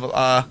definitely have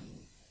a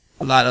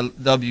lot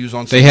of W's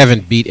on. They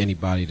haven't beat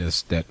anybody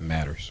that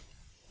matters.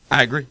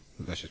 I agree.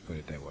 Let's just put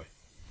it that way.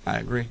 I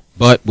agree.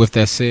 But with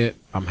that said,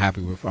 I'm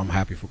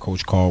happy for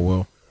Coach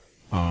Caldwell.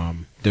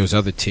 There's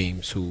other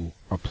teams who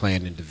are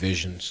playing in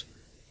divisions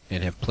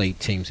and have played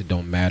teams that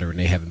don't matter, and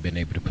they haven't been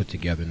able to put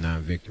together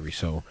 9 victories.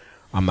 So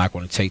I'm not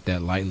going to take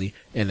that lightly.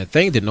 And the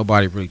thing that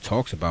nobody really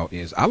talks about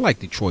is I like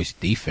Detroit's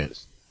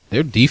defense.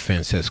 Their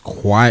defense has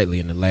quietly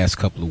in the last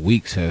couple of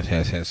weeks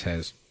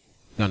has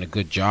done a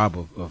good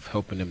job of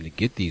helping them to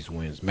get these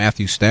wins.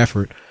 Matthew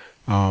Stafford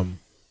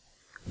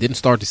didn't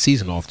start the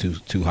season off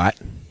too hot.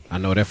 I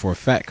know that for a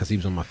fact because he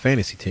was on my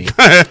fantasy team.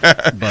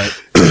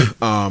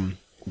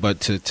 But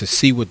to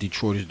see what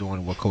Detroit is doing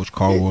and what Coach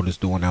Caldwell is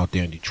doing out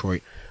there in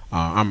Detroit,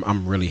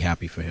 I'm really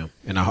happy for him.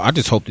 And I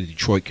just hope that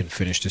Detroit can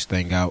finish this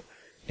thing out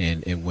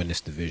and win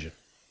this division.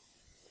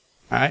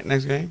 All right,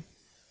 next game.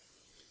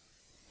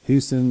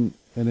 Houston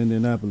and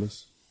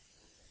Indianapolis.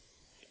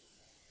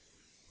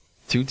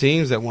 2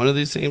 teams that one of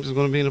these teams is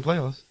going to be in the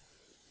playoffs.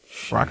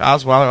 Brock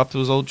Osweiler up to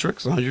his old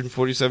tricks,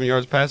 147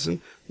 yards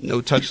passing,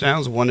 no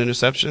touchdowns, 1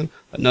 interception.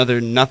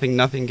 Another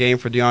nothing game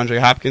for DeAndre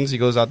Hopkins. He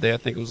goes out there, I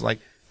think it was like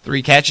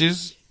 2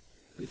 catches,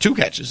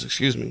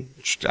 excuse me.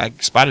 I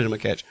spotted him a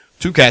catch.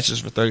 2 catches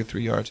for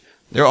 33 yards.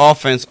 Their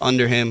offense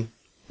under him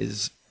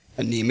is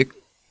anemic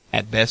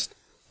at best.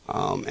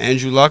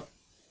 Andrew Luck,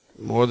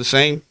 more of the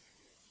same.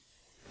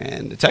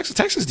 And the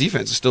Texas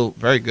defense is still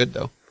very good,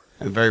 though,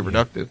 and very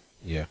productive.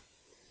 Yeah.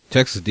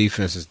 Texas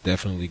defense is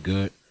definitely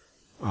good.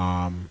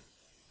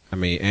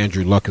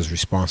 Andrew Luck is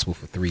responsible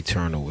for 3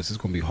 turnovers. It's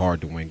going to be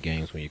hard to win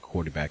games when your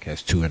quarterback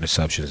has 2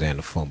 interceptions and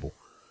a fumble.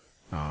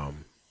 The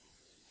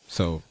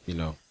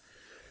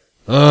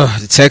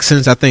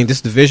Texans, I think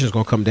this division is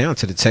going to come down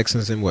to the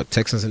Texans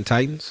and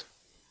Titans?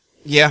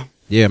 Yeah.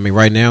 Yeah,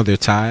 right now they're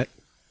tied.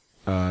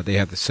 They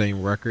have the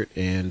same record,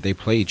 and they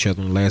play each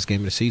other in the last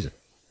game of the season.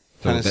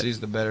 So Tennessee's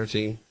the better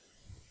team.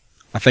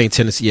 I think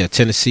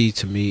Tennessee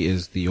to me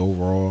is the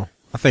overall.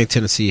 I think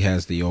Tennessee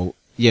has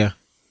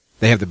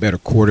they have the better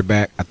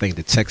quarterback. I think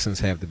the Texans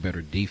have the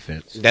better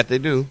defense. That they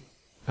do.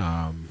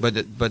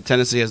 But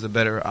Tennessee has the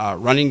better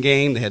running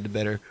game. They had the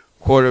better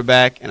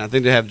quarterback, and I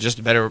think they have just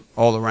a better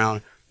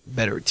all-around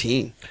better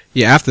team.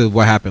 Yeah, after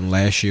what happened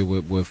last year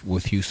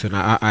with Houston,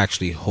 I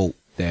actually hope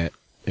that,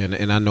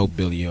 and I know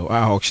Billy O,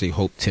 I actually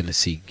hope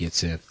Tennessee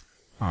gets in.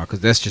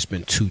 Because that's just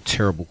been 2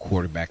 terrible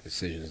quarterback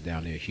decisions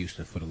down there in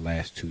Houston for the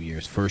last 2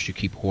 years. First, you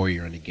keep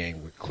Hoyer in the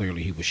game where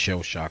clearly he was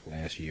shell-shocked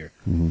last year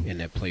in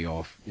that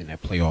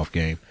playoff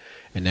game.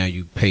 And now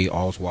you pay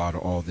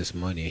Osweiler all this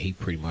money, and he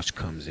pretty much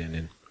comes in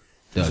and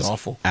does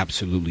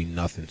absolutely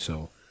nothing.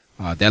 So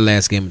that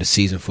last game of the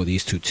season for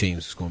these 2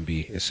 teams is going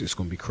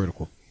to be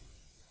critical.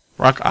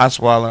 Brock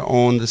Osweiler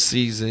on the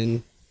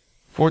season,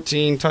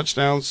 14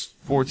 touchdowns,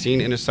 14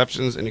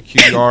 interceptions, and a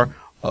QBR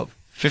of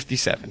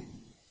 57.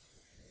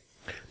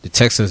 The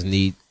Texans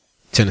need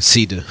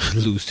Tennessee to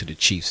lose to the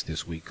Chiefs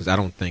this week because I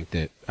don't think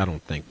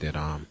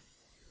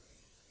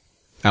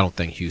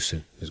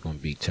Houston is going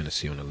to beat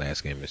Tennessee on the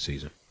last game of the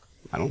season.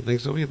 I don't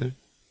think so either.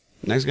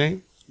 Next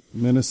game?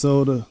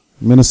 Minnesota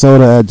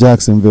at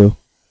Jacksonville.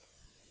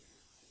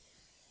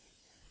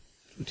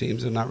 2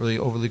 teams I'm not really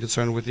overly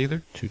concerned with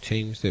either. 2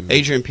 teams that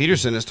Adrian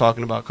Peterson is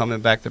talking about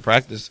coming back to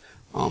practice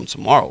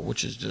tomorrow,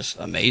 which is just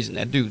amazing.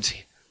 That dude's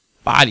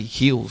body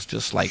heals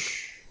just like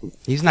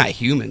he's not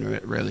human,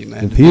 really,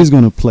 man. If he's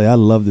going to play, I'd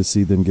love to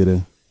see them get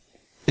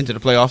into the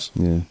playoffs.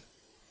 Yeah.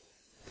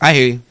 I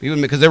hear you.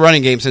 Because their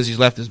running game since he's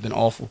left has been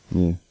awful.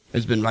 Yeah.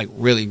 It's been like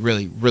really,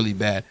 really, really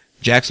bad.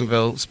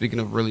 Jacksonville, speaking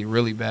of really,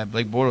 really bad,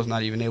 Blake Bortles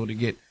not even able to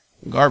get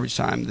garbage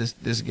time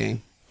this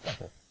game.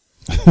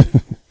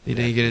 He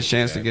didn't get his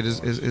chance to get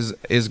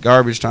his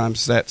garbage time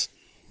sets.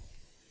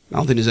 I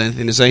don't think there's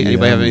anything to say.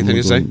 Anybody have anything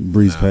to say?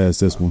 Breeze past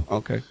this one.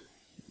 Okay.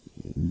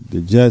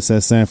 The Jets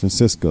at San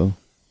Francisco.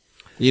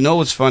 You know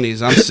what's funny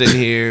is I'm sitting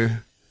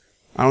here.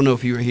 I don't know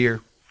if you were here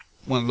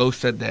when Los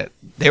said that.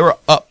 They were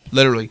up,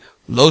 literally.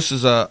 Los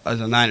is a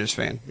Niners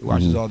fan. He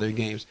watches all their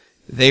games.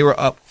 They were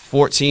up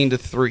 14-3.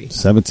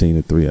 17-3,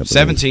 I believe.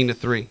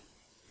 17-3.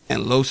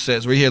 And Los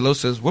says, Los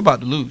says, we're about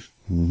to lose.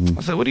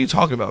 I said, what are you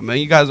talking about, man?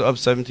 You guys are up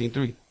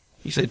 17-3.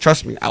 He said,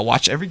 trust me, I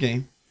watch every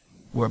game.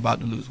 we're about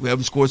to lose. We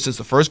haven't scored since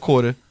the first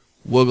quarter.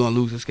 We're going to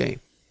lose this game.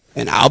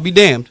 And I'll be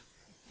damned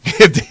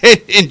if they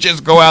didn't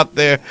just go out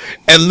there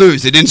and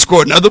lose. They didn't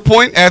score another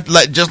point after,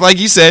 just like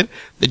he said.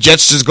 The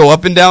Jets just go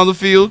up and down the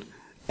field.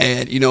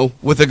 And,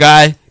 with a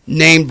guy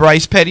named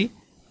Bryce Petty,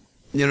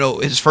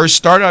 his first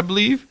start, I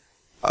believe.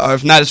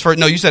 If not his first,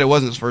 no, you said it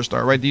wasn't his first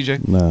start, right,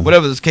 DJ? No.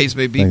 Whatever this case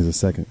may be. I think it's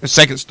the second. A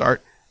second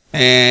start.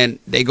 And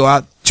they go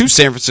out to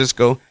San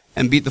Francisco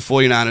and beat the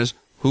 49ers,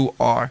 who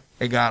are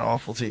a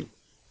god-awful team.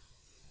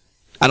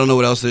 I don't know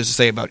what else there is to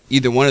say about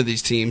either one of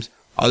these teams,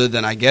 other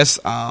than, I guess,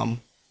 Bortles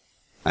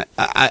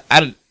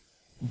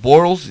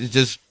is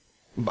just,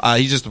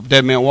 he's just a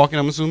dead man walking,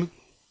 I'm assuming.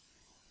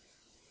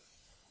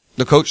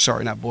 The coach,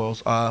 sorry, not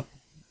Bortles.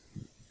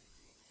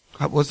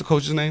 What's the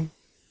coach's name?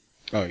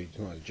 Oh, you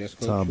talking about the Jets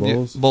coach? Todd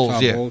Bowles? Bowles,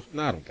 Todd yeah. Bowles?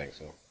 No, I don't think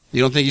so.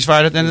 You don't think he's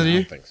fired at the end of the I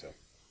year? don't think so.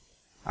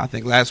 I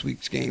think last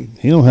week's game.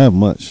 He don't have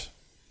much.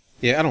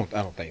 Yeah, I don't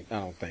think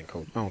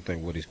Coach. I don't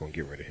think Woody's going to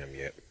get rid of him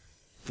yet.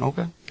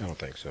 Okay. I don't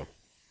think so.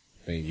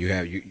 I mean,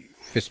 you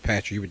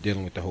Fitzpatrick. You were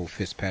dealing with the whole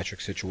Fitzpatrick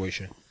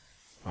situation.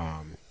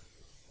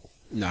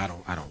 No, I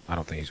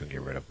don't think he's going to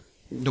get rid of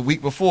him. The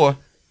week before,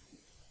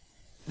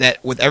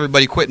 that with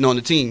everybody quitting on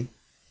the team,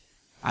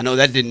 I know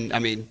that didn't. I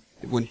mean,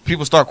 when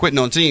people start quitting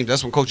on teams,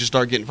 that's when coaches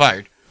start getting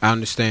fired. I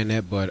understand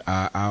that, but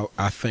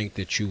I think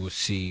that you will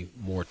see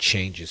more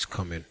changes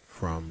coming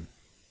from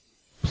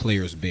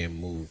players being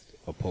moved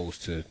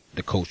opposed to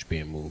the coach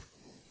being moved.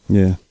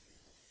 Yeah.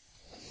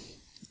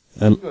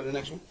 Go to the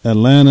next one.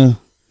 Atlanta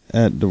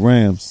at the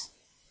Rams.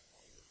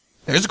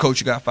 There's a coach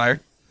who got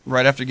fired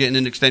right after getting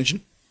an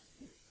extension.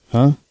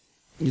 Huh?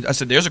 I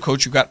said there's a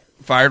coach who got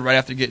fired right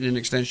after getting an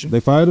extension. They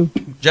fired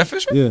him? Jeff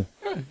Fisher? Yeah.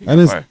 He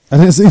got fired. I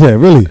didn't see that,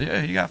 really.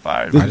 Yeah, he got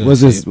fired.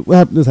 This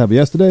happened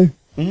yesterday?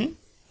 Mm-hmm.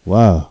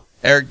 Wow.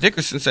 Eric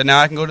Dickerson said, now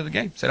I can go to the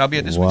game. Said, I'll be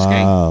at this week's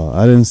game. Wow.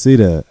 I didn't see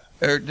that.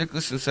 Eric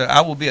Dickerson said,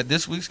 I will be at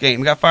this week's game.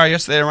 He got fired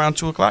yesterday around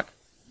 2 o'clock.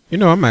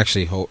 I'm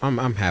actually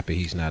I'm happy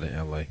he's not in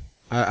L.A.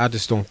 I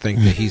just don't think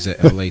that he's an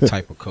L.A.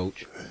 type of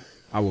coach.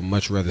 I would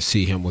much rather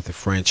see him with a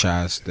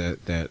franchise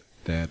that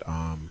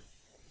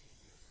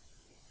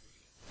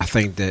I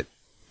think that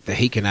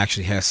he can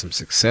actually have some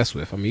success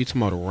with. I mean, you're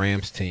talking about a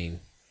Rams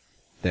team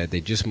that they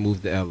just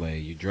moved to L.A.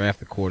 You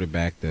draft a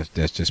quarterback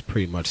that's just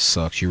pretty much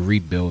sucks. You're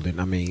rebuilding.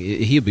 I mean,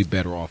 he'll be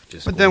better off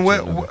just. But then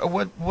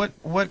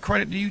what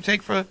credit do you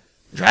take for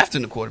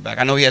drafting the quarterback?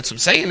 I know he had some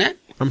say in that.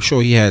 I'm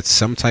sure he had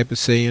some type of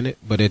say in it,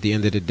 but at the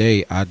end of the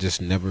day, I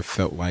just never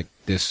felt like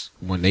this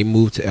when they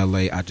moved to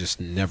L.A. I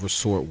just never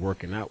saw it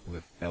working out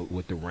with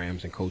the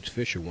Rams and Coach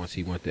Fisher once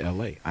he went to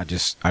L.A.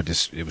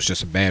 it was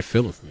just a bad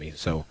feeling for me.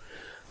 So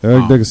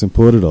Eric Dickerson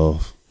pulled it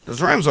off.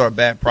 Those Rams are a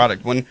bad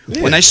product. When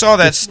they saw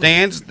that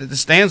the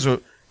stands were,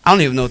 I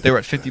don't even know if they were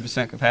at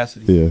 50%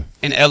 capacity. Yeah.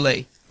 In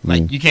L.A.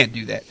 You can't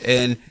do that.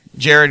 And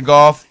Jared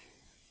Goff,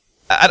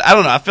 I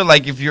don't know. I feel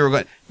like if you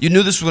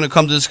knew this was going to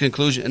come to this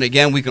conclusion, and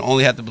again, we can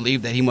only have to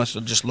believe that he must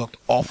have just looked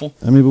awful.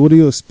 I mean, but what do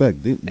you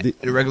expect? In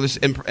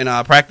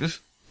practice?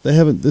 They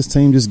haven't. This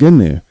team just getting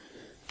there.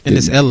 And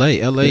it's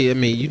L.A. I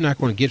mean, you're not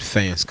going to get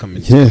fans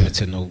coming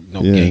to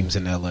no games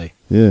in L.A.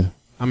 Yeah.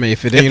 I mean,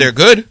 if they're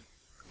good.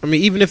 I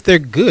mean, even if they're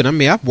good, I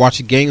mean, I've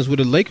watched games where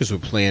the Lakers were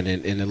playing,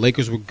 and the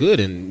Lakers were good,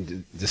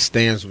 and the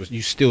stands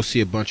you still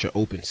see a bunch of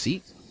open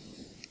seats.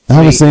 I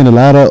haven't seen a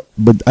lot of,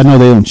 but I know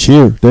they don't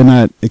cheer. They're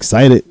not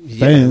excited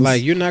fans.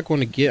 Like you're not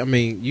going to get. I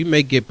mean, you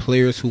may get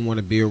players who want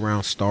to be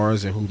around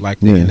stars and who like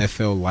the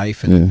NFL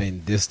life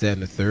and this, that,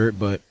 and the third.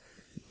 But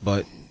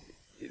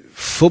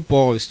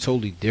football is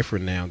totally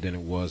different now than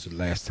it was the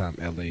last time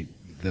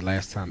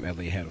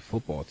LA had a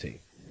football team.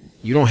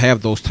 You don't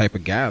have those type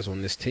of guys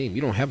on this team.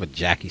 You don't have a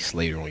Jackie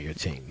Slater on your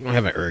team. You don't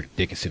have an Eric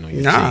Dickerson on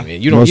your team.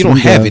 And you don't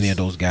have any of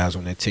those guys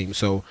on that team.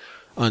 So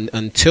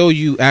until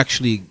you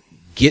actually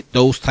get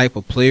those type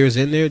of players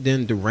in there,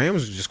 then the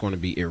Rams are just going to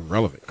be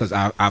irrelevant. Because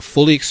I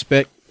fully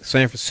expect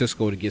San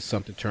Francisco to get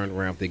something turned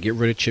around. If they get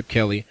rid of Chip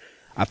Kelly,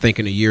 I think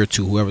in a year or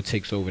two, whoever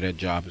takes over that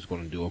job is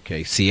going to do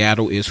okay.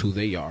 Seattle is who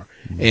they are.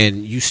 Mm-hmm.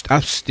 And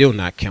I'm still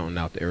not counting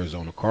out the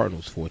Arizona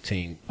Cardinals for a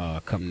team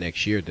come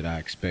next year that I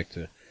expect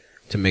to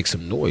make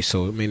some noise.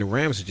 So, I mean, the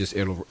Rams are just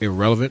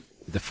irrelevant.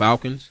 The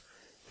Falcons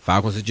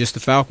are just the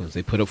Falcons.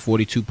 They put up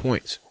 42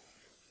 points.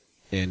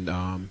 And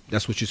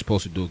that's what you're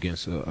supposed to do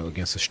against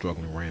a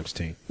struggling Rams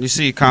team. You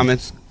see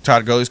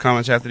Todd Gurley's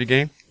comments after the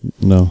game?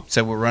 No.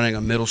 Said we're running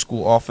a middle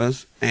school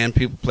offense, and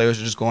players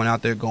are just going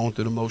out there going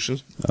through the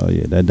motions. Oh,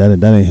 yeah, that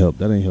ain't help.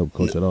 That ain't help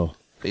coach at all.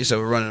 He said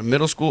we're running a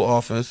middle school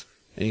offense,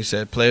 and he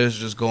said players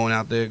are just going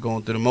out there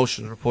going through the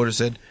motions. Reporter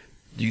said,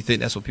 do you think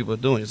that's what people are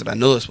doing? He said, I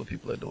know that's what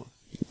people are doing.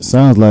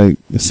 Sounds like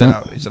he said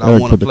I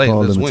want to play.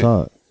 Let's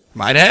win.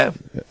 Might have.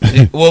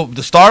 Well,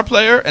 the star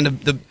player and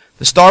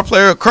the star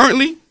player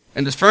currently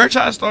and the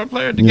franchise star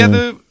player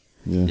together,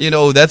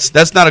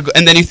 that's not a good.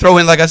 And then you throw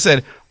in, like I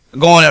said,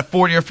 going at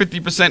 40 or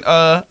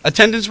 50%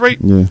 attendance rate.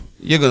 Yeah,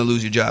 you're gonna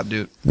lose your job,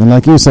 dude. And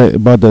like you say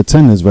about the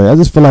attendance rate, I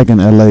just feel like in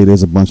LA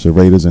there's a bunch of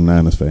Raiders and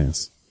Niners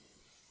fans,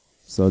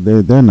 so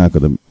they're not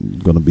gonna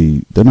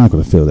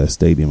fill that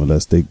stadium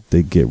unless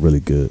they get really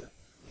good.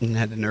 And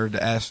had the nerve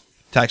to ask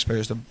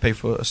taxpayers to pay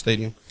for a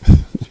stadium.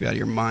 Just be out of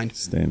your mind.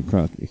 Stan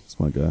Kroenke, that's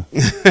my guy.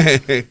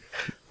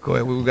 Go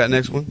ahead. What we got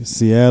next one?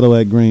 Seattle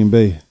at Green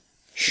Bay.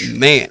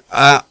 Man,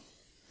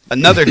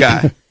 another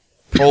guy,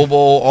 Pro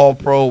Bowl, All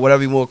Pro,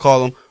 whatever you want to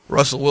call him,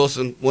 Russell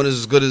Wilson, one is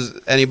as good as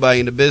anybody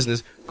in the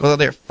business. Goes out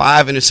there,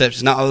 5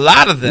 interceptions. Now, a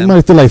lot of them. He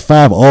might feel like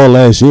 5 all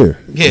last year.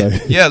 Yeah,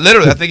 Like, yeah,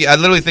 literally. I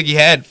literally think he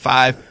had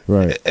 5,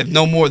 Right. if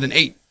no more than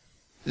 8.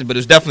 But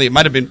it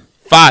might have been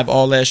 5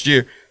 all last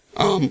year.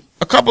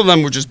 A couple of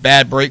them were just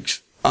bad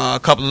breaks. A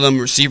couple of them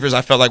receivers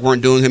I felt like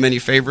weren't doing him any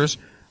favors.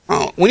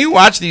 When you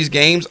watch these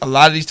games, a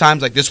lot of these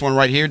times, like this one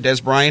right here,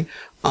 Des Bryant,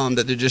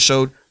 that they just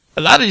showed,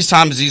 a lot of these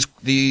times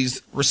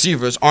these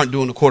receivers aren't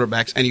doing the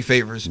quarterbacks any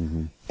favors.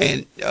 Mm-hmm.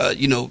 And,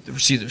 the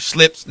receiver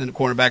slips, then the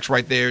quarterback's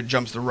right there,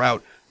 jumps the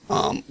route.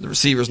 The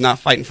receiver's not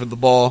fighting for the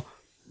ball.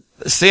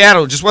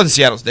 Seattle just wasn't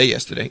Seattle's day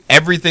yesterday.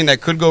 Everything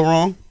that could go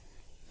wrong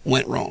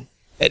went wrong.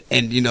 And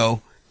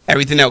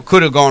everything that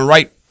could have gone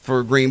right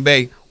for Green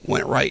Bay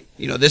went right.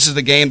 This is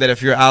the game that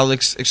if you're not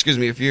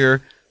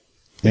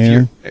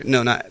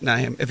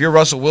him. If you're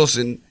Russell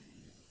Wilson,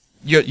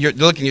 you're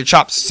looking your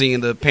chops seeing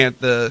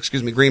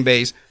Green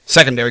Bay's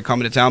secondary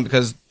coming to town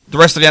because the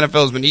rest of the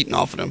NFL has been eating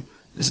off of them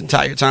this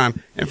entire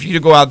time. And for you to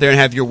go out there and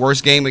have your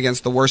worst game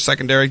against the worst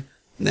secondary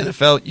in the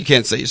NFL, you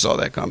can't say you saw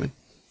that coming.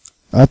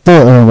 I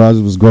thought Aaron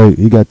Rodgers was great.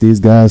 He got these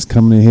guys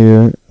coming in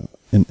here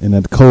in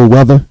that cold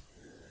weather,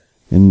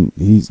 and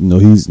he's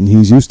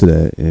used to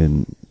that.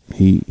 And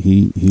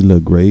he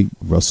looked great.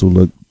 Russell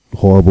looked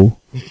horrible.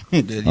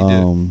 He did.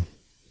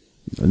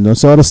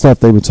 So all the stuff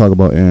they've been talking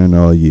about Aaron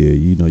all year.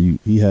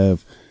 He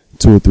have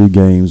 2 or 3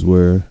 games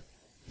where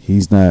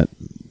he's not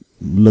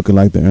looking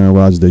like the Aaron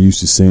Rodgers they're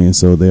used to seeing,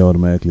 so they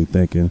automatically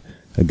thinking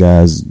a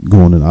guy's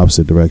going in the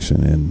opposite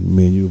direction. And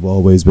me and you have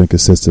always been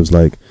consistent. It's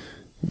like,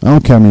 I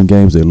don't care how many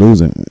games they're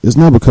losing. It's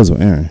not because of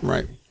Aaron.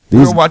 Right.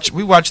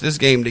 We watched this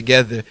game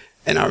together,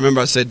 and I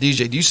remember I said,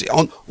 DJ, do you see?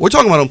 We're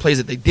talking about on plays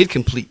that they did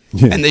complete,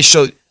 and they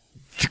showed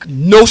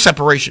no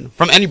separation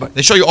from anybody.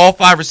 They show you all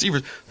 5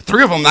 receivers.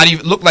 3 of them not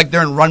even look like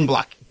they're in run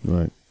blocking.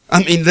 Right.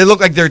 I mean, they look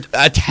like they're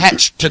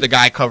attached to the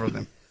guy covering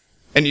them.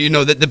 And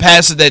the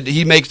passes that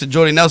he makes to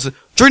Jordy Nelson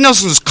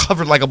was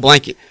covered like a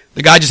blanket.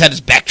 The guy just had his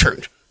back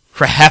turned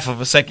for half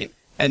of a second,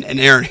 and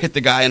Aaron hit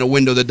the guy in a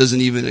window that doesn't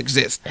even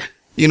exist.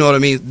 You know what I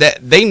mean? That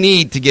they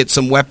need to get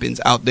some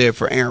weapons out there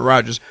for Aaron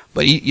Rodgers,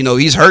 but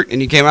he's hurt,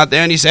 and he came out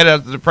there and he said it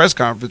at the press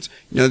conference.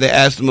 They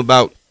asked him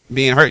about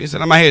being hurt. He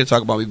said, "I'm not here to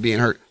talk about me being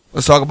hurt.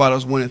 Let's talk about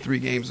us winning 3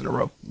 games in a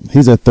row."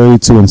 He's at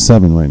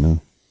 32-7 right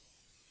now.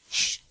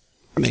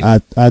 I mean,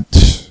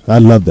 I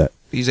love that.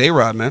 He's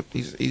A-Rod, man.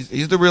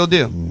 He's the real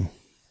deal.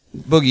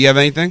 Boogie, you have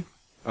anything?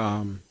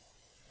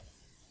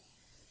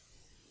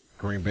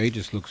 Green Bay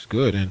just looks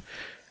good, and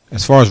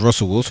as far as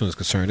Russell Wilson is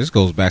concerned, this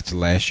goes back to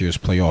last year's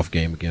playoff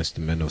game against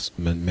the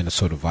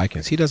Minnesota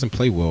Vikings. He doesn't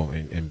play well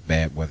in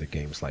bad weather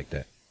games like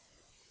that.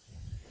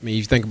 I mean,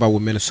 you think about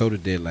what Minnesota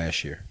did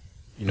last year.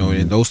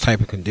 In those type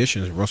of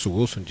conditions, Russell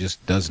Wilson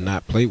just does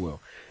not play well.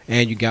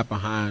 And you got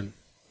behind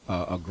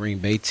a Green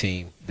Bay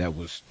team that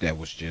was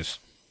just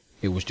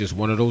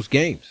one of those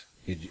games.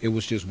 It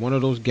was just one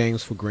of those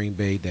games for Green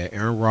Bay that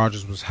Aaron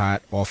Rodgers was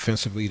hot.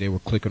 Offensively, they were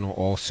clicking on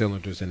all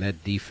cylinders, and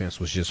that defense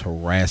was just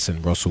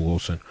harassing Russell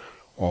Wilson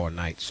all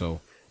night.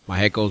 So my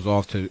head goes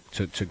off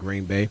to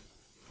Green Bay.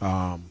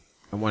 I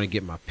want to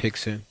get my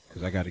picks in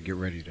because I got to get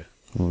ready to.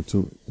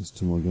 It's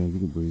 2 more games. You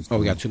can breeze. Oh,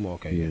 we got 2 more.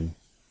 Okay, yeah.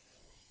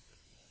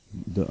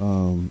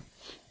 The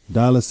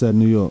Dallas at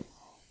New York.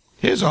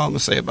 Here's all I'm gonna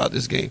say about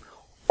this game.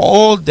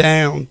 All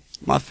down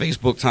my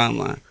Facebook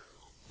timeline,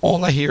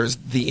 all I hear is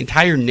the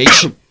entire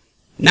nation,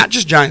 not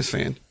just Giants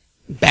fans,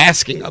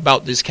 basking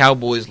about this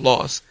Cowboys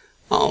loss.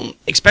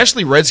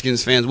 Especially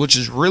Redskins fans, which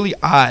is really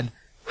odd.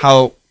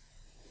 How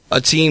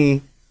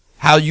you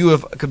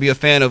could be a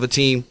fan of a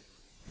team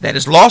that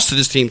has lost to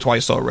this team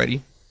twice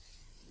already,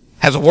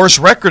 has a worse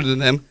record than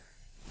them,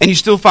 and you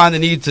still find the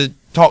need to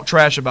talk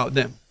trash about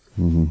them.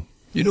 Mm-hmm.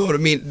 You know what I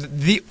mean?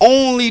 The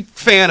only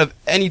fan of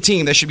any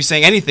team that should be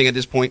saying anything at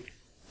this point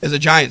is a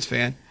Giants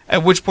fan,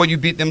 at which point you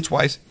beat them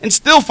twice and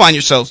still find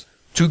yourselves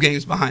 2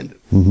 games behind them.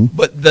 Mm-hmm.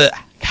 But the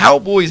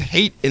Cowboys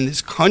hate in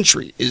this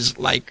country is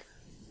like,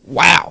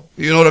 wow.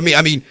 You know what I mean?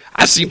 I mean,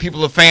 I've seen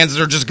people of fans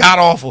that are just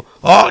god-awful.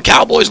 Oh, the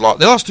Cowboys lost.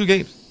 They lost 2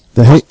 games.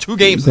 The hate, 2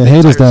 games. The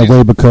hate is that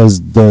way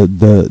because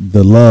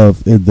the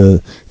love and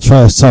the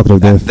trash talking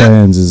of their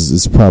fans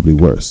is probably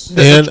worse.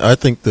 And I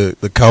think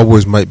the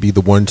Cowboys might be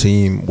the one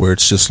team where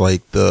it's just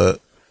like they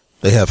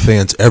have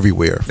fans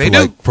everywhere. They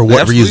do. For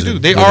what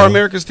reason? They are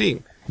America's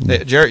team.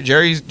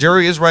 Jerry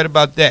is right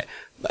about that.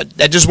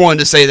 I just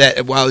wanted to say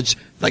that while it's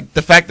like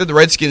the fact that the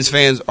Redskins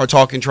fans are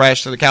talking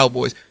trash to the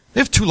Cowboys,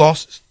 they have 2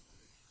 losses.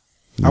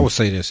 I would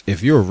say this.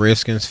 If you're a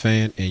Redskins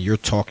fan and you're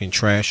talking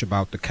trash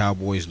about the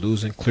Cowboys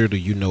losing, clearly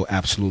you know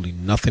absolutely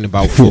nothing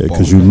about football.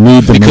 Because you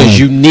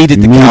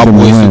needed the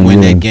Cowboys to win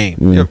that game.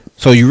 Yeah.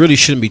 So you really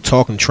shouldn't be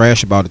talking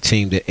trash about a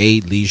team that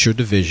A, leads your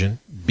division,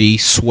 B,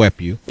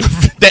 swept you,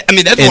 That's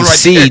and one right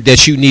C, there.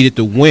 that you needed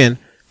to win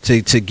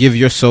to give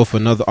yourself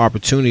another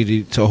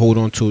opportunity to hold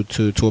on to a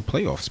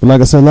playoff spot. But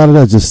like I said, a lot of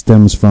that just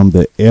stems from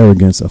the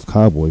arrogance of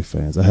Cowboy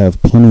fans. I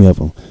have plenty of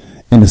them,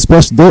 and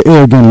especially they're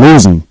arrogant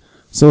losing.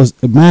 So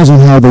imagine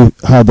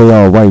how they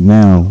are right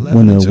now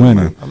when they're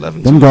winning.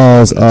 Them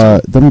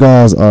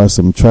guys are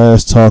some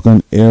trash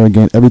talking,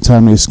 arrogant. Every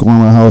time they score in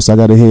my house, I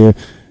gotta hear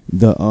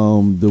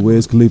the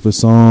Wiz Khalifa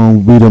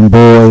song, "We Them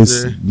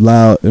Boys,"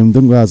 loud, and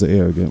them guys are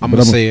arrogant. I'm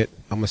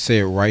gonna say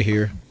it right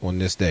here on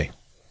this day.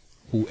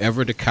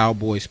 Whoever the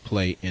Cowboys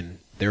play in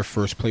their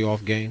first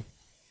playoff game,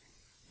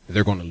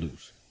 they're gonna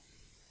lose.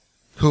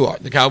 Who are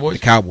the Cowboys?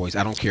 The Cowboys.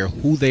 I don't care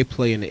who they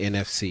play in the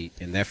NFC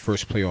in that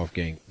first playoff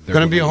game. They're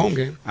going to be a lose. home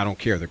game. I don't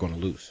care. They're going to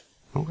lose.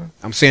 Okay.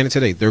 I'm saying it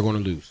today. They're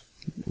going to lose.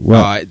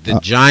 Well, The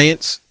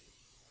Giants,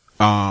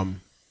 the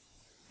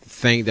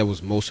thing that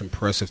was most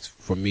impressive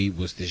for me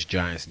was this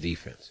Giants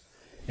defense.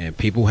 And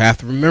people have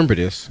to remember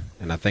this,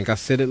 and I think I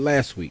said it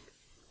last week.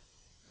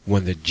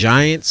 When the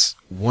Giants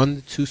won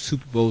the 2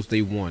 Super Bowls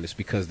they won, it's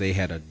because they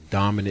had a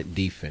dominant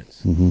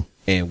defense. Mm-hmm.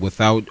 And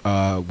without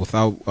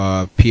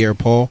Pierre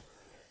Paul,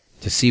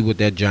 to see what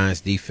that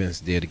Giants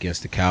defense did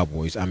against the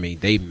Cowboys, I mean,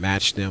 they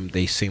matched them.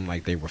 They seemed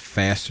like they were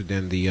faster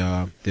than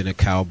the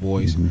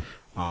Cowboys.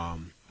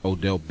 Mm-hmm.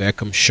 Odell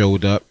Beckham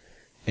showed up,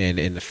 and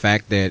the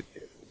fact that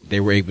they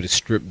were able to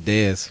strip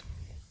Dez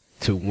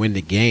to win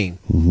the game,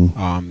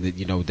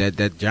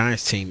 that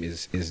Giants team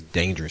is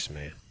dangerous,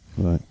 man.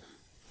 Right.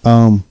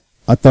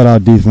 I thought our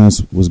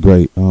defense was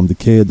great.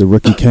 The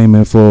rookie came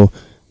in for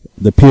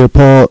the Pierre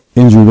Paul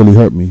injury really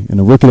hurt me, and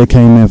the rookie that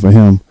came in for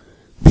him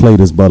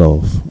played his butt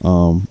off.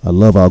 I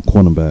love our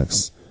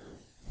cornerbacks,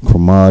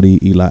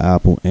 Cromartie, Eli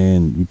Apple,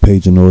 and we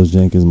paid Janoris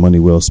Jenkins money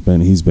well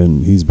spent. He's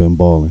been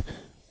balling.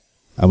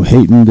 I'm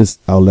hating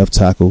our left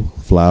tackle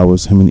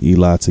Flowers. Him and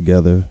Eli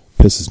together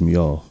pisses me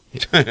off.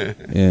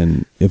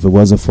 And if it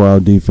wasn't for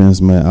our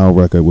defense, man, our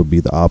record would be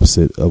the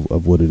opposite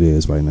of what it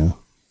is right now.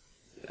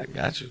 I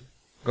got you.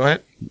 Go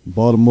ahead.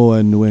 Baltimore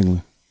and New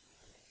England.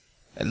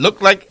 It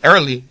looked like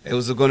early it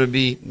was going to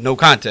be no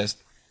contest.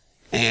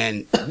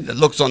 And the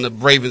looks on the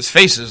Ravens'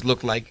 faces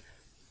looked like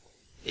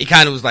he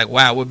kind of was like,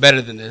 wow, we're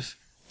better than this.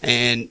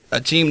 And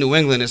a team, New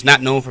England, is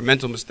not known for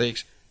mental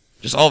mistakes.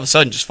 Just all of a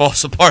sudden just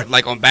falls apart,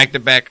 like on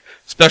back-to-back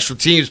special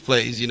teams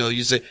plays. You know,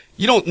 you say,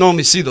 you don't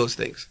normally see those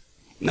things.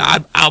 Now,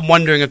 I'm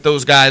wondering if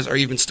those guys are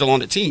even still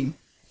on the team.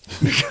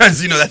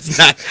 Because,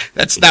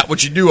 that's not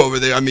what you do over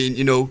there. I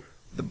mean,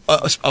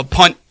 a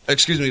punt,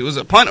 was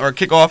it a punt or a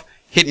kickoff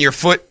hitting your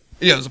foot?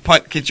 It was a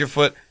punt, hit your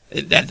foot.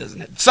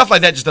 Stuff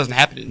like that just doesn't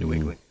happen in New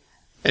England.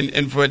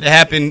 And for it to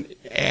happen,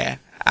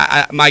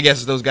 my guess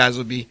is those guys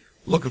will be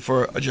looking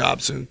for a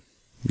job soon.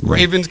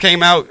 Ravens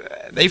came out,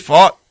 they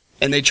fought,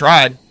 and they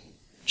tried.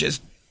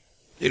 Just,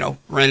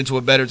 ran into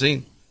a better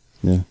team.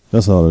 Yeah,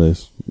 that's all it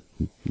is.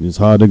 It's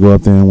hard to go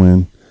up there and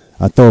win.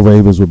 I thought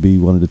Ravens would be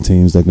one of the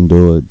teams that can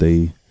do it.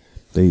 They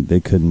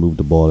couldn't move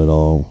the ball at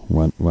all,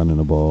 running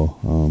the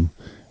ball.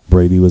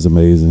 Brady was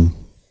amazing.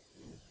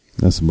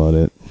 That's about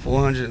it.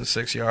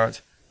 406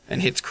 yards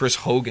and hits Chris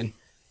Hogan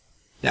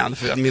down the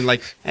field. I mean,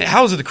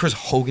 how is it that Chris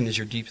Hogan is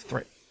your deep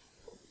threat?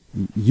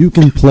 You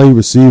can play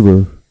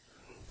receiver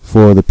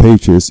for the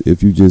Patriots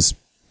if you just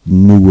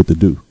knew what to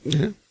do.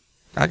 Yeah,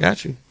 I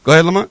got you. Go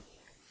ahead, Lamont.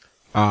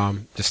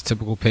 Just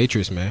typical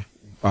Patriots, man.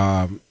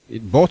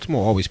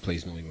 Baltimore always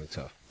plays New England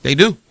tough. They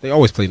do. They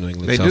always play New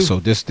England They tough. do. So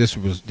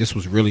this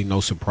was really no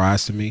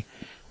surprise to me.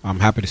 I'm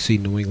happy to see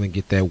New England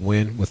get that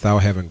win without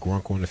having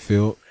Gronk on the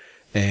field.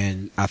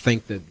 And I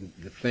think that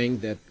the thing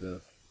that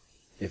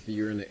if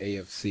you're in the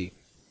AFC,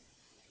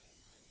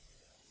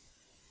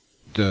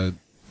 the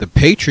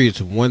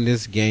Patriots won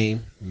this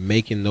game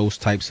making those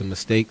types of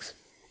mistakes.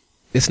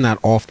 It's not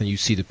often you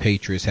see the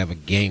Patriots have a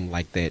game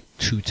like that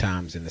 2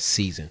 times in a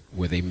season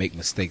where they make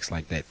mistakes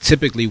like that.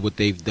 Typically what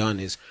they've done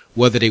is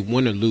whether they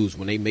win or lose,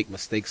 when they make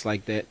mistakes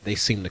like that, they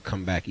seem to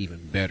come back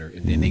even better,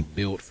 and then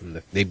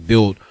they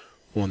build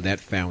on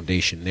that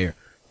foundation there.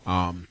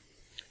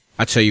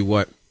 I tell you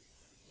what,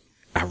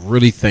 I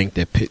really think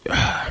that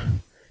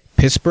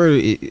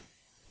Pittsburgh,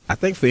 I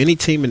think for any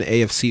team in the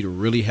AFC to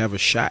really have a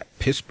shot,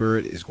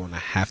 Pittsburgh is going to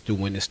have to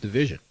win this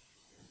division.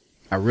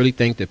 I really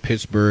think that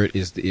Pittsburgh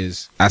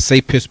is I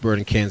say Pittsburgh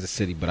and Kansas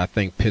City, but I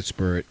think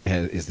Pittsburgh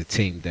is the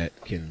team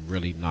that can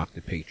really knock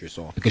the Patriots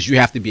off, because you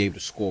have to be able to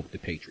score with the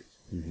Patriots.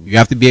 Mm-hmm. You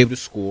have to be able to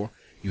score.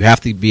 You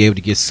have to be able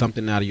to get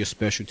something out of your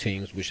special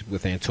teams, which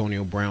with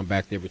Antonio Brown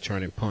back there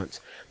returning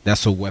punts,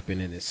 that's a weapon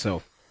in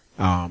itself.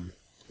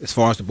 As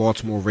far as the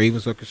Baltimore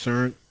Ravens are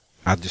concerned,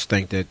 I just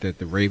think that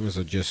the Ravens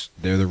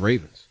they're the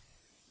Ravens.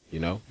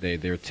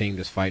 They're a team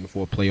that's fighting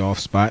for a playoff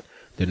spot.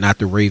 They're not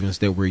the Ravens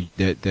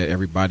that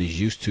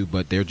everybody's used to,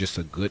 but they're just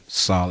a good,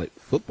 solid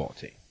football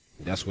team.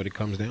 That's what it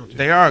comes down to.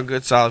 They are a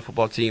good, solid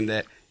football team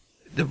that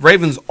the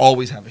Ravens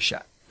always have a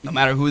shot. No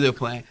matter who they're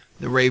playing,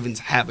 the Ravens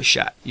have a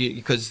shot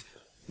because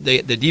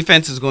the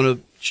defense is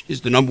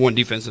the number one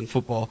defense in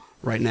football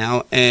right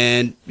now,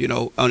 and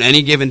on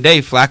any given day,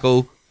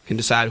 Flacco can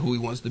decide who he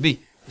wants to be.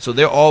 So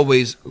they're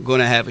always going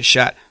to have a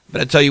shot.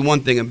 But I tell you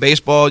one thing, in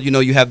baseball,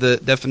 you have the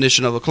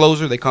definition of a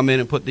closer. They come in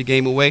and put the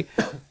game away.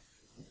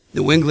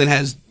 New England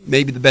has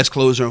maybe the best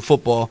closer in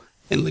football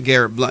in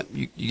LeGarrette Blount.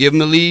 You give him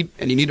the lead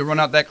and you need to run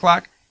out that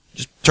clock,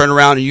 just turn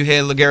around and you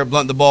hand LeGarrette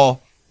Blount the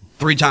ball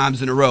 3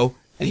 times in a row,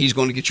 and he's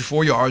going to get you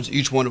 4 yards,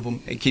 each one of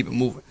them, and keep it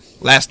moving.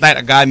 Last night,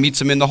 a guy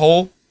meets him in the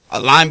hole, a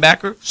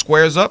linebacker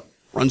squares up,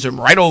 runs him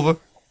right over,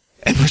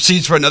 and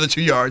proceeds for another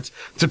 2 yards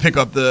to pick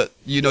up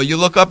you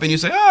look up and you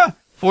say,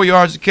 4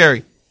 yards to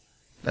carry.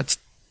 That's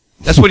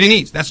what he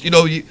needs. That's, at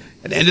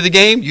the end of the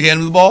game, you hand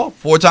him the ball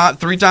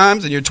 3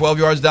 times, and you're 12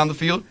 yards down the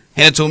field.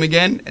 Hand it to him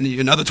again, and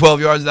you're another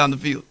 12 yards down the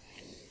field.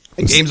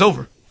 And game's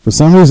over. For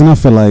some reason, I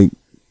feel like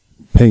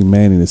Peyton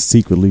Manning is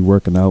secretly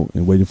working out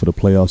and waiting for the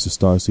playoffs to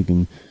start so he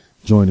can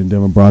join the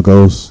Denver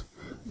Broncos.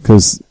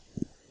 Because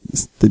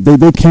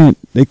they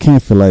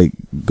can't feel like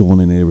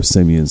going in there with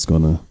Simeon's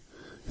gonna,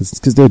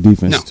 because their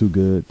defense is too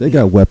good. They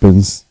got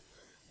weapons,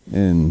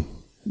 and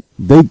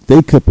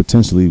they could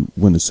potentially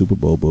win the Super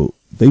Bowl, but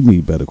they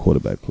need better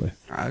quarterback play.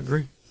 I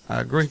agree.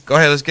 Go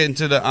ahead. Let's get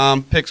into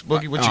the picks.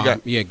 Boogie, what you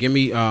got? Yeah, give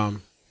me.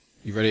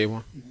 You ready,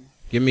 everyone?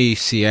 Give me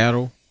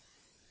Seattle,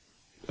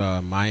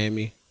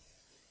 Miami,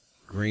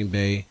 Green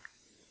Bay,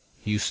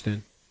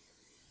 Houston,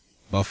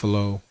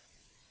 Buffalo,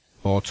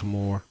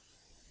 Baltimore,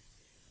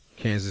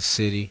 Kansas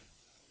City,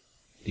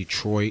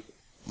 Detroit,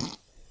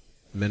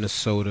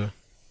 Minnesota,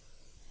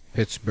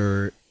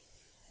 Pittsburgh,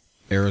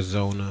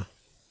 Arizona,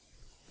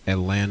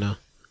 Atlanta,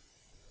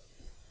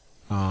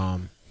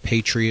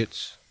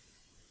 Patriots,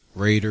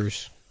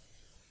 Raiders.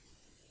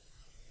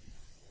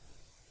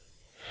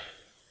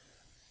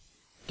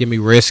 Give me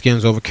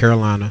Redskins over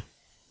Carolina.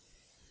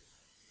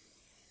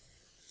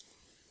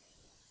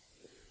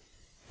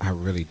 I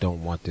really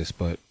don't want this,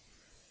 but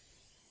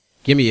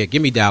give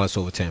me Dallas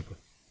over Tampa.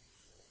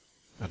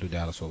 I'll do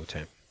Dallas over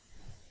Tampa.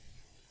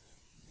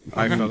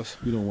 All right, fellas.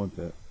 You don't want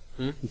that.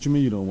 What you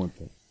mean you don't want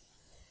that?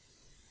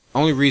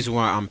 Only reason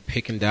why I'm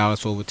picking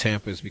Dallas over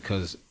Tampa is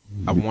because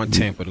I want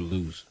Tampa to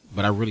lose,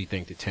 but I really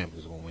think that Tampa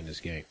is going to win this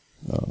game.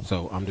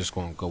 So I'm just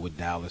going to go with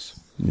Dallas.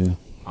 Yeah.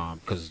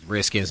 Because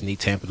Redskins need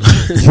Tampa to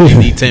lose. They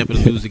need Tampa to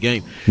lose the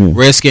game. Yeah.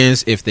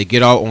 Redskins, if they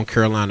get out on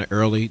Carolina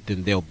early,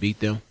 then they'll beat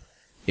them.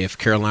 If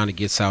Carolina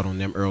gets out on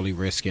them early,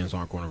 Redskins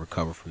aren't going to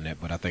recover from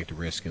that. But I think the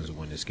Redskins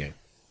will win this game.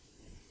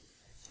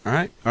 All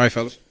right,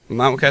 fellas.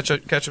 Lamont will catch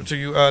up to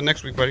you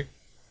next week, buddy.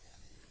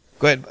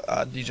 Go ahead,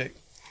 DJ.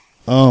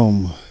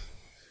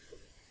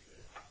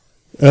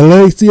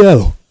 LA,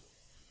 Seattle.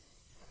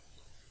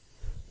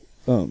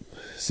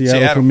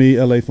 Seattle for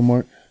me, LA for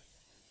Mark.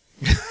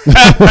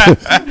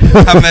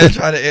 I'm gonna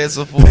try to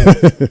answer for me.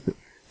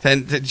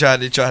 Try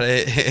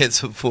to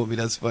answer for me.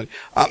 That's funny.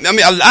 I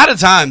mean, a lot of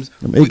times,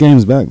 I'm 8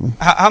 games back, man.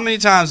 How many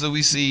times do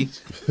we see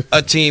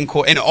a team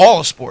in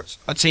all sports?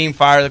 A team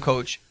fire the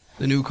coach,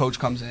 the new coach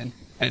comes in,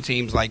 and a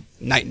team's like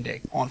night and day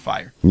on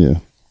fire. Yeah,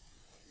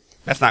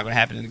 that's not going to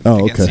happen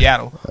against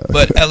Seattle.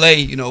 But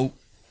LA,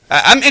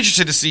 I'm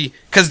interested to see,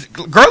 because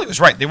Gurley was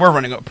right. They were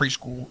running a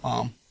preschool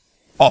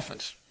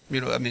offense.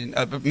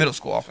 Middle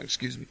school offense.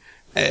 Excuse me.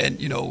 And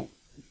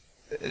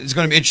it's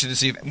going to be interesting to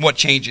see what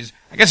changes.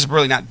 I guess it's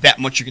really not that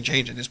much you can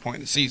change at this point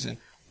in the season.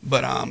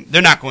 But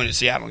they're not going to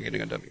Seattle and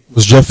getting a W.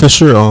 Was Jeff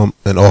Fisher an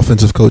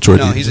offensive coach or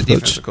no? He's a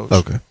defensive coach.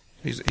 Okay,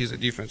 he's a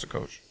defensive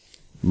coach.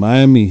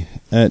 Miami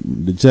at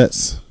the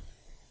Jets.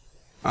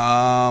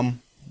 Well,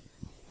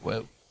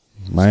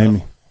 Miami.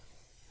 So.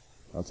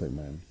 I'll take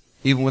Miami.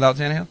 Even without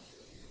Tannehill?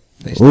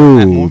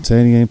 Ooh,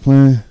 Tanny ain't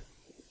playing.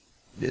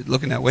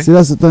 Looking that way. See,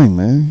 that's the thing,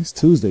 man. It's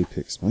Tuesday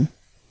picks, man.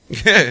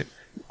 Yeah.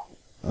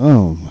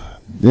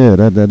 Yeah,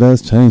 that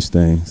does change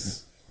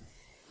things.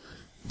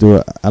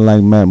 I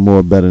like Matt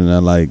Moore better than I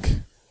like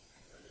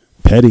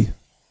Petty.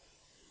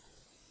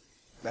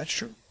 That's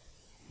true.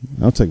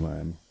 I'll take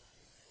Miami.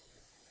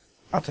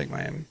 I'll take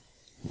Miami.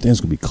 Then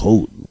it's gonna be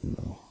cold.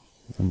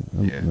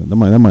 Yeah. That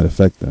might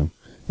affect them.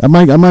 I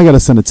might gotta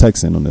send a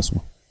text in on this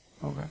one.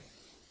 Okay.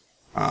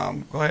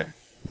 Go ahead.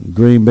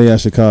 Green Bay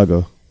at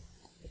Chicago.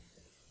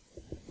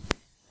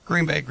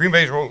 Green Bay. Green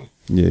Bay's rolling.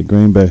 Yeah,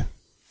 Green Bay.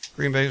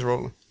 Green Bay's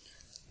rolling.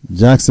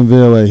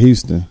 Jacksonville at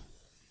Houston.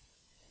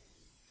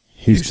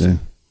 Houston.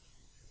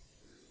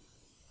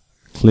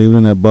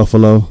 Cleveland at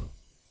Buffalo.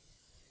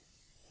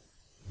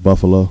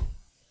 Buffalo.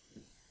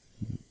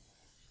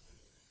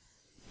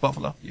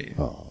 Yeah.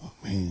 Oh,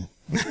 man.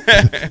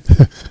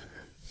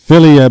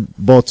 Philly at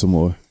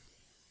Baltimore.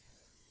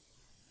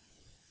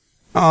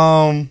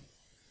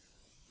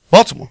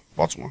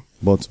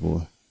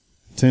 Baltimore.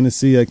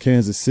 Tennessee at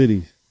Kansas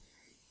City.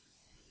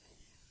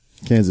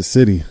 Kansas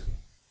City.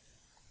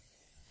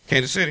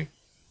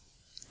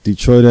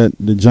 Detroit at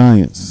the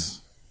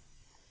Giants.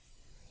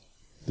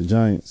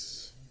 Yeah,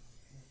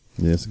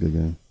 it's a good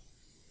game.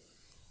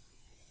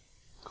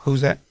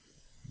 Who's that?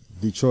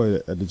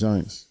 Detroit at the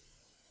Giants.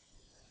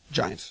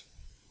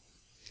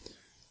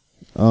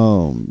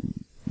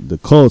 The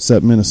Colts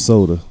at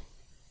Minnesota.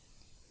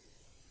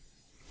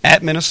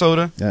 At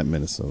Minnesota.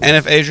 And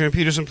if Adrian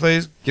Peterson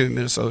plays, give me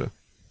Minnesota.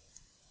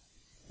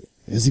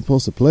 Is he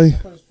supposed to play?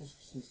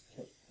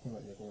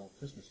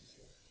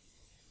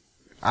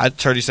 I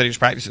heard he said he was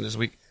practicing this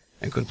week.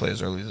 and couldn't play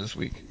as early as this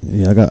week.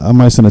 Yeah, I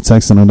might send a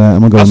text in on that.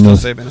 I'm gonna go. I'll still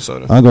say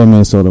Minnesota. I'll go to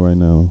Minnesota right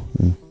now.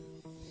 Yeah.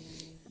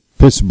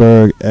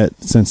 Pittsburgh at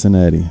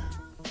Cincinnati.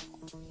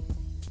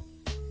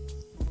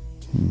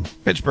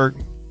 Pittsburgh.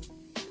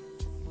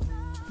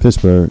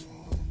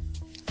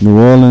 New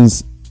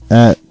Orleans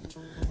at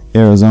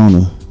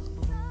Arizona.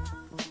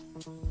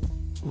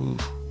 Ooh.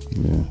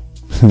 Yeah.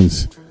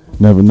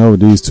 Never know with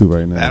these two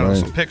right now. Battle right?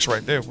 some picks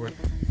right there, boy.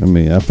 I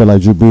mean, I feel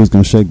like Drew Brees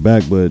gonna shake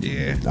back, but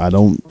Yeah. I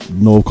don't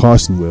know if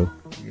Carson will.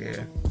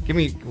 Yeah. Give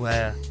me.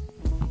 Well,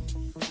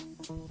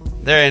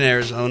 they're in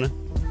Arizona.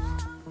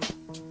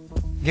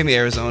 Give me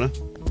Arizona.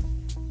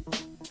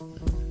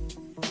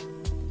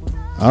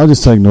 I'll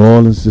just take New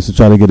Orleans just to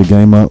try to get a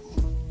game up.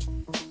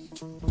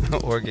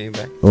 Or game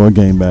back. Or a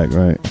game back,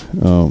 right.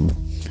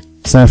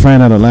 San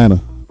Fran at Atlanta.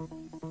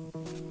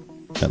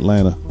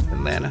 Atlanta.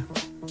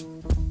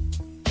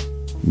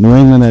 New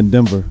England at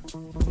Denver.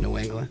 New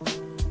England.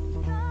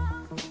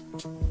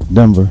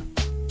 Denver.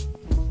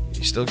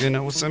 You still getting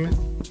up with Simmons?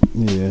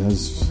 Yeah, I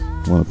just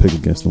want to pick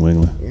against New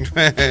England.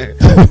 There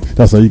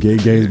That's how you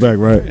get games back,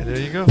 right?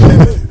 you go.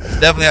 That's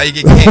definitely how you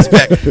get games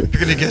back.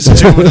 Picking against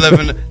 2 with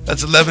 11.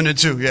 That's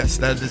 11-2. Yes,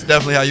 that is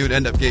definitely how you would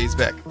end up games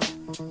back.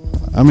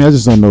 I mean, I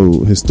just don't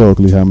know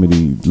historically how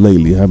many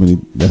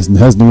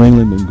has New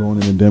England been going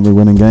into Denver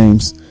winning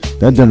games.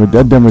 That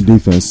Denver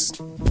defense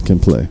can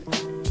play.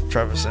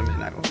 Trevor Simmons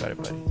not gonna cut it,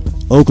 buddy.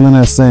 Oakland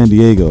at San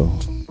Diego.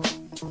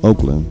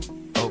 Oakland.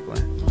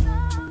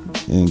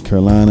 And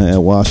Carolina at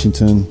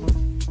Washington.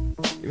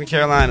 Give me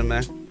Carolina,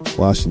 man.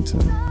 Washington.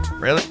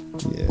 Really?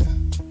 Yeah.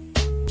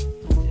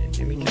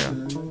 Give me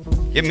Carolina.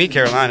 Give me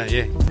Carolina,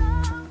 yeah.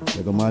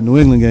 There go my New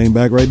England game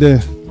back right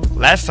there.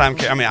 Last time,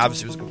 I mean,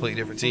 obviously it was a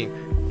completely different team.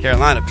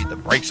 Carolina beat the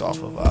brakes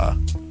off of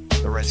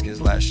the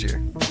Redskins last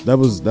year. That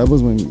was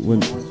when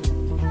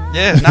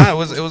Yeah, it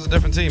was a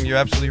different team. You're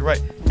absolutely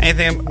right.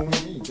 Anything?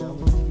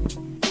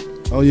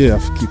 Oh yeah, I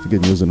keep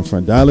forgetting it was in the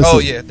front. Dallas. Oh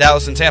yeah,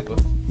 Dallas and Tampa.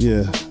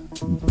 Yeah,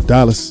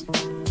 Dallas.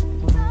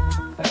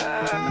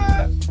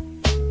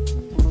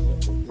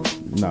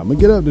 I'm gonna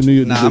get up to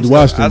the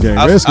Washington game.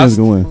 Redskins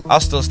gonna win. I'll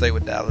still stay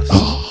with Dallas.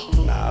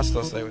 I'll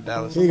still stay with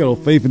Dallas. He ain't got no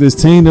faith in this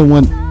team that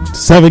won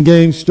 7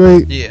 games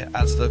straight. Yeah,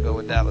 I'd still go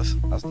with Dallas.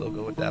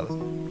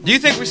 Do you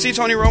think we see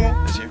Tony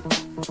Romo this year?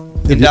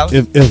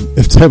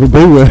 If Tampa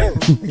Bay win,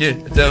 yeah,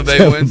 if Tampa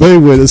Bay wins. Bay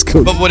win, it's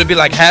cool. But would it be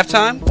like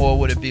halftime or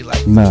would it be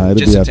like? Nah,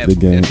 it'll be after the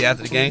game. It'll be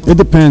after the game. It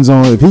depends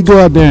on if he go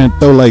out there and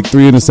throw like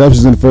 3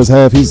 interceptions in the first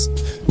half. He's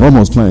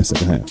almost playing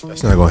second half.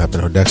 That's not gonna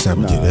happen. Dak's not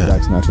gonna do that.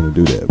 Dak's not gonna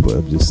do that. But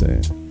I'm just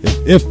saying,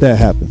 if that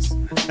happens. All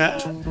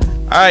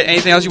right.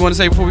 Anything else you want to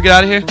say before we get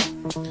out of here?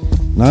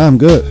 Nah, I'm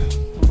good.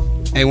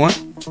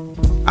 A1.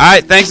 All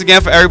right, thanks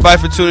again for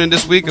everybody for tuning in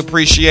this week.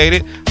 Appreciate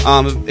it.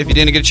 If you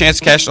didn't get a chance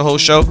to catch the whole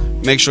show,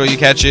 make sure you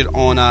catch it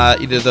on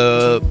either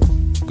the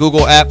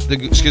Google app,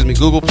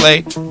 Google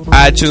Play,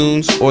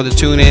 iTunes, or the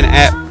TuneIn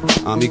app.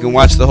 You can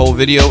watch the whole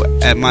video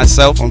at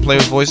myself on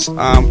Players Voice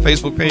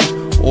Facebook page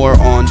or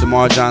on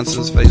DeMar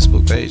Johnson's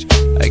Facebook page.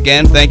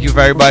 Again, thank you for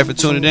everybody for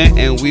tuning in,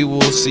 and we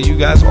will see you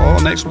guys all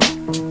next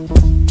week.